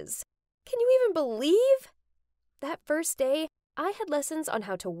classes. Can you even believe? That first day, I had lessons on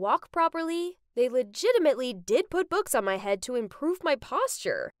how to walk properly. They legitimately did put books on my head to improve my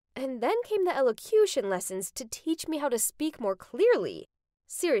posture. And then came the elocution lessons to teach me how to speak more clearly.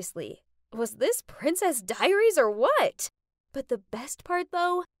 Seriously, was this Princess Diaries or what? But the best part,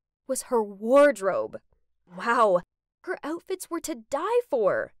 though, was her wardrobe. Wow, her outfits were to die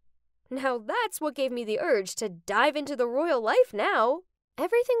for. Now that's what gave me the urge to dive into the royal life now.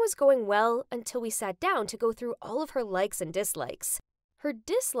 Everything was going well until we sat down to go through all of her likes and dislikes. Her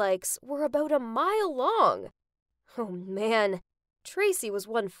dislikes were about a mile long. Oh man, Tracy was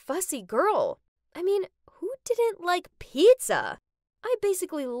one fussy girl. I mean, who didn't like pizza? I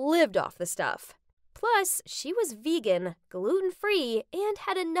basically lived off the stuff. Plus, she was vegan, gluten-free, and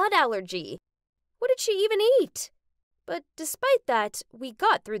had a nut allergy. What did she even eat? But despite that, we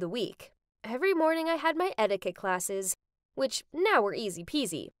got through the week. Every morning I had my etiquette classes, which now were easy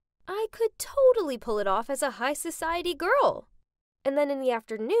peasy. I could totally pull it off as a high society girl. And then in the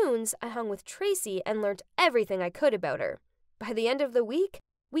afternoons, I hung with Tracy and learned everything I could about her. By the end of the week,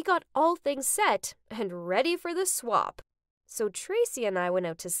 we got all things set and ready for the swap. So Tracy and I went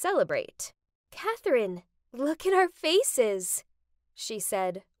out to celebrate. "Catherine, look at our faces," she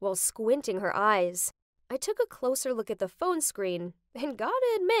said while squinting her eyes. I took a closer look at the phone screen and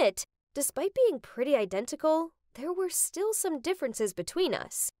gotta admit, despite being pretty identical, there were still some differences between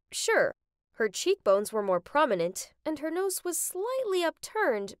us. Sure, her cheekbones were more prominent and her nose was slightly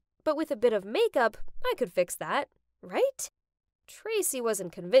upturned, but with a bit of makeup, I could fix that, right? Tracy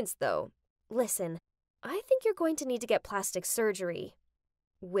wasn't convinced, though. "Listen, I think you're going to need to get plastic surgery."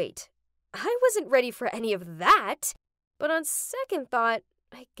 Wait, I wasn't ready for any of that. But on second thought,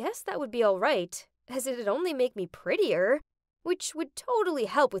 I guess that would be all right, as it'd only make me prettier, which would totally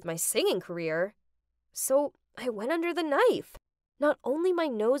help with my singing career. So I went under the knife. Not only my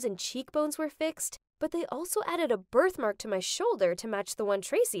nose and cheekbones were fixed, but they also added a birthmark to my shoulder to match the one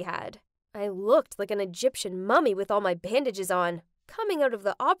Tracy had. I looked like an Egyptian mummy with all my bandages on, coming out of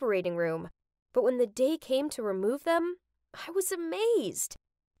the operating room. But when the day came to remove them, I was amazed.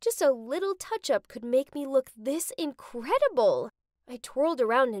 Just a little touch-up could make me look this incredible. I twirled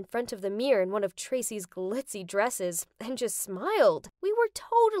around in front of the mirror in one of Tracy's glitzy dresses and just smiled. We were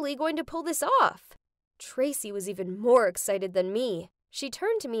totally going to pull this off. Tracy was even more excited than me. She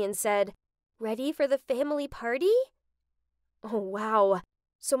turned to me and said, "Ready for the family party?" Oh, wow.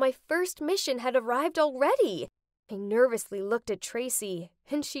 So my first mission had arrived already. I nervously looked at Tracy,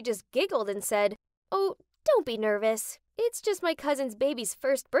 and she just giggled and said, "Oh, don't be nervous. It's just my cousin's baby's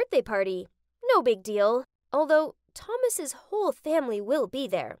first birthday party. No big deal. Although Thomas's whole family will be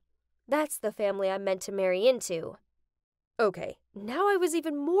there. That's the family I'm meant to marry into." Okay, now I was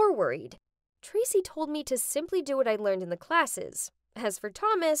even more worried. Tracy told me to simply do what I learned in the classes. As for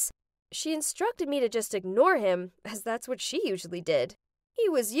Thomas, she instructed me to just ignore him, as that's what she usually did. He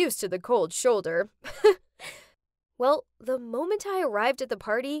was used to the cold shoulder. Well, the moment I arrived at the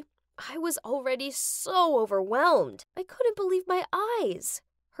party, I was already so overwhelmed. I couldn't believe my eyes.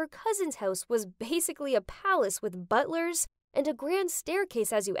 Her cousin's house was basically a palace with butlers and a grand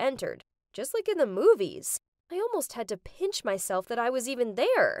staircase as you entered, just like in the movies. I almost had to pinch myself that I was even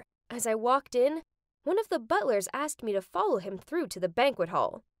there. As I walked in, one of the butlers asked me to follow him through to the banquet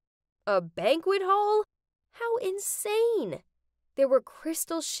hall. A banquet hall? How insane! There were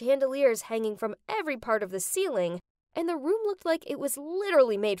crystal chandeliers hanging from every part of the ceiling, and the room looked like it was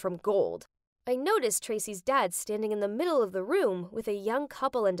literally made from gold. I noticed Tracy's dad standing in the middle of the room with a young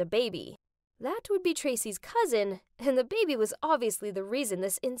couple and a baby. That would be Tracy's cousin, and the baby was obviously the reason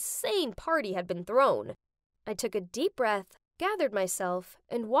this insane party had been thrown. I took a deep breath, gathered myself,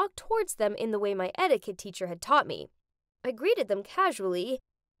 and walked towards them in the way my etiquette teacher had taught me. I greeted them casually,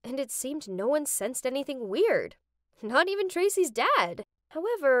 and it seemed no one sensed anything weird. Not even Tracy's dad.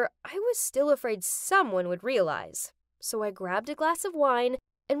 However, I was still afraid someone would realize. So I grabbed a glass of wine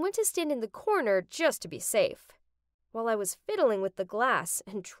and went to stand in the corner just to be safe. While I was fiddling with the glass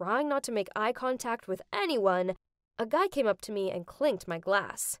and trying not to make eye contact with anyone, a guy came up to me and clinked my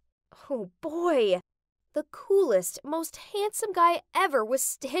glass. Oh boy! The coolest, most handsome guy ever was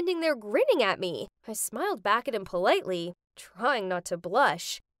standing there grinning at me. I smiled back at him politely, trying not to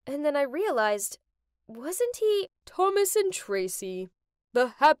blush, and then I realized, wasn't he Thomas and Tracy, the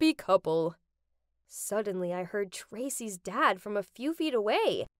happy couple? Suddenly, I heard Tracy's dad from a few feet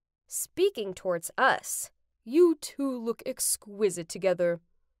away, speaking towards us. "You two look exquisite together.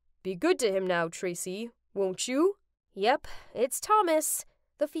 Be good to him now, Tracy, won't you?" Yep, it's Thomas,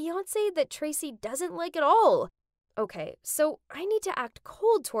 the fiancé that Tracy doesn't like at all. Okay, so I need to act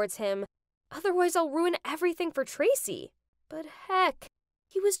cold towards him, otherwise I'll ruin everything for Tracy. But heck,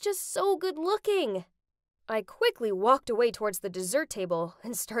 he was just so good looking. I quickly walked away towards the dessert table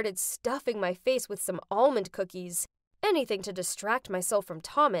and started stuffing my face with some almond cookies, anything to distract myself from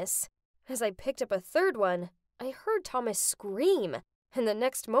Thomas. As I picked up a third one, I heard Thomas scream, and the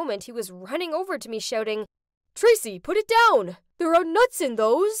next moment he was running over to me shouting, "Tracy, put it down! There are nuts in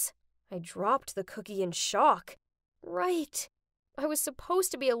those!" I dropped the cookie in shock. Right. I was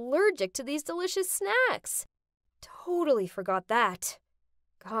supposed to be allergic to these delicious snacks. Totally forgot that.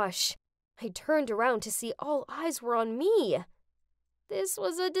 Gosh, I turned around to see all eyes were on me. This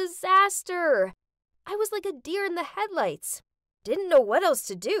was a disaster. I was like a deer in the headlights. Didn't know what else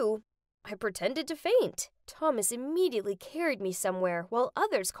to do. I pretended to faint. Thomas immediately carried me somewhere while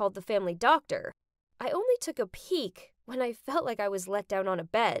others called the family doctor. I only took a peek when I felt like I was let down on a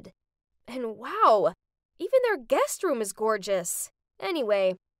bed. And wow, even their guest room is gorgeous.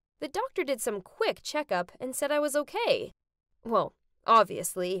 Anyway, the doctor did some quick checkup and said I was okay. Well,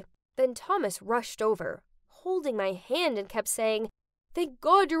 obviously. Then Thomas rushed over, holding my hand and kept saying, "Thank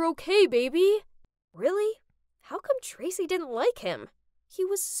God you're okay, baby." Really? How come Tracy didn't like him? He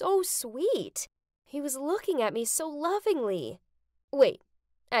was so sweet. He was looking at me so lovingly. Wait,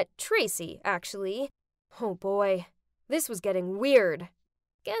 at Tracy, actually. Oh boy, this was getting weird.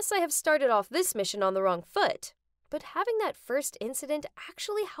 Guess I have started off this mission on the wrong foot. But having that first incident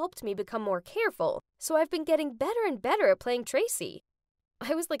actually helped me become more careful, so I've been getting better and better at playing Tracy.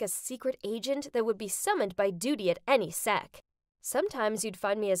 I was like a secret agent that would be summoned by duty at any sec. Sometimes you'd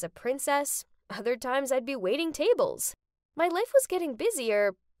find me as a princess, other times I'd be waiting tables. My life was getting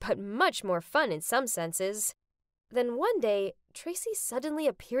busier, but much more fun in some senses. Then one day, Tracy suddenly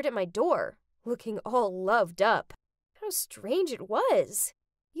appeared at my door, looking all loved up. How strange it was.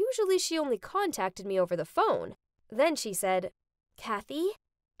 Usually she only contacted me over the phone. Then she said, "Kathy,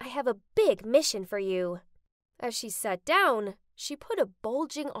 I have a big mission for you." As she sat down, she put a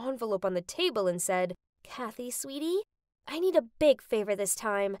bulging envelope on the table and said, "Kathy, sweetie, I need a big favor this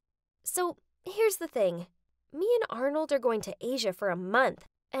time. So, here's the thing. Me and Arnold are going to Asia for a month,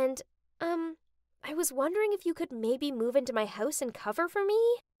 and, I was wondering if you could maybe move into my house and cover for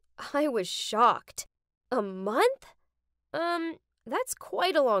me? I was shocked. A month? That's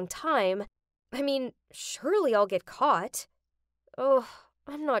quite a long time. I mean, surely I'll get caught. Oh,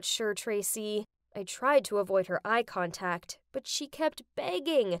 I'm not sure, Tracy. I tried to avoid her eye contact, but she kept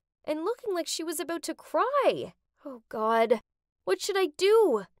begging and looking like she was about to cry. Oh, God. What should I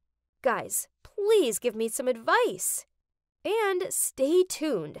do? Guys, please give me some advice. And stay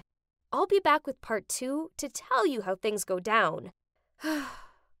tuned. I'll be back with part 2 to tell you how things go down.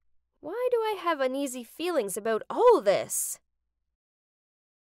 Why do I have uneasy feelings about all this?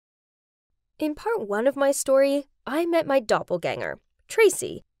 In part 1 of my story, I met my doppelganger,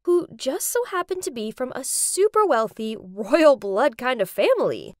 Tracy, who just so happened to be from a super wealthy, royal blood kind of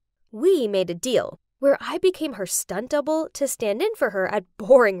family. We made a deal where I became her stunt double to stand in for her at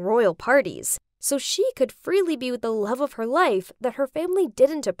boring royal parties, so she could freely be with the love of her life that her family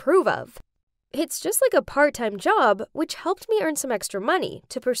didn't approve of. It's just like a part-time job, which helped me earn some extra money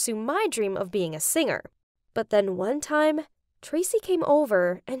to pursue my dream of being a singer. But then one time, Tracy came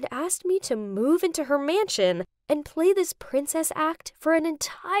over and asked me to move into her mansion and play this princess act for an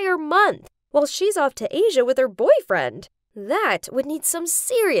entire month while she's off to Asia with her boyfriend. That would need some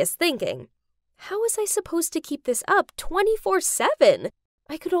serious thinking. How was I supposed to keep this up 24/7?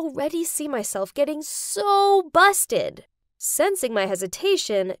 I could already see myself getting so busted. Sensing my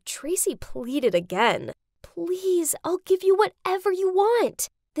hesitation, Tracy pleaded again. Please, I'll give you whatever you want.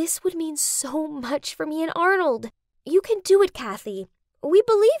 This would mean so much for me and Arnold. You can do it, Kathy. We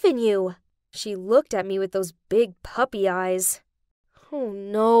believe in you. She looked at me with those big puppy eyes. Oh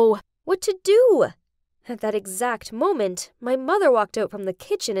no, what to do? At that exact moment, my mother walked out from the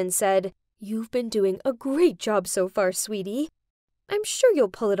kitchen and said, "You've been doing a great job so far, sweetie. I'm sure you'll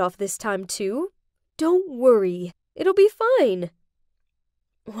pull it off this time too. Don't worry, it'll be fine."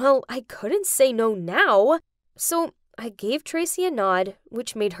 Well, I couldn't say no now, so I gave Tracy a nod,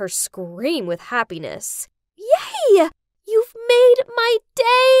 which made her scream with happiness. Yay! You've made my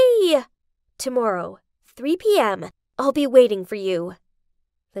day! Tomorrow, 3 p.m., I'll be waiting for you.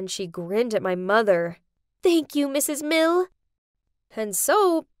 Then she grinned at my mother. Thank you, Mrs. Mill. And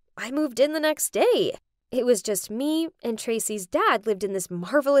so, I moved in the next day. It was just me and Tracy's dad lived in this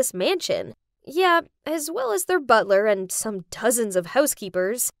marvelous mansion. Yeah, as well as their butler and some dozens of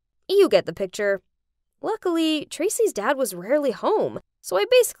housekeepers. You get the picture. Luckily, Tracy's dad was rarely home, so I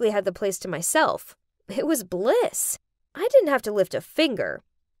basically had the place to myself. It was bliss. I didn't have to lift a finger.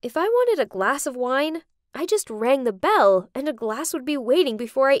 If I wanted a glass of wine, I just rang the bell and a glass would be waiting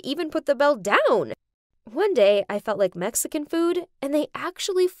before I even put the bell down. One day, I felt like Mexican food, and they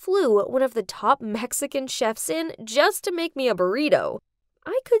actually flew one of the top Mexican chefs in just to make me a burrito.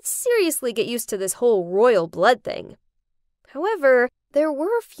 I could seriously get used to this whole royal blood thing. However, there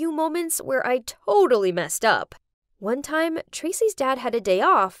were a few moments where I totally messed up. One time, Tracy's dad had a day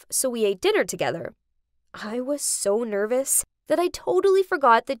off, so we ate dinner together. I was so nervous that I totally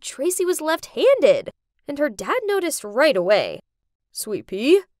forgot that Tracy was left-handed, and her dad noticed right away. Sweet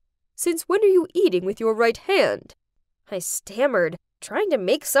pea, since when are you eating with your right hand? I stammered, trying to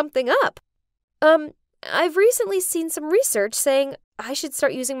make something up. I've recently seen some research saying I should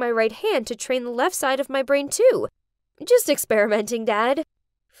start using my right hand to train the left side of my brain too. Just experimenting, Dad.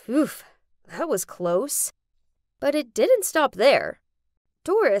 Oof, that was close. But it didn't stop there.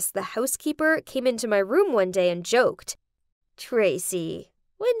 Doris, the housekeeper, came into my room one day and joked, Tracy,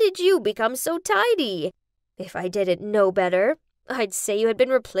 when did you become so tidy? If I didn't know better, I'd say you had been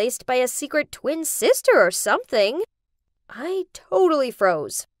replaced by a secret twin sister or something. I totally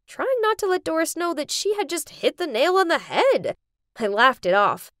froze, trying not to let Doris know that she had just hit the nail on the head. I laughed it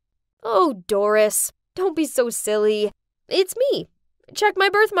off. Oh, Doris, don't be so silly. It's me. Check my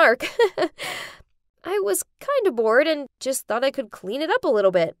birthmark. I was kind of bored and just thought I could clean it up a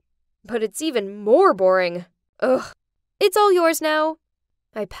little bit. But it's even more boring. Ugh. It's all yours now.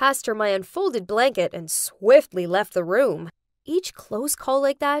 I passed her my unfolded blanket and swiftly left the room. Each close call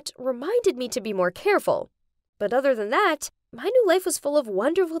like that reminded me to be more careful. But other than that, my new life was full of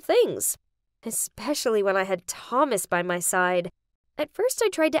wonderful things. Especially when I had Thomas by my side. At first I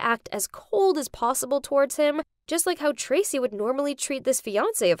tried to act as cold as possible towards him, just like how Tracy would normally treat this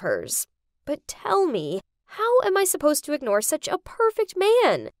fiancé of hers. But tell me, how am I supposed to ignore such a perfect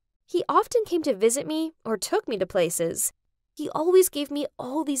man? He often came to visit me or took me to places. He always gave me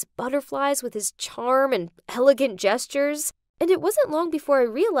all these butterflies with his charm and elegant gestures, and it wasn't long before I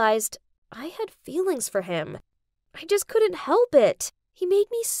realized I had feelings for him. I just couldn't help it. He made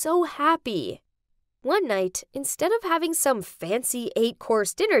me so happy. One night, instead of having some fancy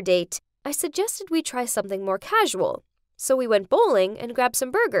 8-course dinner date, I suggested we try something more casual. So we went bowling and grabbed some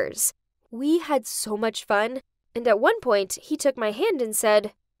burgers. We had so much fun, and at one point, he took my hand and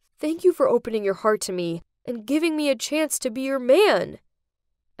said, "Thank you for opening your heart to me and giving me a chance to be your man,"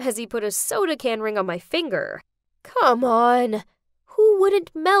 as he put a soda can ring on my finger. Come on, who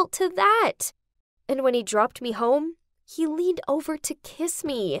wouldn't melt to that? And when he dropped me home, he leaned over to kiss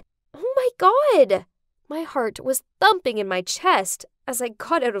me. Oh my God! My heart was thumping in my chest as I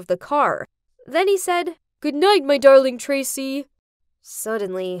got out of the car. Then he said, "Good night, my darling Tracy."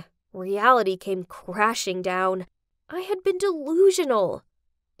 Suddenly, reality came crashing down. I had been delusional.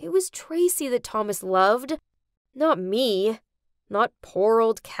 It was Tracy that Thomas loved, not me, not poor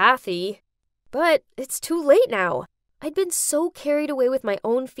old Kathy. But it's too late now. I'd been so carried away with my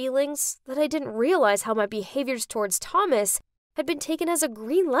own feelings that I didn't realize how my behaviors towards Thomas had been taken as a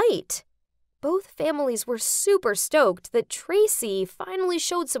green light. Both families were super stoked that Tracy finally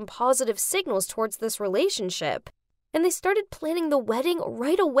showed some positive signals towards this relationship, and they started planning the wedding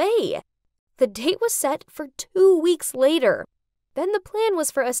right away. The date was set for 2 weeks later. Then the plan was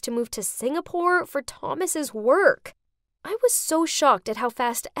for us to move to Singapore for Thomas's work. I was so shocked at how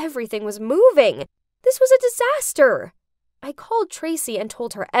fast everything was moving. This was a disaster. I called Tracy and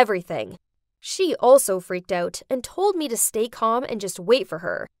told her everything. She also freaked out and told me to stay calm and just wait for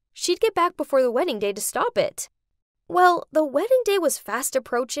her. She'd get back before the wedding day to stop it. Well, the wedding day was fast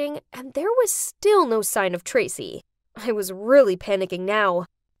approaching, and there was still no sign of Tracy. I was really panicking now.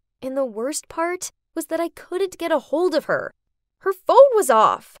 And the worst part was that I couldn't get a hold of her. Her phone was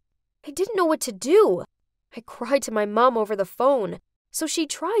off. I didn't know what to do. I cried to my mom over the phone, so she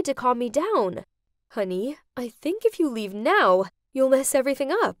tried to calm me down. "Honey, I think if you leave now, you'll mess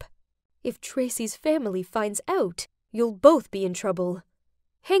everything up. If Tracy's family finds out, you'll both be in trouble.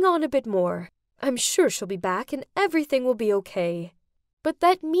 Hang on a bit more. I'm sure she'll be back and everything will be okay." "But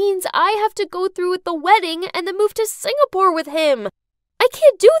that means I have to go through with the wedding and then move to Singapore with him. I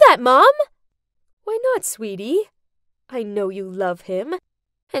can't do that, Mom." "Why not, sweetie? I know you love him,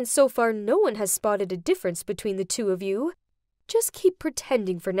 and so far no one has spotted a difference between the two of you. Just keep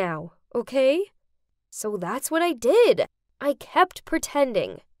pretending for now, okay?" So that's what I did. I kept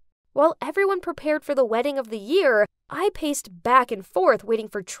pretending. While everyone prepared for the wedding of the year, I paced back and forth waiting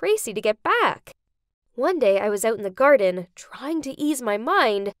for Tracy to get back. One day I was out in the garden trying to ease my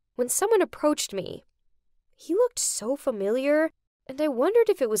mind when someone approached me. He looked so familiar, and I wondered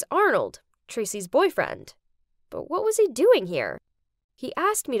if it was Arnold, Tracy's boyfriend. But what was he doing here? He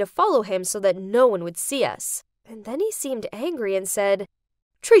asked me to follow him so that no one would see us, and then he seemed angry and said,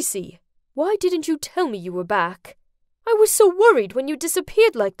 "Tracy, why didn't you tell me you were back? I was so worried when you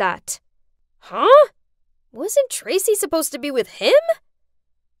disappeared like that." "Huh? Wasn't Tracy supposed to be with him?"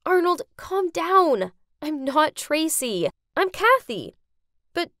 "Arnold, calm down. I'm not Tracy. I'm Kathy."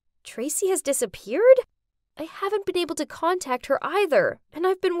 "But Tracy has disappeared? I haven't been able to contact her either, and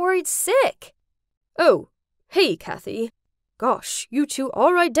I've been worried sick." "Oh, hey, Kathy. Gosh, you two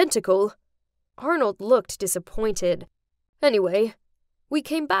are identical." Arnold looked disappointed. "Anyway, we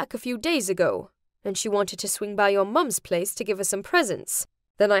came back a few days ago, and she wanted to swing by your mum's place to give us some presents.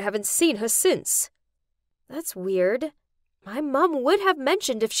 Then I haven't seen her since." "That's weird. My mum would have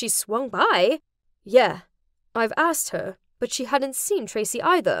mentioned if she swung by." "Yeah, I've asked her, but she hadn't seen Tracy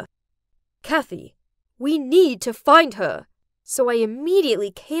either." "Kathy, we need to find her." So I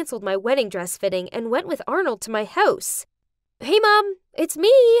immediately canceled my wedding dress fitting and went with Arnold to my house. "Hey, Mom, it's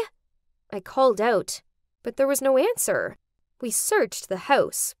me." I called out, but there was no answer. We searched the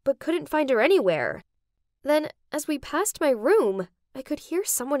house, but couldn't find her anywhere. Then, as we passed my room, I could hear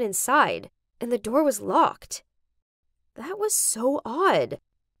someone inside, and the door was locked. That was so odd.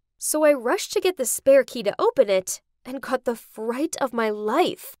 So I rushed to get the spare key to open it, and got the fright of my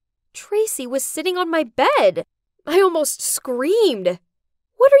life. Tracy was sitting on my bed. I almost screamed.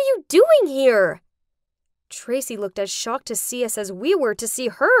 "What are you doing here?" Tracy looked as shocked to see us as we were to see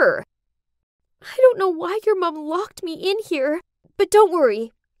her. "I don't know why your mom locked me in here, but don't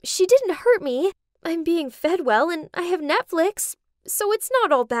worry, she didn't hurt me. I'm being fed well and I have Netflix, so it's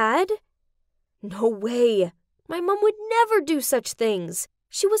not all bad." No way. My mom would never do such things.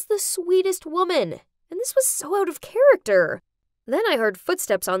 She was the sweetest woman, and this was so out of character. Then I heard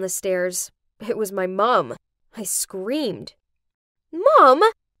footsteps on the stairs. It was my mom. I screamed. "Mom,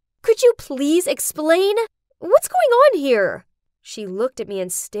 could you please explain? What's going on here?" She looked at me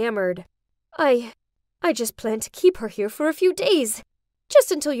and stammered. I just planned to keep her here for a few days,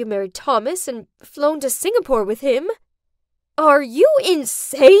 just until you married Thomas and flown to Singapore with him." "Are you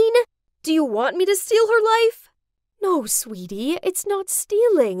insane? Do you want me to steal her life?" "No, sweetie, it's not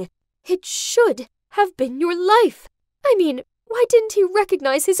stealing. It should have been your life. I mean, why didn't he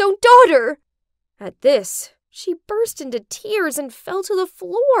recognize his own daughter?" At this, she burst into tears and fell to the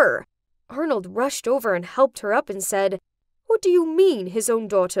floor. Arnold rushed over and helped her up and said, "What do you mean, his own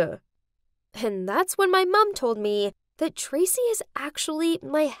daughter?" And that's when my mom told me that Tracy is actually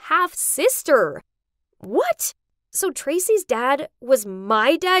my half-sister. What? So Tracy's dad was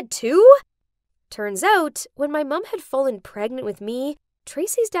my dad too? Turns out, when my mom had fallen pregnant with me,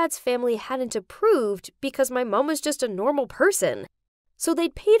 Tracy's dad's family hadn't approved because my mom was just a normal person. So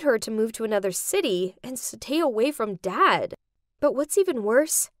they'd paid her to move to another city and stay away from dad. But what's even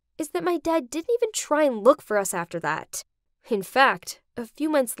worse is that my dad didn't even try and look for us after that. In fact, a few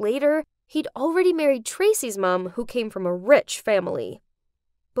months later, he'd already married Tracy's mom, who came from a rich family.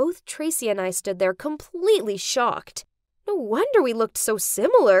 Both Tracy and I stood there completely shocked. No wonder we looked so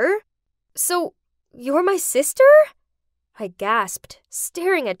similar. "So, you're my sister?" I gasped,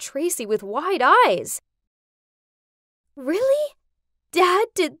 staring at Tracy with wide eyes. "Really? Dad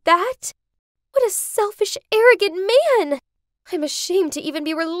did that? What a selfish, arrogant man! I'm ashamed to even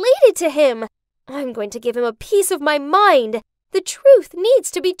be related to him. I'm going to give him a piece of my mind. The truth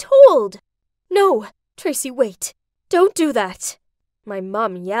needs to be told." "No, Tracy, wait. Don't do that," my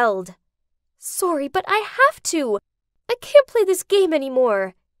mom yelled. "Sorry, but I have to. I can't play this game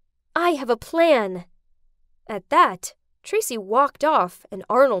anymore. I have a plan." At that, Tracy walked off and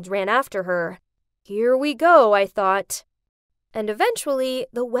Arnold ran after her. Here we go, I thought. And eventually,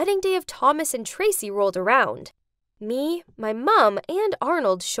 the wedding day of Thomas and Tracy rolled around. Me, my mom, and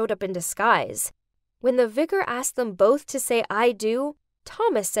Arnold showed up in disguise. When the vicar asked them both to say "I do,"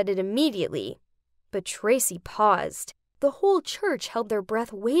 Thomas said it immediately. But Tracy paused. The whole church held their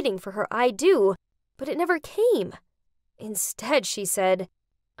breath waiting for her "I do," but it never came. Instead, she said,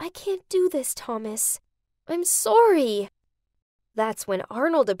 "I can't do this, Thomas. I'm sorry." That's when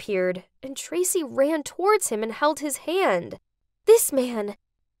Arnold appeared, and Tracy ran towards him and held his hand. "This man,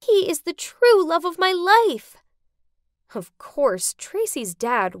 he is the true love of my life." Of course, Tracy's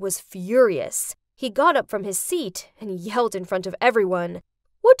dad was furious. He got up from his seat and yelled in front of everyone,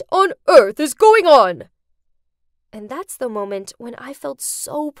 "What on earth is going on?" And that's the moment when I felt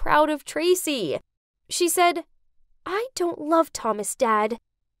so proud of Tracy. She said, "I don't love Thomas, Dad,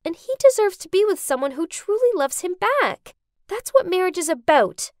 and he deserves to be with someone who truly loves him back. That's what marriage is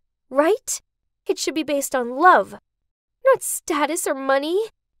about, right? It should be based on love, not status or money.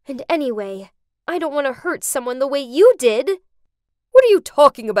 And anyway, I don't want to hurt someone the way you did." "What are you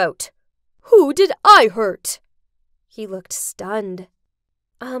talking about? Who did I hurt?" He looked stunned.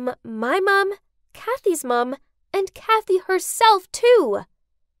 My mom, Kathy's mom, and Kathy herself, too."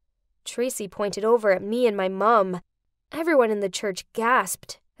 Tracy pointed over at me and my mom. Everyone in the church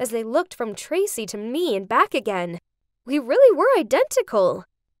gasped as they looked from Tracy to me and back again. We really were identical.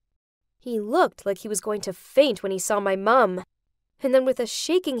 He looked like he was going to faint when he saw my mom. And then with a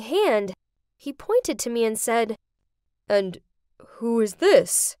shaking hand, he pointed to me and said, "And who is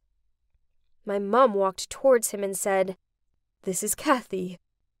this?" My mom walked towards him and said, "This is Kathy,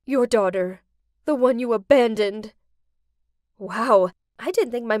 your daughter, the one you abandoned." Wow, I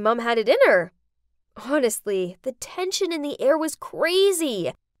didn't think my mom had it in her. Honestly, the tension in the air was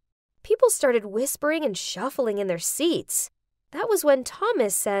crazy. People started whispering and shuffling in their seats. That was when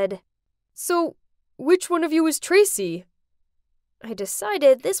Thomas said, "So, which one of you is Tracy?" I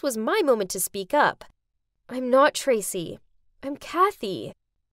decided this was my moment to speak up. "I'm not Tracy. I'm Kathy.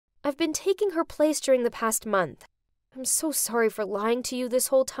 I've been taking her place during the past month. I'm so sorry for lying to you this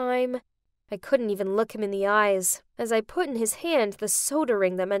whole time." I couldn't even look him in the eyes as I put in his hand the soda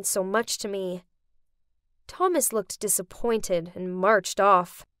ring that meant so much to me. Thomas looked disappointed and marched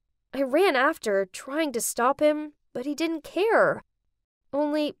off. I ran after, trying to stop him, but he didn't care.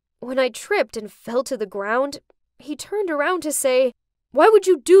 Only, when I tripped and fell to the ground, he turned around to say, "Why would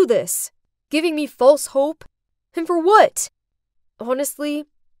you do this? Giving me false hope? And for what? Honestly,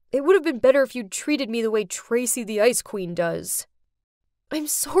 it would have been better if you'd treated me the way Tracy the Ice Queen does." "I'm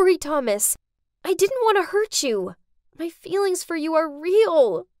sorry, Thomas. I didn't want to hurt you. My feelings for you are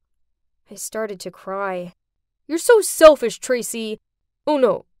real." I started to cry. "You're so selfish, Tracy. Oh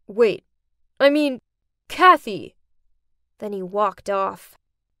no, wait. I mean, Kathy." Then he walked off.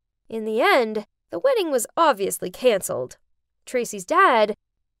 In the end, the wedding was obviously canceled. Tracy's dad,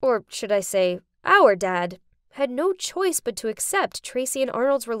 or should I say, our dad, had no choice but to accept Tracy and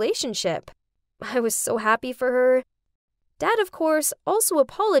Arnold's relationship. I was so happy for her. Dad, of course, also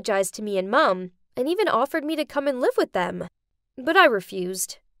apologized to me and Mom, and even offered me to come and live with them. But I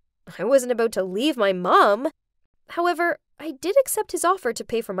refused. I wasn't about to leave my mom. However, I did accept his offer to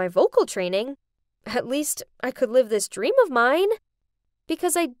pay for my vocal training. At least, I could live this dream of mine.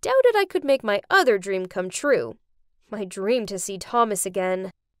 because I doubted I could make my other dream come true. My dream to see Thomas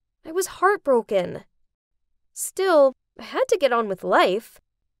again. I was heartbroken. Still, I had to get on with life.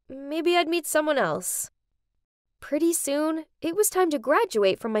 Maybe I'd meet someone else. Pretty soon, it was time to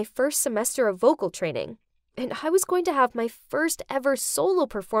graduate from my first semester of vocal training, and I was going to have my first ever solo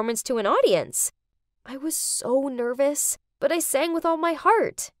performance to an audience. I was so nervous, but I sang with all my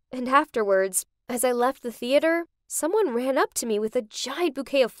heart, and afterwards, as I left the theater, someone ran up to me with a giant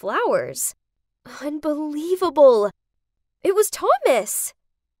bouquet of flowers. Unbelievable! It was Thomas!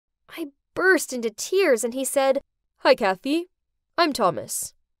 I burst into tears and he said, "Hi, Kathy. I'm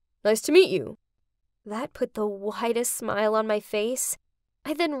Thomas. Nice to meet you." That put the widest smile on my face.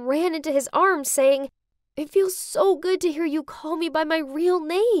 I then ran into his arms saying, "It feels so good to hear you call me by my real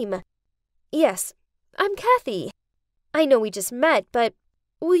name." "Yes, I'm Kathy. I know we just met, but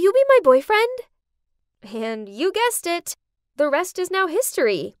will you be my boyfriend?" And you guessed it. The rest is now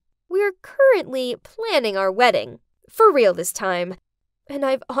history. We're currently planning our wedding. For real this time. And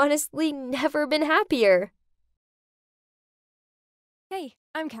I've honestly never been happier. Hey,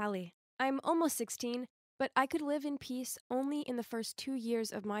 I'm Callie. I'm almost 16, but I could live in peace only in the first 2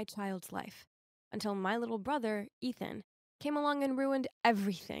 years of my child's life, until my little brother, Ethan, came along and ruined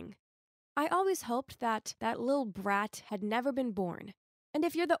everything. I always hoped that little brat had never been born. And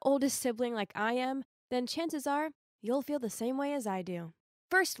if you're the oldest sibling like I am, then chances are you'll feel the same way as I do.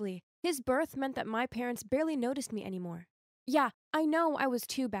 Firstly, his birth meant that my parents barely noticed me anymore. Yeah, I know I was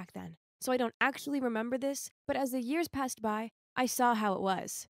 2 back then, so I don't actually remember this, but as the years passed by, I saw how it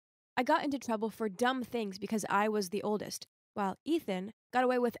was. I got into trouble for dumb things because I was the oldest, while Ethan got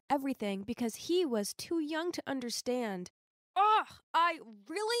away with everything because he was too young to understand. Ugh, I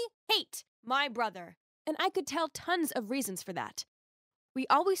really hate my brother, and I could tell tons of reasons for that. We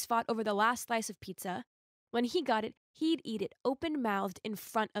always fought over the last slice of pizza. When he got it, he'd eat it open-mouthed in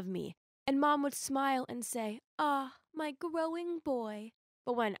front of me, and Mom would smile and say, "Ah, my growing boy."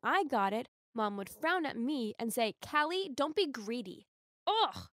 But when I got it, Mom would frown at me and say, "Callie, don't be greedy."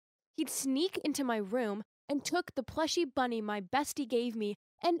 Ugh! He'd sneak into my room and took the plushy bunny my bestie gave me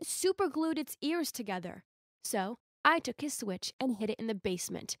and superglued its ears together. So I took his Switch and hid it in the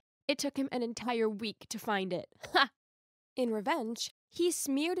basement. It took him an entire week to find it. Ha! In revenge, he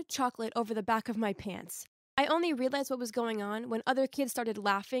smeared chocolate over the back of my pants. I only realized what was going on when other kids started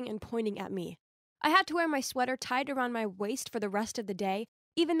laughing and pointing at me. I had to wear my sweater tied around my waist for the rest of the day,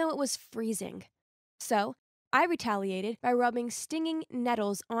 even though it was freezing. So I retaliated by rubbing stinging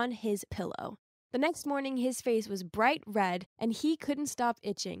nettles on his pillow. The next morning, his face was bright red, and he couldn't stop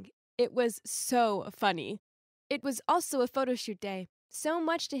itching. It was so funny. It was also a photo shoot day. So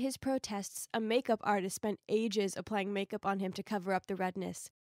much to his protests, a makeup artist spent ages applying makeup on him to cover up the redness.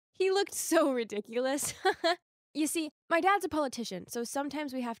 He looked so ridiculous. You see, my dad's a politician, so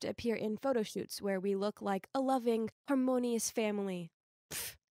sometimes we have to appear in photo shoots where we look like a loving, harmonious family.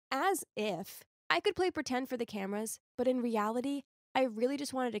 Pfft, as if. I could play pretend for the cameras, but in reality, I really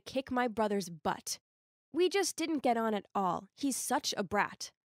just wanted to kick my brother's butt. We just didn't get on at all. He's such a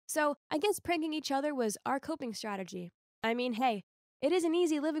brat. So I guess pranking each other was our coping strategy. I mean, hey, it isn't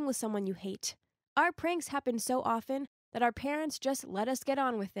easy living with someone you hate. Our pranks happen so often that our parents just let us get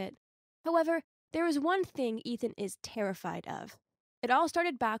on with it. However, there is one thing Ethan is terrified of. It all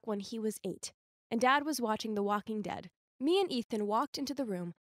started back when he was 8, and Dad was watching The Walking Dead. Me and Ethan walked into the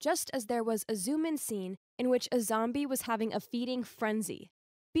room just as there was a zoom-in scene in which a zombie was having a feeding frenzy.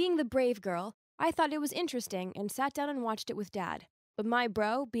 Being the brave girl, I thought it was interesting and sat down and watched it with Dad. But my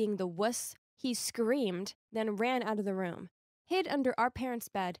bro, being the wuss, he screamed, then ran out of the room, hid under our parents'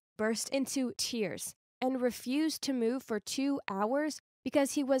 bed, burst into tears, and refused to move for 2 hours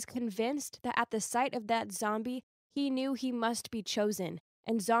because he was convinced that at the sight of that zombie, he knew he must be chosen,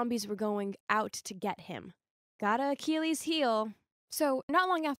 and zombies were going out to get him. Gotta Achilles heel. So, not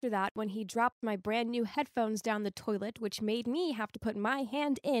long after that, when he dropped my brand new headphones down the toilet, which made me have to put my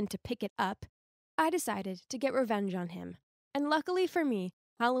hand in to pick it up, I decided to get revenge on him. And luckily for me,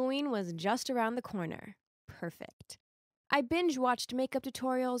 Halloween was just around the corner. Perfect. I binge-watched makeup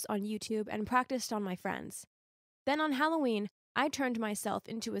tutorials on YouTube and practiced on my friends. Then on Halloween, I turned myself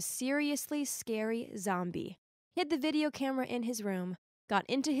into a seriously scary zombie, hid the video camera in his room, got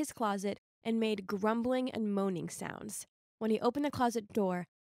into his closet, and made grumbling and moaning sounds. When he opened the closet door,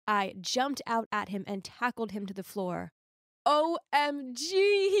 I jumped out at him and tackled him to the floor. OMG,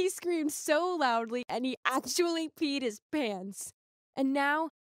 he screamed so loudly, and he actually peed his pants. And now,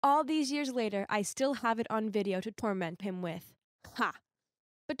 all these years later, I still have it on video to torment him with. Ha!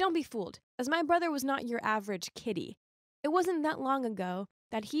 But don't be fooled, as my brother was not your average kiddie. It wasn't that long ago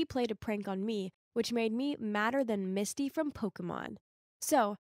that he played a prank on me, which made me madder than Misty from Pokemon.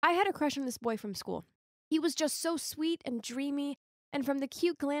 So, I had a crush on this boy from school. He was just so sweet and dreamy, and from the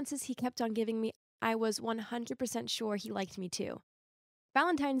cute glances he kept on giving me, I was 100% sure he liked me too.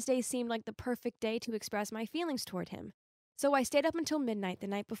 Valentine's Day seemed like the perfect day to express my feelings toward him. So I stayed up until midnight the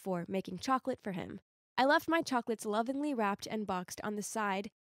night before, making chocolate for him. I left my chocolates lovingly wrapped and boxed on the side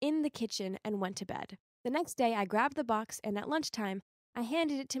in the kitchen and went to bed. The next day, I grabbed the box and at lunchtime, I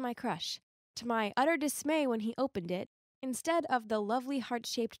handed it to my crush. To my utter dismay when he opened it, instead of the lovely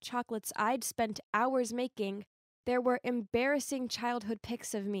heart-shaped chocolates I'd spent hours making, there were embarrassing childhood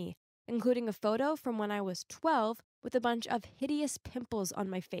pics of me, including a photo from when I was 12 with a bunch of hideous pimples on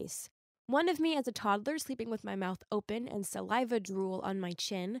my face. One of me as a toddler sleeping with my mouth open and saliva drool on my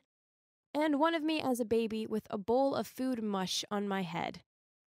chin, and one of me as a baby with a bowl of food mush on my head.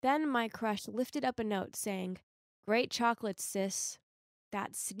 Then my crush lifted up a note saying, "Great chocolates, sis."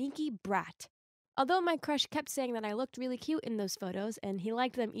 That sneaky brat. Although my crush kept saying that I looked really cute in those photos and he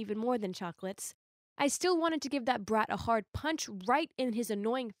liked them even more than chocolates, I still wanted to give that brat a hard punch right in his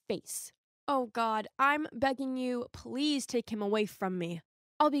annoying face. Oh God, I'm begging you, please take him away from me.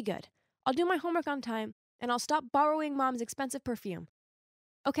 I'll be good. I'll do my homework on time, and I'll stop borrowing Mom's expensive perfume.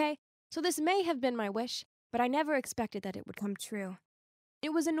 Okay, so this may have been my wish, but I never expected that it would come true.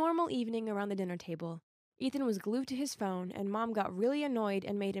 It was a normal evening around the dinner table. Ethan was glued to his phone, and Mom got really annoyed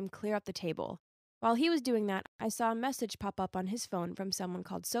and made him clear up the table. While he was doing that, I saw a message pop up on his phone from someone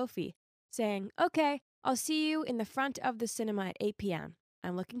called Sophie, saying, "Okay, I'll see you in the front of the cinema at 8 p.m.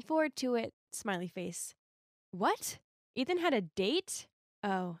 I'm looking forward to it," smiley face. What? Ethan had a date?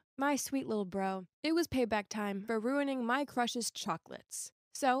 Oh, my sweet little bro. It was payback time for ruining my crush's chocolates.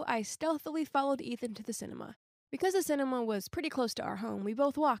 So I stealthily followed Ethan to the cinema. Because the cinema was pretty close to our home, we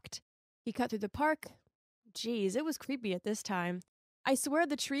both walked. He cut through the park. Geez, it was creepy at this time. I swear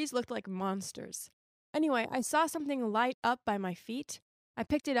the trees looked like monsters. Anyway, I saw something light up by my feet. I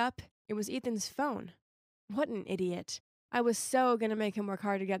picked it up. It was Ethan's phone. What an idiot. I was so gonna make him work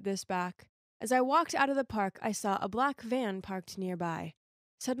hard to get this back. As I walked out of the park, I saw a black van parked nearby.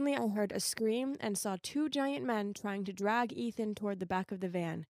 Suddenly, I heard a scream and saw two giant men trying to drag Ethan toward the back of the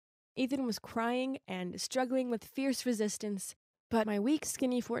van. Ethan was crying and struggling with fierce resistance, but my weak,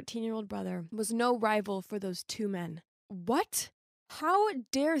 skinny 14-year-old brother was no rival for those two men. What? How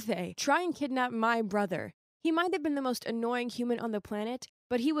dare they try and kidnap my brother? He might have been the most annoying human on the planet,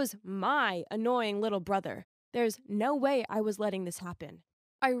 but he was my annoying little brother. There's no way I was letting this happen.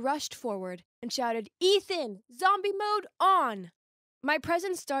 I rushed forward and shouted, "Ethan, zombie mode on!" My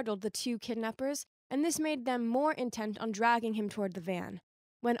presence startled the two kidnappers, and this made them more intent on dragging him toward the van.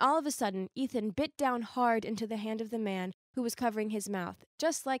 When all of a sudden, Ethan bit down hard into the hand of the man who was covering his mouth,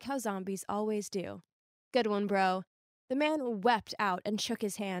 just like how zombies always do. Good one, bro. The man wept out and shook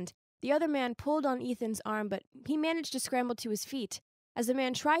his hand. The other man pulled on Ethan's arm, but he managed to scramble to his feet. As the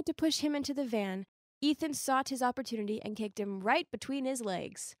man tried to push him into the van, Ethan sought his opportunity and kicked him right between his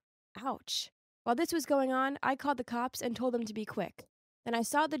legs. Ouch. While this was going on, I called the cops and told them to be quick. Then I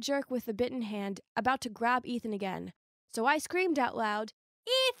saw the jerk with the bitten hand about to grab Ethan again. So I screamed out loud,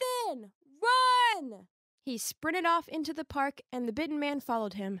 "Ethan, run!" He sprinted off into the park and the bitten man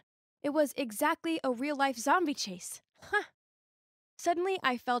followed him. It was exactly a real-life zombie chase. Huh. Suddenly,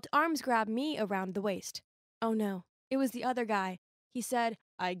 I felt arms grab me around the waist. Oh no, it was the other guy. He said,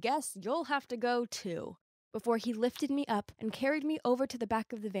 "I guess you'll have to go too," before he lifted me up and carried me over to the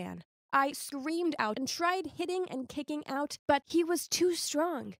back of the van. I screamed out and tried hitting and kicking out, but he was too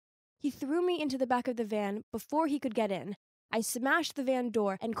strong. He threw me into the back of the van before he could get in. I smashed the van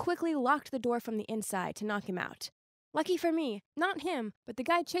door and quickly locked the door from the inside to knock him out. Lucky for me, not him, but the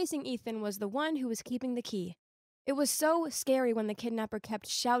guy chasing Ethan was the one who was keeping the key. It was so scary when the kidnapper kept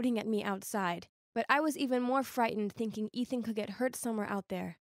shouting at me outside, but I was even more frightened thinking Ethan could get hurt somewhere out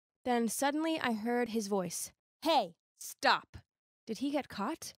there. Then suddenly I heard his voice. "Hey, stop!" Did he get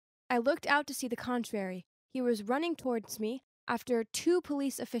caught? I looked out to see the contrary. He was running towards me after two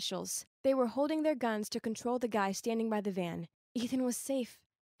police officials. They were holding their guns to control the guy standing by the van. Ethan was safe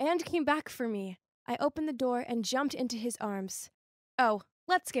and came back for me. I opened the door and jumped into his arms. Oh,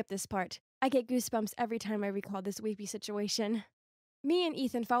 let's skip this part. I get goosebumps every time I recall this weepy situation. Me and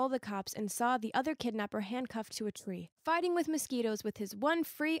Ethan followed the cops and saw the other kidnapper handcuffed to a tree, fighting with mosquitoes with his one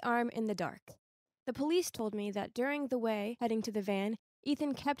free arm in the dark. The police told me that during the way heading to the van,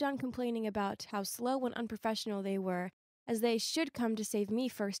 Ethan kept on complaining about how slow and unprofessional they were, as they should come to save me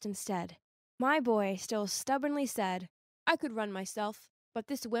first instead. My boy still stubbornly said, "I could run myself, but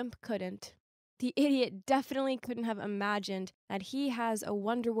this wimp couldn't." The idiot definitely couldn't have imagined that he has a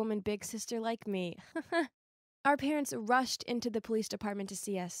Wonder Woman big sister like me. Our parents rushed into the police department to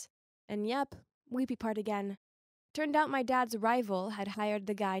see us. And yep, weepy part again. Turned out my dad's rival had hired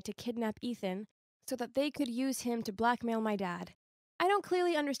the guy to kidnap Ethan so that they could use him to blackmail my dad. I don't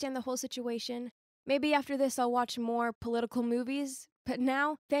clearly understand the whole situation. Maybe after this I'll watch more political movies, but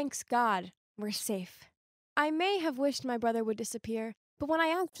now, thanks God, we're safe. I may have wished my brother would disappear, but when I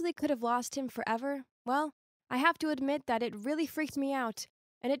actually could have lost him forever, well, I have to admit that it really freaked me out.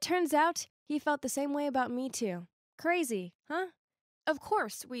 And it turns out he felt the same way about me too. Crazy, huh? Of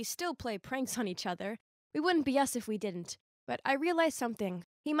course, we still play pranks on each other. We wouldn't be us if we didn't. But I realized something.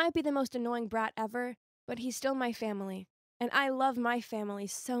 He might be the most annoying brat ever, but he's still my family. And I love my family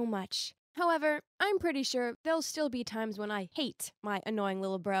so much. However, I'm pretty sure there'll still be times when I hate my annoying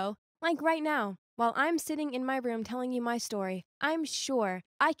little bro. Like right now, while I'm sitting in my room telling you my story, I'm sure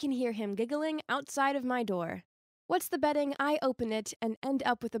I can hear him giggling outside of my door. What's the betting I open it and end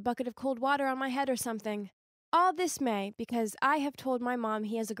up with a bucket of cold water on my head or something? All this may because I have told my mom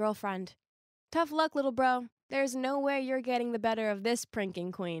he has a girlfriend. Tough luck, little bro. There's no way you're getting the better of this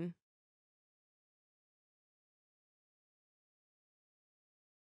pranking queen.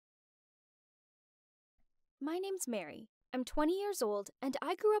 My name's Mary. I'm 20 years old, and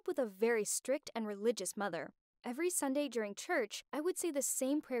I grew up with a very strict and religious mother. Every Sunday during church, I would say the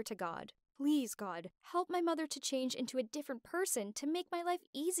same prayer to God. Please, God, help my mother to change into a different person to make my life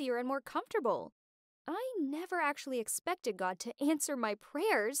easier and more comfortable. I never actually expected God to answer my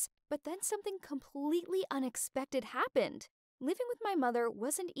prayers, but then something completely unexpected happened. Living with my mother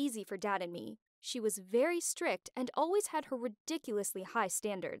wasn't easy for Dad and me. She was very strict and always had her ridiculously high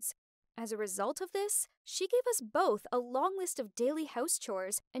standards. As a result of this, she gave us both a long list of daily house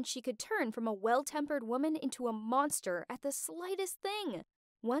chores, and she could turn from a well-tempered woman into a monster at the slightest thing.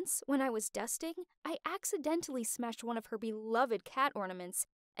 Once, when I was dusting, I accidentally smashed one of her beloved cat ornaments,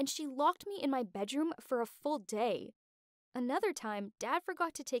 and she locked me in my bedroom for a full day. Another time, Dad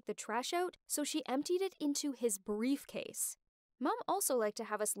forgot to take the trash out, so she emptied it into his briefcase. Mom also liked to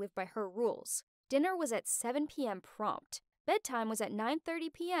have us live by her rules. Dinner was at 7 p.m. prompt. Bedtime was at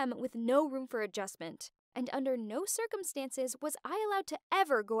 9:30 p.m. with no room for adjustment. And under no circumstances was I allowed to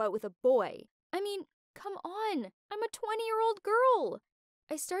ever go out with a boy. I mean, come on, I'm a 20-year-old girl.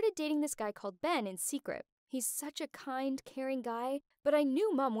 I started dating this guy called Ben in secret. He's such a kind, caring guy, but I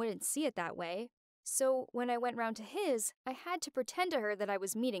knew Mom wouldn't see it that way. So when I went round to his, I had to pretend to her that I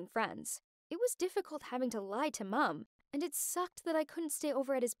was meeting friends. It was difficult having to lie to Mom, and it sucked that I couldn't stay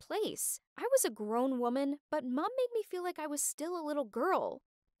over at his place. I was a grown woman, but Mom made me feel like I was still a little girl.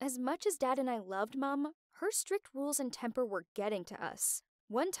 As much as Dad and I loved Mom, her strict rules and temper were getting to us.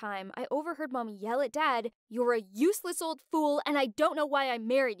 One time, I overheard Mom yell at Dad, "You're a useless old fool, and I don't know why I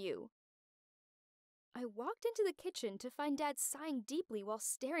married you." I walked into the kitchen to find Dad sighing deeply while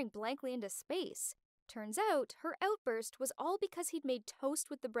staring blankly into space. Turns out, her outburst was all because he'd made toast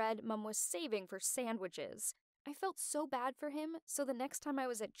with the bread Mom was saving for sandwiches. I felt so bad for him, so the next time I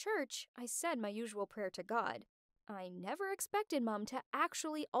was at church, I said my usual prayer to God. I never expected Mom to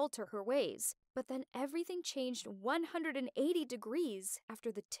actually alter her ways, but then everything changed 180 degrees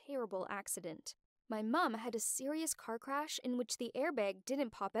after the terrible accident. My mom had a serious car crash in which the airbag didn't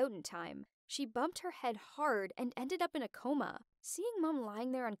pop out in time. She bumped her head hard and ended up in a coma. Seeing Mom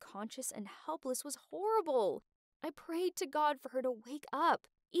lying there unconscious and helpless was horrible. I prayed to God for her to wake up,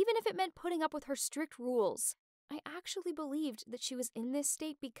 even if it meant putting up with her strict rules. I actually believed that she was in this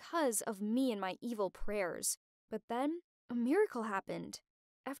state because of me and my evil prayers. But then, a miracle happened.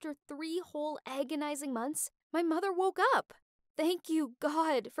 After 3 whole agonizing months, my mother woke up. Thank you,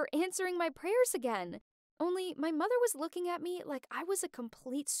 God, for answering my prayers again. Only my mother was looking at me like I was a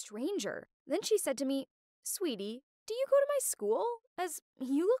complete stranger. Then she said to me, "Sweetie, do you go to my school? As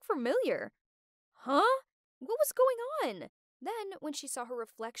you look familiar." Huh? What was going on? Then, when she saw her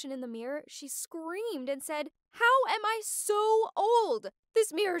reflection in the mirror, she screamed and said, "How am I so old?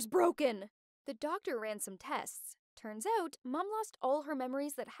 This mirror's broken." The doctor ran some tests. Turns out, Mom lost all her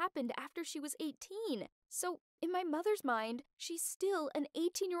memories that happened after she was 18. So, in my mother's mind, she's still an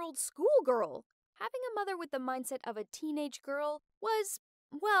 18-year-old schoolgirl. Having a mother with the mindset of a teenage girl was,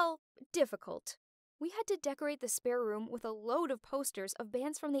 well, difficult. We had to decorate the spare room with a load of posters of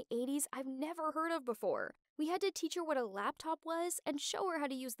bands from the 80s I've never heard of before. We had to teach her what a laptop was and show her how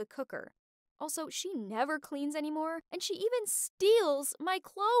to use the cooker. Also, she never cleans anymore, and she even steals my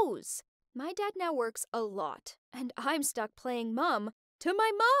clothes. My dad now works a lot, and I'm stuck playing mom to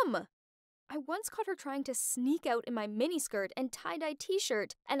my mom. I once caught her trying to sneak out in my miniskirt and tie-dye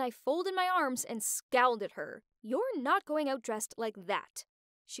t-shirt, and I folded my arms and scowled at her. "You're not going out dressed like that."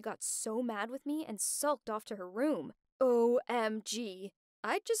 She got so mad with me and sulked off to her room. OMG.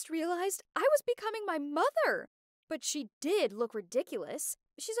 I just realized I was becoming my mother. But she did look ridiculous.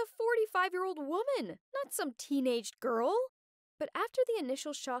 She's a 45-year-old woman, not some teenaged girl. But after the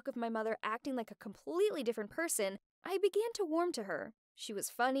initial shock of my mother acting like a completely different person, I began to warm to her. She was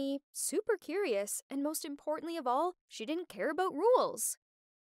funny, super curious, and most importantly of all, she didn't care about rules.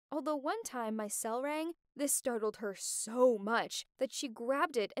 Although one time my cell rang, this startled her so much that she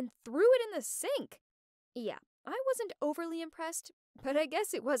grabbed it and threw it in the sink. Yeah, I wasn't overly impressed, but I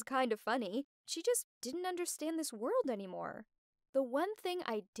guess it was kind of funny. She just didn't understand this world anymore. The one thing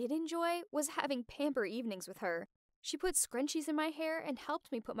I did enjoy was having pamper evenings with her. She put scrunchies in my hair and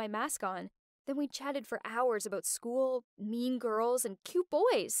helped me put my mask on. Then we chatted for hours about school, mean girls, and cute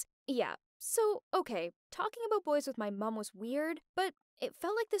boys. Yeah, so, okay, talking about boys with my mom was weird, but it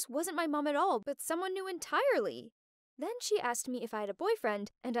felt like this wasn't my mom at all, but someone new entirely. Then she asked me if I had a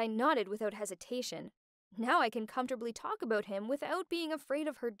boyfriend, and I nodded without hesitation. Now I can comfortably talk about him without being afraid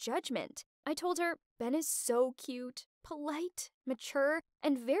of her judgment. I told her, Ben is so cute, polite, mature,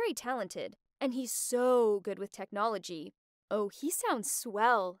 and very talented, and he's so good with technology. Oh, he sounds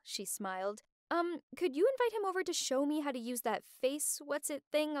swell, she smiled. Could you invite him over to show me how to use that face-what's-it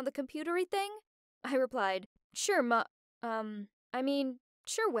thing on the computery thing? I replied, sure,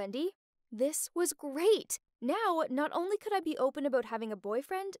 sure, Wendy. This was great. Now, not only could I be open about having a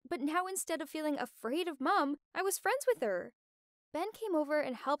boyfriend, but now instead of feeling afraid of Mom, I was friends with her. Ben came over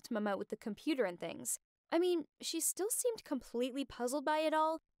and helped Mom out with the computer and things. She still seemed completely puzzled by it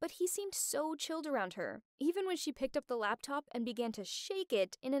all, but he seemed so chilled around her, even when she picked up the laptop and began to shake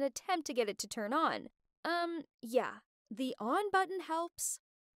it in an attempt to get it to turn on. Yeah, the on button helps.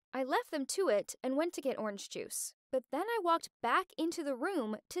 I left them to it and went to get orange juice, but then I walked back into the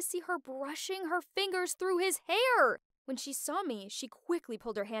room to see her brushing her fingers through his hair. When she saw me, she quickly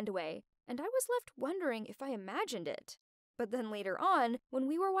pulled her hand away, and I was left wondering if I imagined it. But then later on, when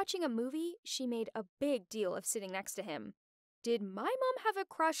we were watching a movie, she made a big deal of sitting next to him. Did my mom have a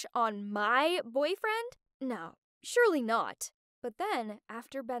crush on my boyfriend? No, surely not. But then,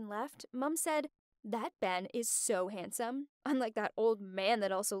 after Ben left, Mom said, that Ben is so handsome. Unlike that old man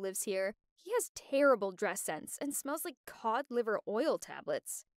that also lives here, he has terrible dress sense and smells like cod liver oil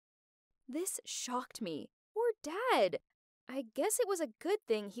tablets. This shocked me. Poor Dad. I guess it was a good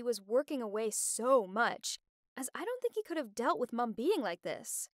thing he was working away so much, as I don't think he could have dealt with Mom being like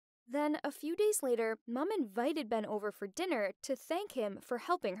this. Then, a few days later, Mom invited Ben over for dinner to thank him for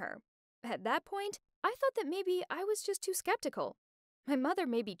helping her. At that point, I thought that maybe I was just too skeptical. My mother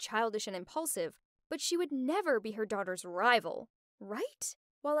may be childish and impulsive, but she would never be her daughter's rival, right?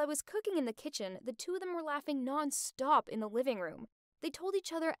 While I was cooking in the kitchen, the two of them were laughing non-stop in the living room. They told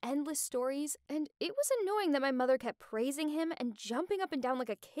each other endless stories, and it was annoying that my mother kept praising him and jumping up and down like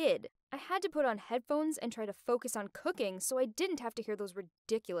a kid. I had to put on headphones and try to focus on cooking so I didn't have to hear those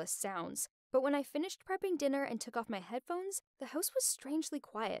ridiculous sounds. But when I finished prepping dinner and took off my headphones, the house was strangely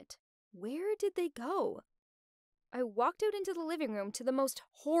quiet. Where did they go? I walked out into the living room to the most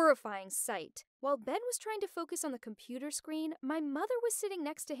horrifying sight. While Ben was trying to focus on the computer screen, my mother was sitting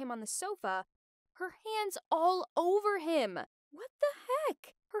next to him on the sofa, her hands all over him. What the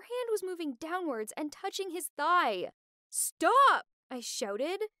heck? Her hand was moving downwards and touching his thigh. Stop! I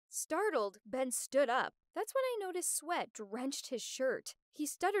shouted. Startled, Ben stood up. That's when I noticed sweat drenched his shirt. He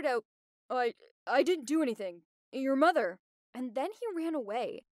stuttered out, I didn't do anything. Your mother. And then he ran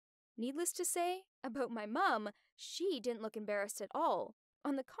away. Needless to say, about my mom, she didn't look embarrassed at all.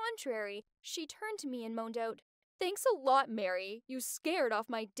 On the contrary, she turned to me and moaned out, "Thanks a lot, Mary. You scared off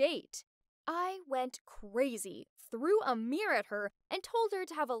my date." I went crazy, threw a mirror at her, and told her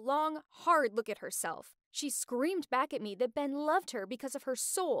to have a long, hard look at herself. She screamed back at me that Ben loved her because of her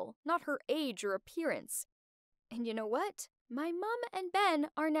soul, not her age or appearance. And you know what? My mom and Ben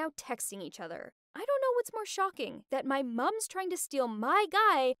are now texting each other. I don't know what's more shocking, that my mom's trying to steal my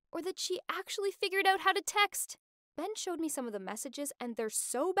guy, or that she actually figured out how to text. Ben showed me some of the messages, and they're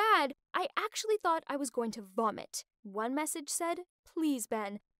so bad, I actually thought I was going to vomit. One message said, "Please,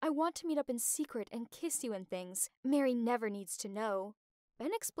 Ben, I want to meet up in secret and kiss you and things. Mary never needs to know."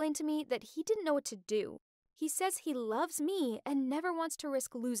 Ben explained to me that he didn't know what to do. He says he loves me and never wants to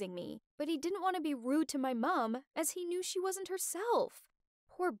risk losing me, but he didn't want to be rude to my mom as he knew she wasn't herself.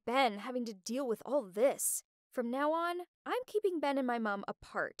 Poor Ben having to deal with all this. From now on, I'm keeping Ben and my mom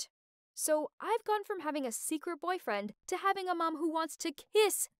apart. So I've gone from having a secret boyfriend to having a mom who wants to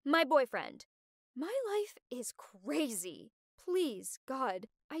kiss my boyfriend. My life is crazy. Please, God,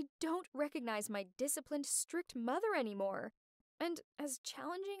 I don't recognize my disciplined, strict mother anymore. And as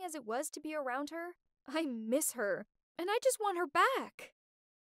challenging as it was to be around her, I miss her, and I just want her back.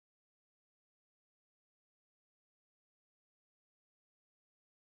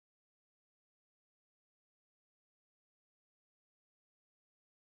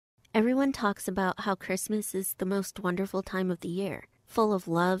 Everyone talks about how Christmas is the most wonderful time of the year, full of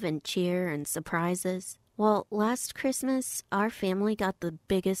love and cheer and surprises. Well, last Christmas, our family got the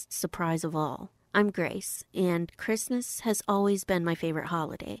biggest surprise of all. I'm Grace, and Christmas has always been my favorite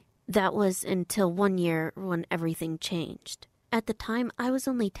holiday. That was until one year when everything changed. At the time, I was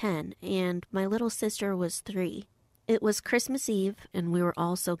only 10, and my little sister was 3. It was Christmas Eve, and we were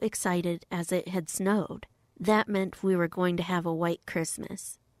all so excited as it had snowed. That meant we were going to have a white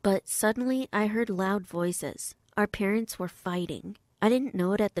Christmas. But suddenly, I heard loud voices. Our parents were fighting. I didn't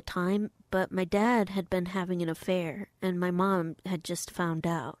know it at the time, but my dad had been having an affair, and my mom had just found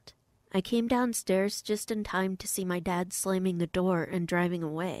out. I came downstairs just in time to see my dad slamming the door and driving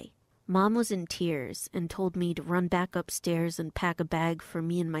away. Mom was in tears and told me to run back upstairs and pack a bag for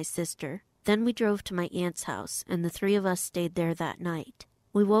me and my sister. Then we drove to my aunt's house, and the 3 of us stayed there that night.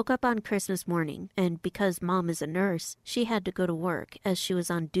 We woke up on Christmas morning, and because Mom is a nurse, she had to go to work as she was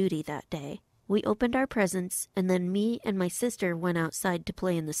on duty that day. We opened our presents, and then me and my sister went outside to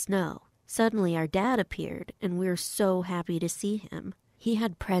play in the snow. Suddenly our dad appeared, and we were so happy to see him. He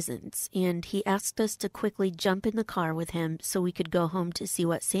had presents, and he asked us to quickly jump in the car with him so we could go home to see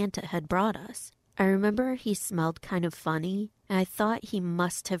what Santa had brought us. I remember he smelled kind of funny, and I thought he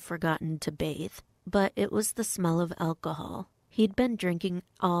must have forgotten to bathe, but it was the smell of alcohol. He'd been drinking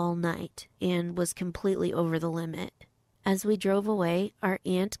all night and was completely over the limit. As we drove away, our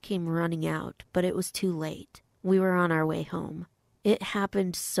aunt came running out, but it was too late. We were on our way home. It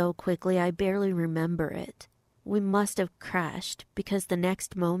happened so quickly I barely remember it. We must have crashed because the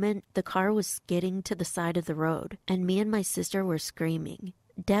next moment the car was skidding to the side of the road, and me and my sister were screaming.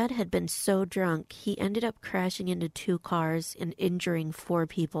 Dad had been so drunk he ended up crashing into 2 cars and injuring 4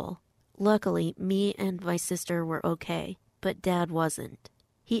 people. Luckily, me and my sister were okay, but Dad wasn't.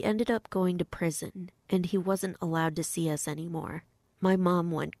 He ended up going to prison, and he wasn't allowed to see us anymore. My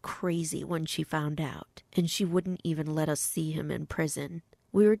mom went crazy when she found out, and she wouldn't even let us see him in prison.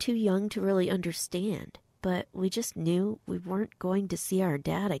 We were too young to really understand, but we just knew we weren't going to see our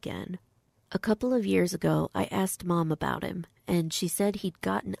dad again. A couple of years ago, I asked Mom about him, and she said he'd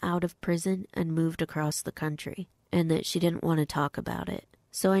gotten out of prison and moved across the country, and that she didn't want to talk about it,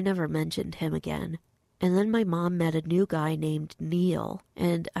 so I never mentioned him again. And then my mom met a new guy named Neil,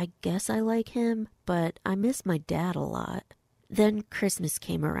 and I guess I like him, but I miss my dad a lot. Then Christmas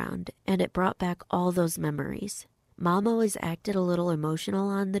came around, and it brought back all those memories. Mom always acted a little emotional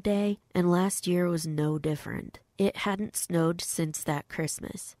on the day, and last year was no different. It hadn't snowed since that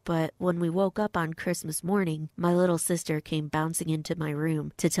Christmas, but when we woke up on Christmas morning, my little sister came bouncing into my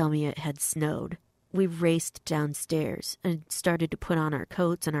room to tell me it had snowed. We raced downstairs and started to put on our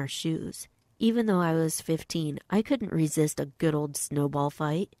coats and our shoes. Even though I was 15, I couldn't resist a good old snowball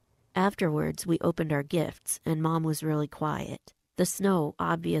fight. Afterwards, we opened our gifts, and Mom was really quiet. The snow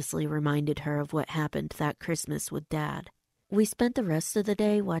obviously reminded her of what happened that Christmas with Dad. We spent the rest of the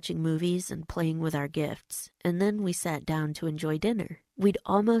day watching movies and playing with our gifts, and then we sat down to enjoy dinner. We'd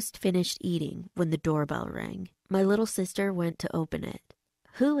almost finished eating when the doorbell rang. My little sister went to open it.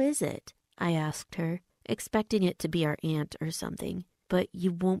 "Who is it?" I asked her, expecting it to be our aunt or something. But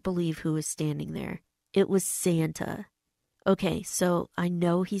you won't believe who was standing there. It was Santa. Okay, so I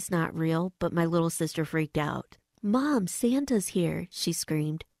know he's not real, but my little sister freaked out. "Mom, Santa's here," she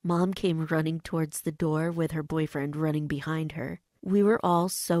screamed. Mom came running towards the door with her boyfriend running behind her. We were all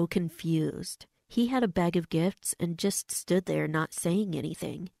so confused. He had a bag of gifts and just stood there not saying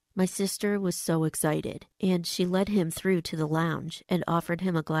anything. My sister was so excited, and she led him through to the lounge and offered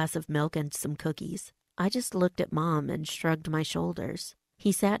him a glass of milk and some cookies. I just looked at Mom and shrugged my shoulders.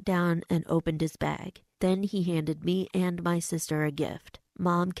 He sat down and opened his bag. Then he handed me and my sister a gift.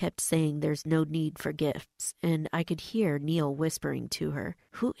 Mom kept saying there's no need for gifts, and I could hear Neil whispering to her,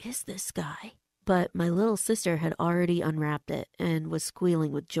 "Who is this guy?" But my little sister had already unwrapped it and was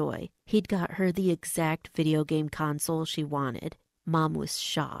squealing with joy. He'd got her the exact video game console she wanted. Mom was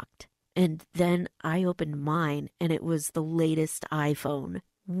shocked. And then I opened mine, and it was the latest iPhone.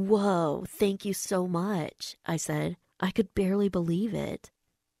 "Whoa, thank you so much," I said. I could barely believe it.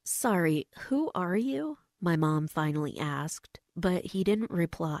 "Sorry, who are you?" my mom finally asked, but he didn't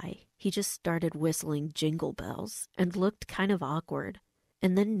reply. He just started whistling Jingle Bells and looked kind of awkward.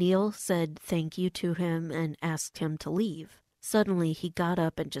 And then Neil said thank you to him and asked him to leave. Suddenly, he got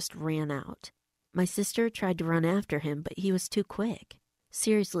up and just ran out. My sister tried to run after him, but he was too quick.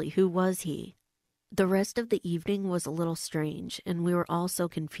 Seriously, who was he? The rest of the evening was a little strange, and we were all so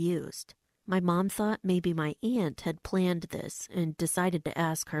confused. My mom thought maybe my aunt had planned this and decided to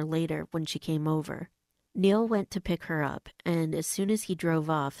ask her later when she came over. Neil went to pick her up, and as soon as he drove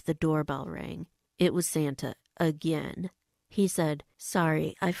off, the doorbell rang. It was Santa, again. He said,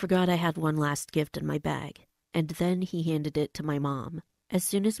 "Sorry, I forgot I had one last gift in my bag." And then he handed it to my mom. As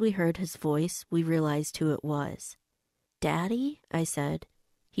soon as we heard his voice, we realized who it was. "Daddy?" I said.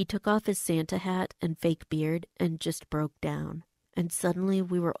 He took off his Santa hat and fake beard and just broke down. And suddenly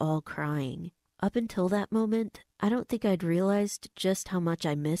we were all crying. Up until that moment, I don't think I'd realized just how much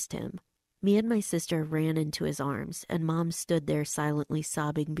I missed him. Me and my sister ran into his arms, and Mom stood there silently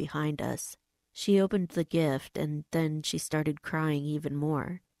sobbing behind us. She opened the gift, and then she started crying even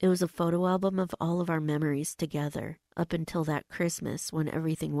more. It was a photo album of all of our memories together, up until that Christmas when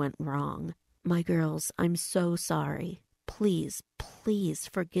everything went wrong. My girls, I'm so sorry. Please, please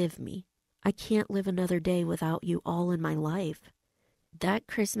forgive me. I can't live another day without you all in my life. That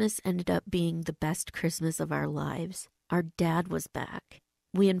Christmas ended up being the best Christmas of our lives. Our dad was back.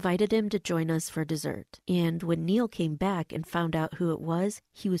 We invited him to join us for dessert, and when Neil came back and found out who it was,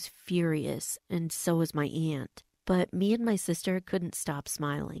 he was furious, and so was my aunt. But me and my sister couldn't stop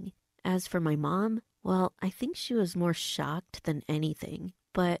smiling. As for my mom, well, I think she was more shocked than anything,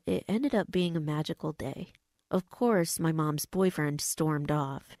 but it ended up being a magical day. Of course, my mom's boyfriend stormed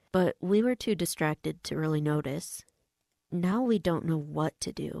off, but we were too distracted to really notice. Now we don't know what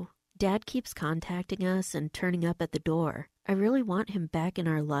to do. Dad keeps contacting us and turning up at the door. I really want him back in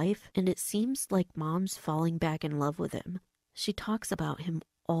our life, and it seems like Mom's falling back in love with him. She talks about him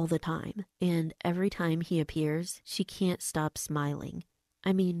all the time, and every time he appears, she can't stop smiling.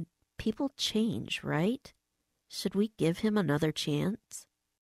 I mean, people change, right? Should we give him another chance?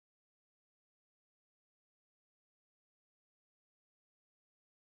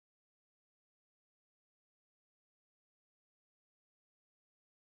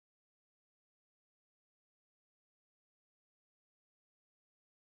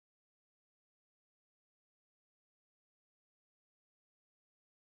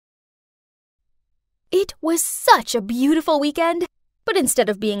 It was such a beautiful weekend, but instead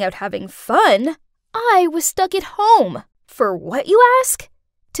of being out having fun, I was stuck at home. For what, you ask?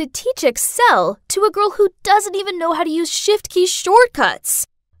 To teach Excel to a girl who doesn't even know how to use Shift key shortcuts.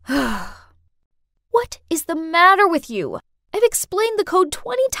 What is the matter with you? I've explained the code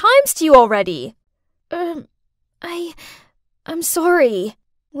 20 times to you already. I'm sorry.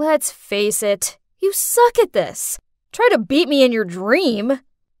 Let's face it, you suck at this. Try to beat me in your dream.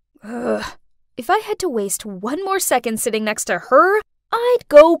 If I had to waste one more second sitting next to her, I'd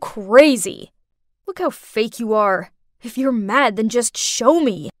go crazy. Look how fake you are. If you're mad, then just show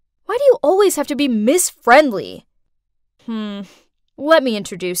me. Why do you always have to be Miss Friendly? Let me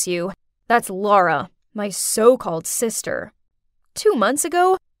introduce you. That's Laura, my so-called sister. 2 months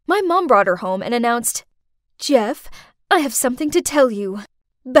ago, my mom brought her home and announced, "Jeff, I have something to tell you.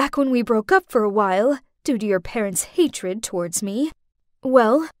 Back when we broke up for a while, due to your parents' hatred towards me,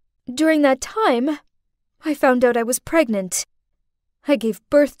 well, during that time, I found out I was pregnant. I gave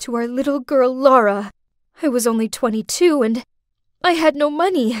birth to our little girl, Laura. I was only 22 and I had no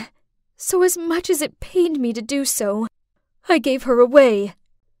money, so as much as it pained me to do so, I gave her away.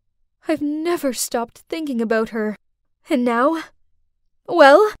 I've never stopped thinking about her, and now,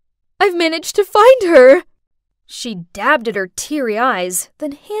 well, I've managed to find her." She dabbed at her teary eyes,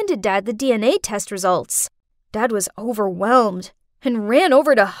 then handed Dad the DNA test results. Dad was overwhelmed and ran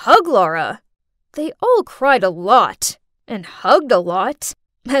over to hug Laura. They all cried a lot and hugged a lot.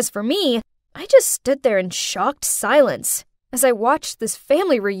 As for me, I just stood there in shocked silence as I watched this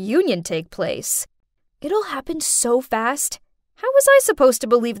family reunion take place. It all happened so fast. How was I supposed to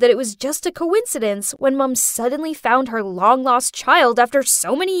believe that it was just a coincidence when Mom suddenly found her long-lost child after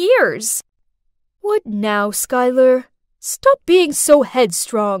so many years? "What now, Skylar? Stop being so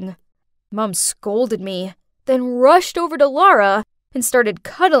headstrong." Mom scolded me, then rushed over to Laura and started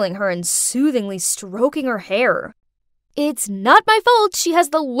cuddling her and soothingly stroking her hair. "It's not my fault she has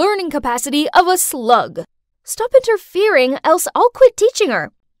the learning capacity of a slug. Stop interfering, else I'll quit teaching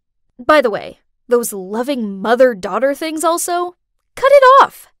her. By the way, those loving mother-daughter things also? Cut it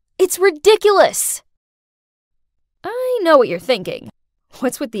off! It's ridiculous!" I know what you're thinking.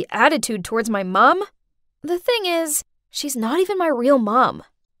 What's with the attitude towards my mom? The thing is, she's not even my real mom.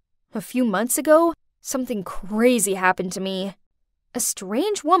 A few months ago, something crazy happened to me. A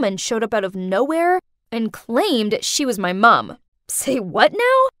strange woman showed up out of nowhere and claimed she was my mom. Say what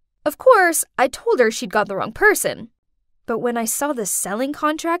now? Of course, I told her she'd got the wrong person. But when I saw the selling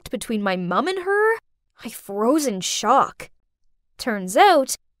contract between my mom and her, I froze in shock. Turns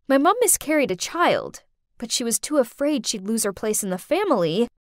out, my mom miscarried a child, but she was too afraid she'd lose her place in the family,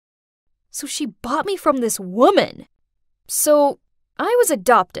 so she bought me from this woman. So, I was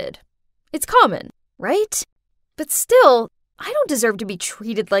adopted. It's common, right? But still, I don't deserve to be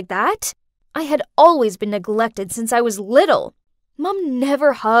treated like that. I had always been neglected since I was little. Mom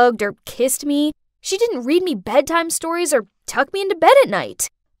never hugged or kissed me. She didn't read me bedtime stories or tuck me into bed at night.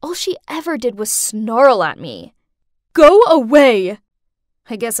 All she ever did was snarl at me. Go away!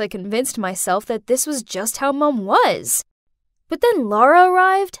 I guess I convinced myself that this was just how Mom was. But then Laura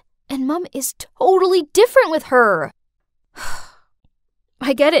arrived, and Mom is totally different with her.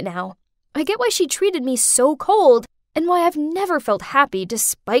 I get it now. I get why she treated me so cold and why I've never felt happy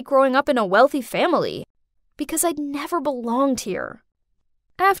despite growing up in a wealthy family. Because I'd never belonged here.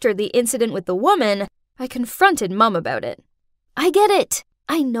 After the incident with the woman, I confronted Mom about it. I get it.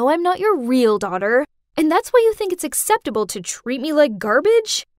 I know I'm not your real daughter, and that's why you think it's acceptable to treat me like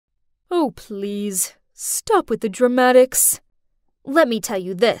garbage? Oh, please, stop with the dramatics. Let me tell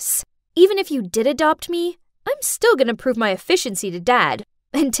you this. Even if you did adopt me, I'm still gonna prove my efficiency to Dad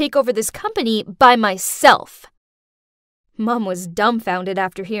and take over this company by myself. Mom was dumbfounded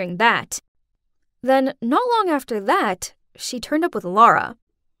after hearing that. Then, not long after that, she turned up with Laura.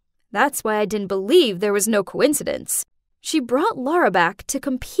 That's why I didn't believe there was no coincidence. She brought Laura back to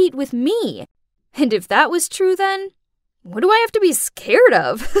compete with me. And if that was true then, what do I have to be scared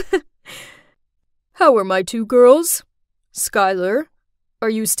of? How are my two girls? Skylar, are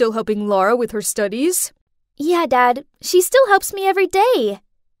you still helping Laura with her studies? Yeah, Dad. She still helps me every day.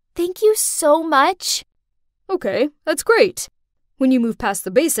 Thank you so much. Okay, that's great. When you move past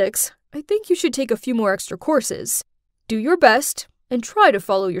the basics, I think you should take a few more extra courses. Do your best and try to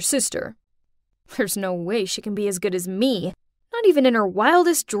follow your sister. There's no way she can be as good as me, not even in her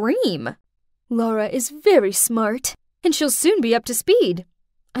wildest dream. Laura is very smart, and she'll soon be up to speed.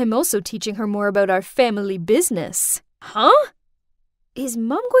 I'm also teaching her more about our family business. Huh? Is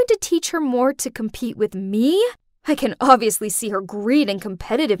Mom going to teach her more to compete with me? I can obviously see her greed and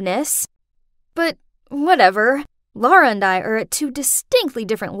competitiveness. But whatever. Laura and I are at two distinctly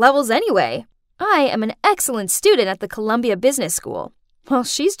different levels anyway. I am an excellent student at the Columbia Business School, while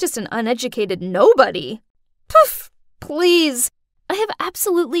she's just an uneducated nobody. Poof! Please! I have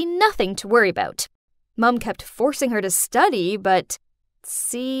absolutely nothing to worry about. Mom kept forcing her to study, but...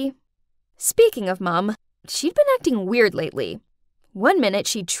 See? Speaking of Mom, she'd been acting weird lately. One minute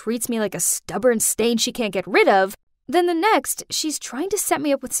she treats me like a stubborn stain she can't get rid of, then the next she's trying to set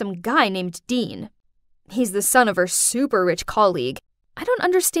me up with some guy named Dean. He's the son of her super rich colleague. I don't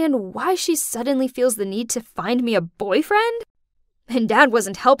understand why she suddenly feels the need to find me a boyfriend. And Dad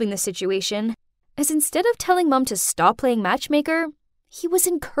wasn't helping the situation, as instead of telling Mom to stop playing matchmaker, he was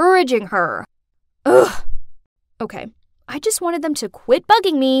encouraging her. Ugh! Okay, I just wanted them to quit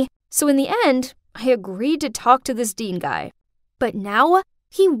bugging me, so in the end, I agreed to talk to this Dean guy. But now,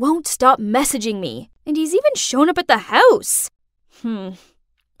 he won't stop messaging me, and he's even shown up at the house.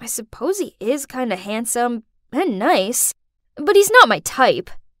 I suppose he is kinda handsome and nice, but he's not my type.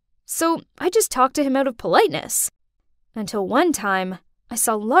 So I just talked to him out of politeness. Until one time, I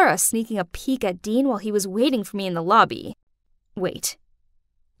saw Laura sneaking a peek at Dean while he was waiting for me in the lobby. Wait.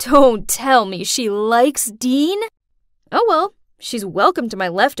 Don't tell me she likes Dean? Oh well, she's welcome to my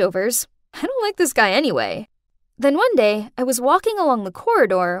leftovers. I don't like this guy anyway. Then one day, I was walking along the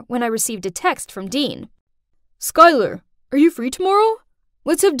corridor when I received a text from Dean. Skylar, are you free tomorrow?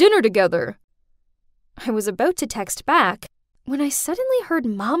 Let's have dinner together. I was about to text back when I suddenly heard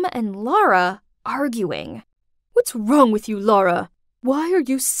Mom and Laura arguing. What's wrong with you, Laura? Why are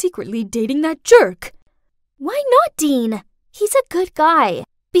you secretly dating that jerk? Why not Dean? He's a good guy.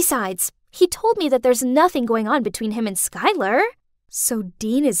 Besides, he told me that there's nothing going on between him and Skylar. So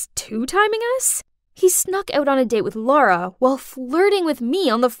Dean is two-timing us? He snuck out on a date with Laura while flirting with me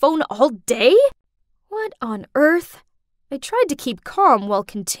on the phone all day? What on earth? I tried to keep calm while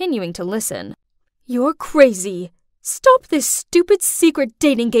continuing to listen. You're crazy. Stop this stupid secret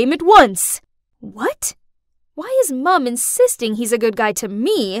dating game at once. What? Why is Mom insisting he's a good guy to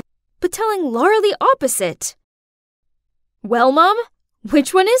me, but telling Laura the opposite? Well, Mom,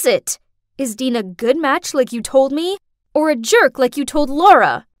 which one is it? Is Dean a good match like you told me, or a jerk like you told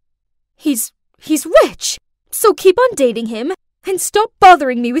Laura? He's rich, so keep on dating him and stop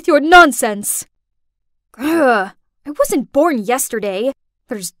bothering me with your nonsense. Ugh, I wasn't born yesterday.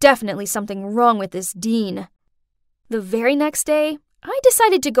 There's definitely something wrong with this Dean. The very next day, I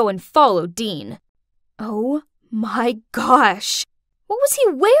decided to go and follow Dean. Oh my gosh! What was he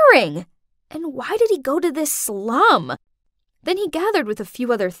wearing? And why did he go to this slum? Then he gathered with a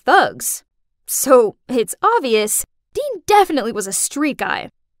few other thugs. So, it's obvious, Dean definitely was a street guy.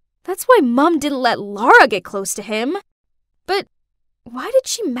 That's why Mom didn't let Laura get close to him. But why did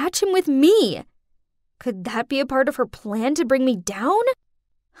she match him with me? Could that be a part of her plan to bring me down?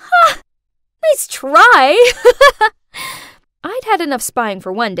 Ha! Nice try! I'd had enough spying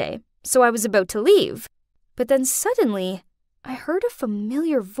for one day, so I was about to leave. But then suddenly, I heard a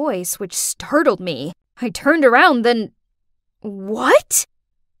familiar voice which startled me. I turned around, then... What?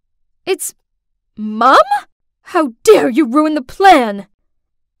 It's... Mum? How dare you ruin the plan!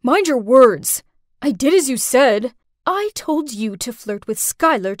 Mind your words. I did as you said. I told you to flirt with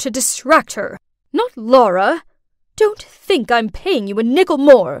Skylar to distract her, not Laura. Don't think I'm paying you a nickel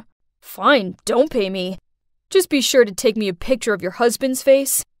more. Fine, don't pay me. Just be sure to take me a picture of your husband's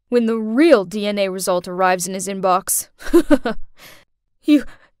face when the real DNA result arrives in his inbox. You...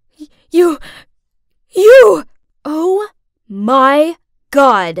 Oh my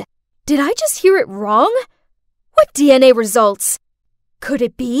God! Did I just hear it wrong? What DNA results? Could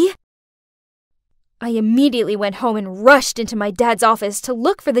it be? I immediately went home and rushed into my dad's office to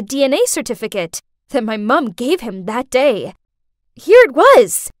look for the DNA certificate that my mom gave him that day. Here it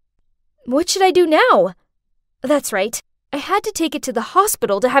was! What should I do now? That's right, I had to take it to the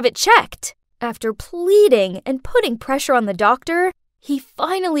hospital to have it checked. After pleading and putting pressure on the doctor, he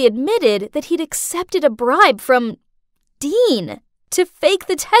finally admitted that he'd accepted a bribe from Dean to fake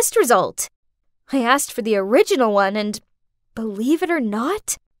the test result. I asked for the original one and, believe it or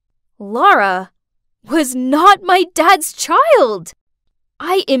not, Laura was not my dad's child.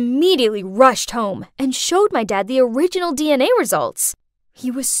 I immediately rushed home and showed my dad the original DNA results. He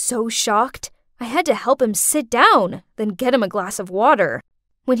was so shocked, I had to help him sit down, then get him a glass of water.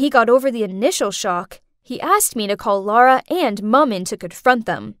 When he got over the initial shock, he asked me to call Laura and Mum in to confront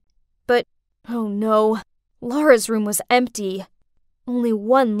them. But, oh no, Laura's room was empty. Only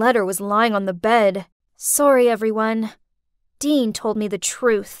one letter was lying on the bed. Sorry, everyone. Dean told me the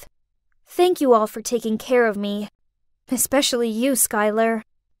truth. Thank you all for taking care of me. Especially you, Skylar.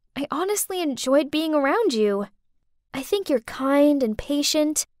 I honestly enjoyed being around you. I think you're kind and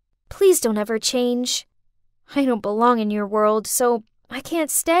patient. Please don't ever change. I don't belong in your world, so I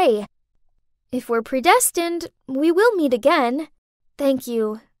can't stay. If we're predestined, we will meet again. Thank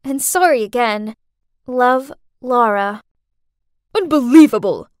you, and sorry again. Love, Laura.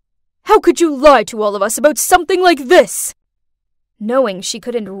 Unbelievable! How could you lie to all of us about something like this? Knowing she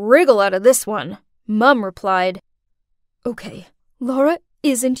couldn't wriggle out of this one, Mum replied, Okay, Laura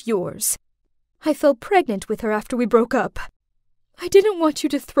isn't yours. I fell pregnant with her after we broke up. I didn't want you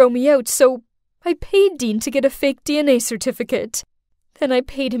to throw me out, so I paid Dean to get a fake DNA certificate. Then I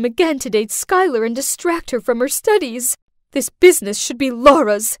paid him again to date Skylar and distract her from her studies. This business should be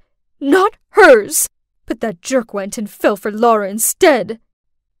Laura's, not hers. But that jerk went and fell for Laura instead.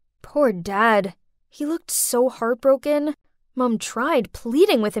 Poor Dad. He looked so heartbroken. Mum tried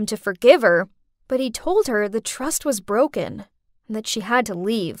pleading with him to forgive her, but he told her the trust was broken and that she had to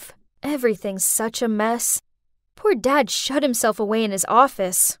leave. Everything's such a mess. Poor Dad shut himself away in his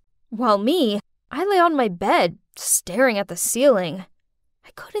office, while me, I lay on my bed, staring at the ceiling.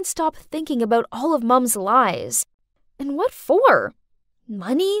 I couldn't stop thinking about all of Mum's lies. And what for?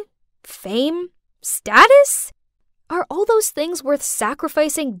 Money? Fame? Status? Are all those things worth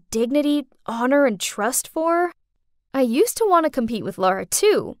sacrificing dignity, honor, and trust for? I used to want to compete with Laura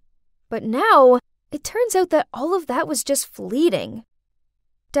too, but now it turns out that all of that was just fleeting.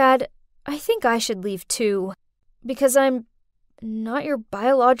 Dad, I think I should leave too, because I'm not your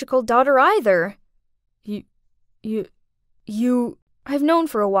biological daughter either. I've known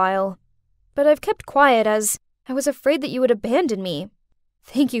for a while, but I've kept quiet as I was afraid that you would abandon me.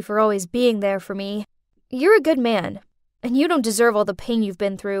 Thank you for always being there for me. You're a good man, and you don't deserve all the pain you've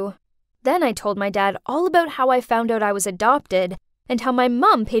been through. Then I told my dad all about how I found out I was adopted and how my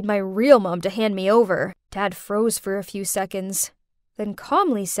mom paid my real mom to hand me over. Dad froze for a few seconds, then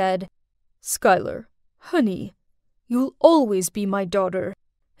calmly said, Skylar, honey, you'll always be my daughter,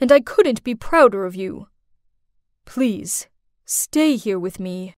 and I couldn't be prouder of you. Please, stay here with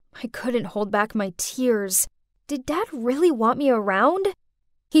me. I couldn't hold back my tears. Did Dad really want me around?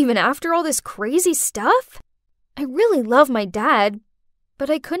 Even after all this crazy stuff? I really love my dad, but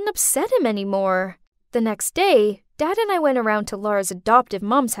I couldn't upset him anymore. The next day, Dad and I went around to Laura's adoptive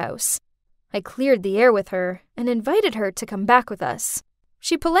mom's house. I cleared the air with her and invited her to come back with us.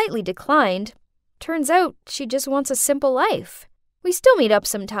 She politely declined. Turns out she just wants a simple life. We still meet up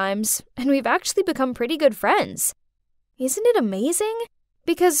sometimes, and we've actually become pretty good friends. Isn't it amazing?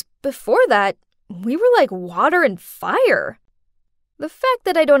 Because before that, we were like water and fire. The fact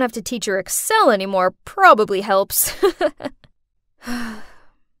that I don't have to teach her Excel anymore probably helps.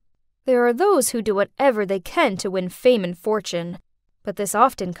 There are those who do whatever they can to win fame and fortune, but this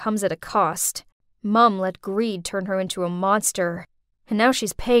often comes at a cost. Mum let greed turn her into a monster, and now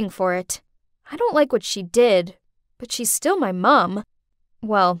she's paying for it. I don't like what she did, but she's still my mum.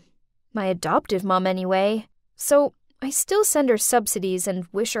 Well, my adoptive mum anyway. So I still send her subsidies and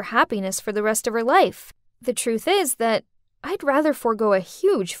wish her happiness for the rest of her life. The truth is that I'd rather forego a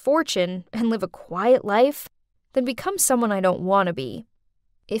huge fortune and live a quiet life than become someone I don't want to be.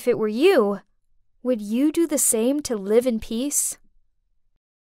 If it were you, would you do the same to live in peace?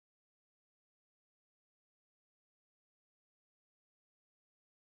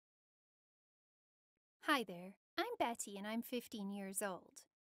 Hi there, I'm Betty and I'm 15 years old.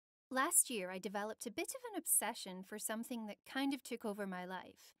 Last year I developed a bit of an obsession for something that kind of took over my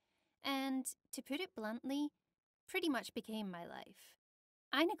life, and, to put it bluntly, pretty much became my life.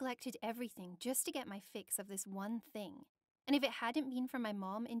 I neglected everything just to get my fix of this one thing, and if it hadn't been for my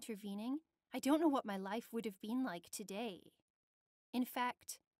mom intervening, I don't know what my life would have been like today. In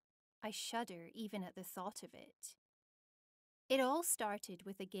fact, I shudder even at the thought of it. It all started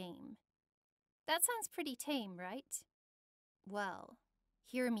with a game. That sounds pretty tame, right? Well,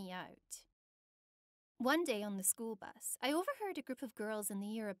 hear me out. One day on the school bus, I overheard a group of girls in the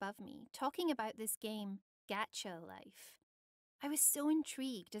year above me talking about this game, Gacha Life. I was so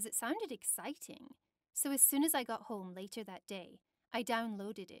intrigued as it sounded exciting, so as soon as I got home later that day, I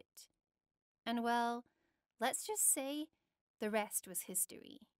downloaded it. And well, let's just say the rest was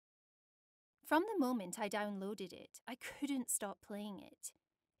history. From the moment I downloaded it, I couldn't stop playing it.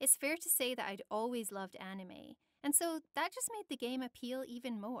 It's fair to say that I'd always loved anime, and so that just made the game appeal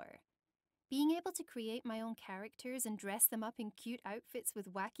even more. Being able to create my own characters and dress them up in cute outfits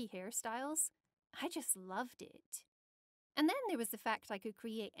with wacky hairstyles, I just loved it. And then there was the fact I could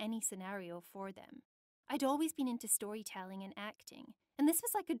create any scenario for them. I'd always been into storytelling and acting, and this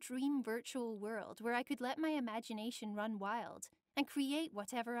was like a dream virtual world where I could let my imagination run wild and create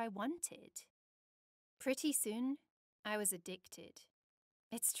whatever I wanted. Pretty soon, I was addicted.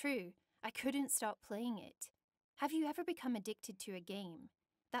 It's true, I couldn't stop playing it. Have you ever become addicted to a game?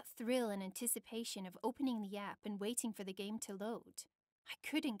 That thrill and anticipation of opening the app and waiting for the game to load. I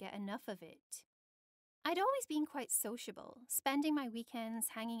couldn't get enough of it. I'd always been quite sociable, spending my weekends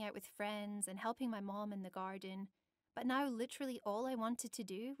hanging out with friends and helping my mom in the garden, but now literally all I wanted to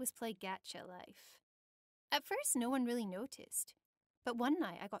do was play Gacha Life. At first, no one really noticed. But one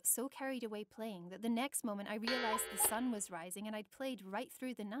night I got so carried away playing that the next moment I realized the sun was rising and I'd played right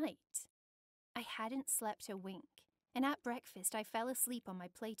through the night. I hadn't slept a wink, and at breakfast I fell asleep on my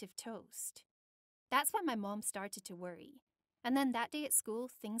plate of toast. That's when my mom started to worry, and then that day at school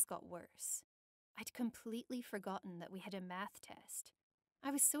things got worse. I'd completely forgotten that we had a math test.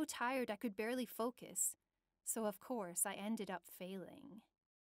 I was so tired I could barely focus, so of course I ended up failing.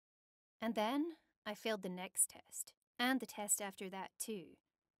 And then I failed the next test. And the test after that, too.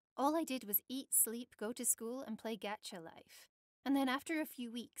 All I did was eat, sleep, go to school, and play Gacha Life. And then after a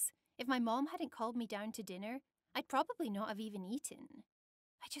few weeks, if my mom hadn't called me down to dinner, I'd probably not have even eaten.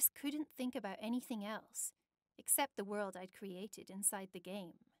 I just couldn't think about anything else, except the world I'd created inside the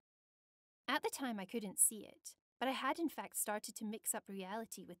game. At the time, I couldn't see it, but I had in fact started to mix up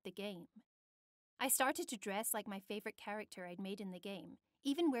reality with the game. I started to dress like my favorite character I'd made in the game,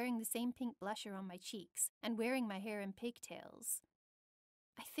 even wearing the same pink blusher on my cheeks and wearing my hair in pigtails.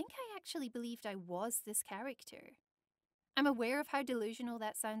 I think I actually believed I was this character. I'm aware of how delusional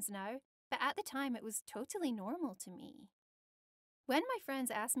that sounds now, but at the time it was totally normal to me. When my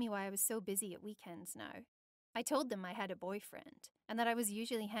friends asked me why I was so busy at weekends now, I told them I had a boyfriend and that I was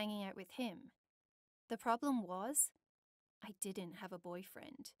usually hanging out with him. The problem was, I didn't have a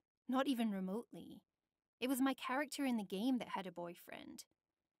boyfriend, not even remotely. It was my character in the game that had a boyfriend.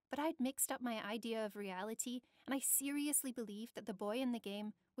 But I'd mixed up my idea of reality, and I seriously believed that the boy in the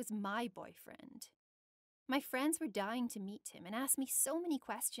game was my boyfriend. My friends were dying to meet him and asked me so many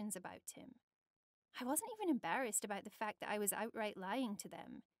questions about him. I wasn't even embarrassed about the fact that I was outright lying to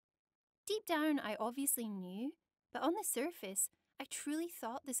them. Deep down, I obviously knew, but on the surface, I truly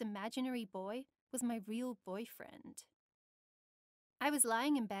thought this imaginary boy was my real boyfriend. I was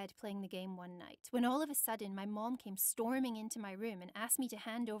lying in bed playing the game one night when all of a sudden my mom came storming into my room and asked me to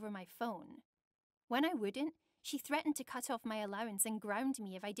hand over my phone. When I wouldn't, she threatened to cut off my allowance and ground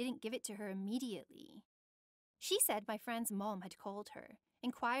me if I didn't give it to her immediately. She said my friend's mom had called her,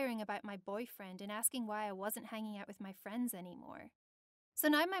 inquiring about my boyfriend and asking why I wasn't hanging out with my friends anymore. So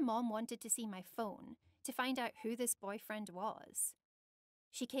now my mom wanted to see my phone to find out who this boyfriend was.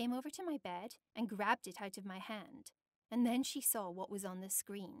 She came over to my bed and grabbed it out of my hand. And then she saw what was on the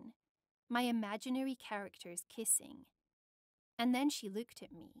screen. My imaginary characters kissing. And then she looked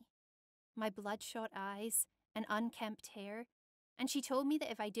at me. My bloodshot eyes and unkempt hair. And she told me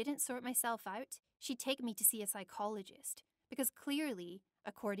that if I didn't sort myself out, she'd take me to see a psychologist. Because clearly,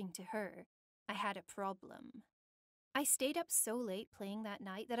 according to her, I had a problem. I stayed up so late playing that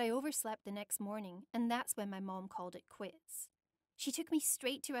night that I overslept the next morning, and that's when my mom called it quits. She took me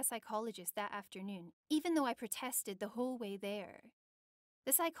straight to a psychologist that afternoon, even though I protested the whole way there.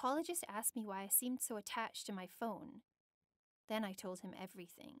 The psychologist asked me why I seemed so attached to my phone. Then I told him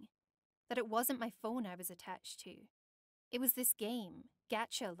everything. That it wasn't my phone I was attached to. It was this game,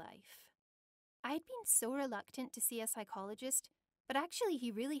 Gacha Life. I had been so reluctant to see a psychologist, but actually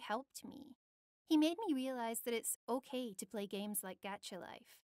he really helped me. He made me realize that it's okay to play games like Gacha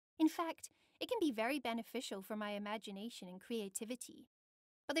Life. In fact, it can be very beneficial for my imagination and creativity.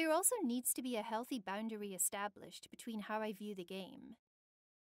 But there also needs to be a healthy boundary established between how I view the game.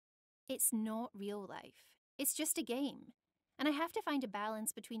 It's not real life. It's just a game. And I have to find a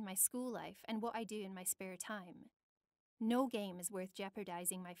balance between my school life and what I do in my spare time. No game is worth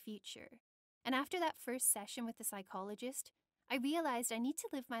jeopardizing my future. And after that first session with the psychologist, I realized I need to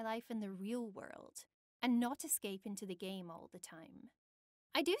live my life in the real world and not escape into the game all the time.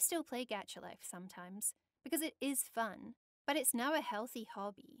 I do still play Gacha Life sometimes because it is fun, but it's now a healthy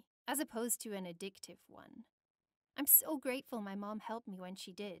hobby as opposed to an addictive one. I'm so grateful my mom helped me when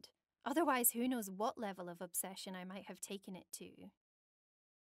she did. Otherwise, who knows what level of obsession I might have taken it to.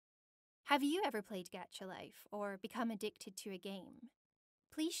 Have you ever played Gacha Life or become addicted to a game?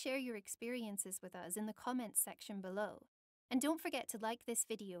 Please share your experiences with us in the comments section below. And don't forget to like this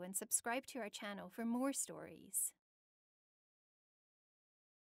video and subscribe to our channel for more stories.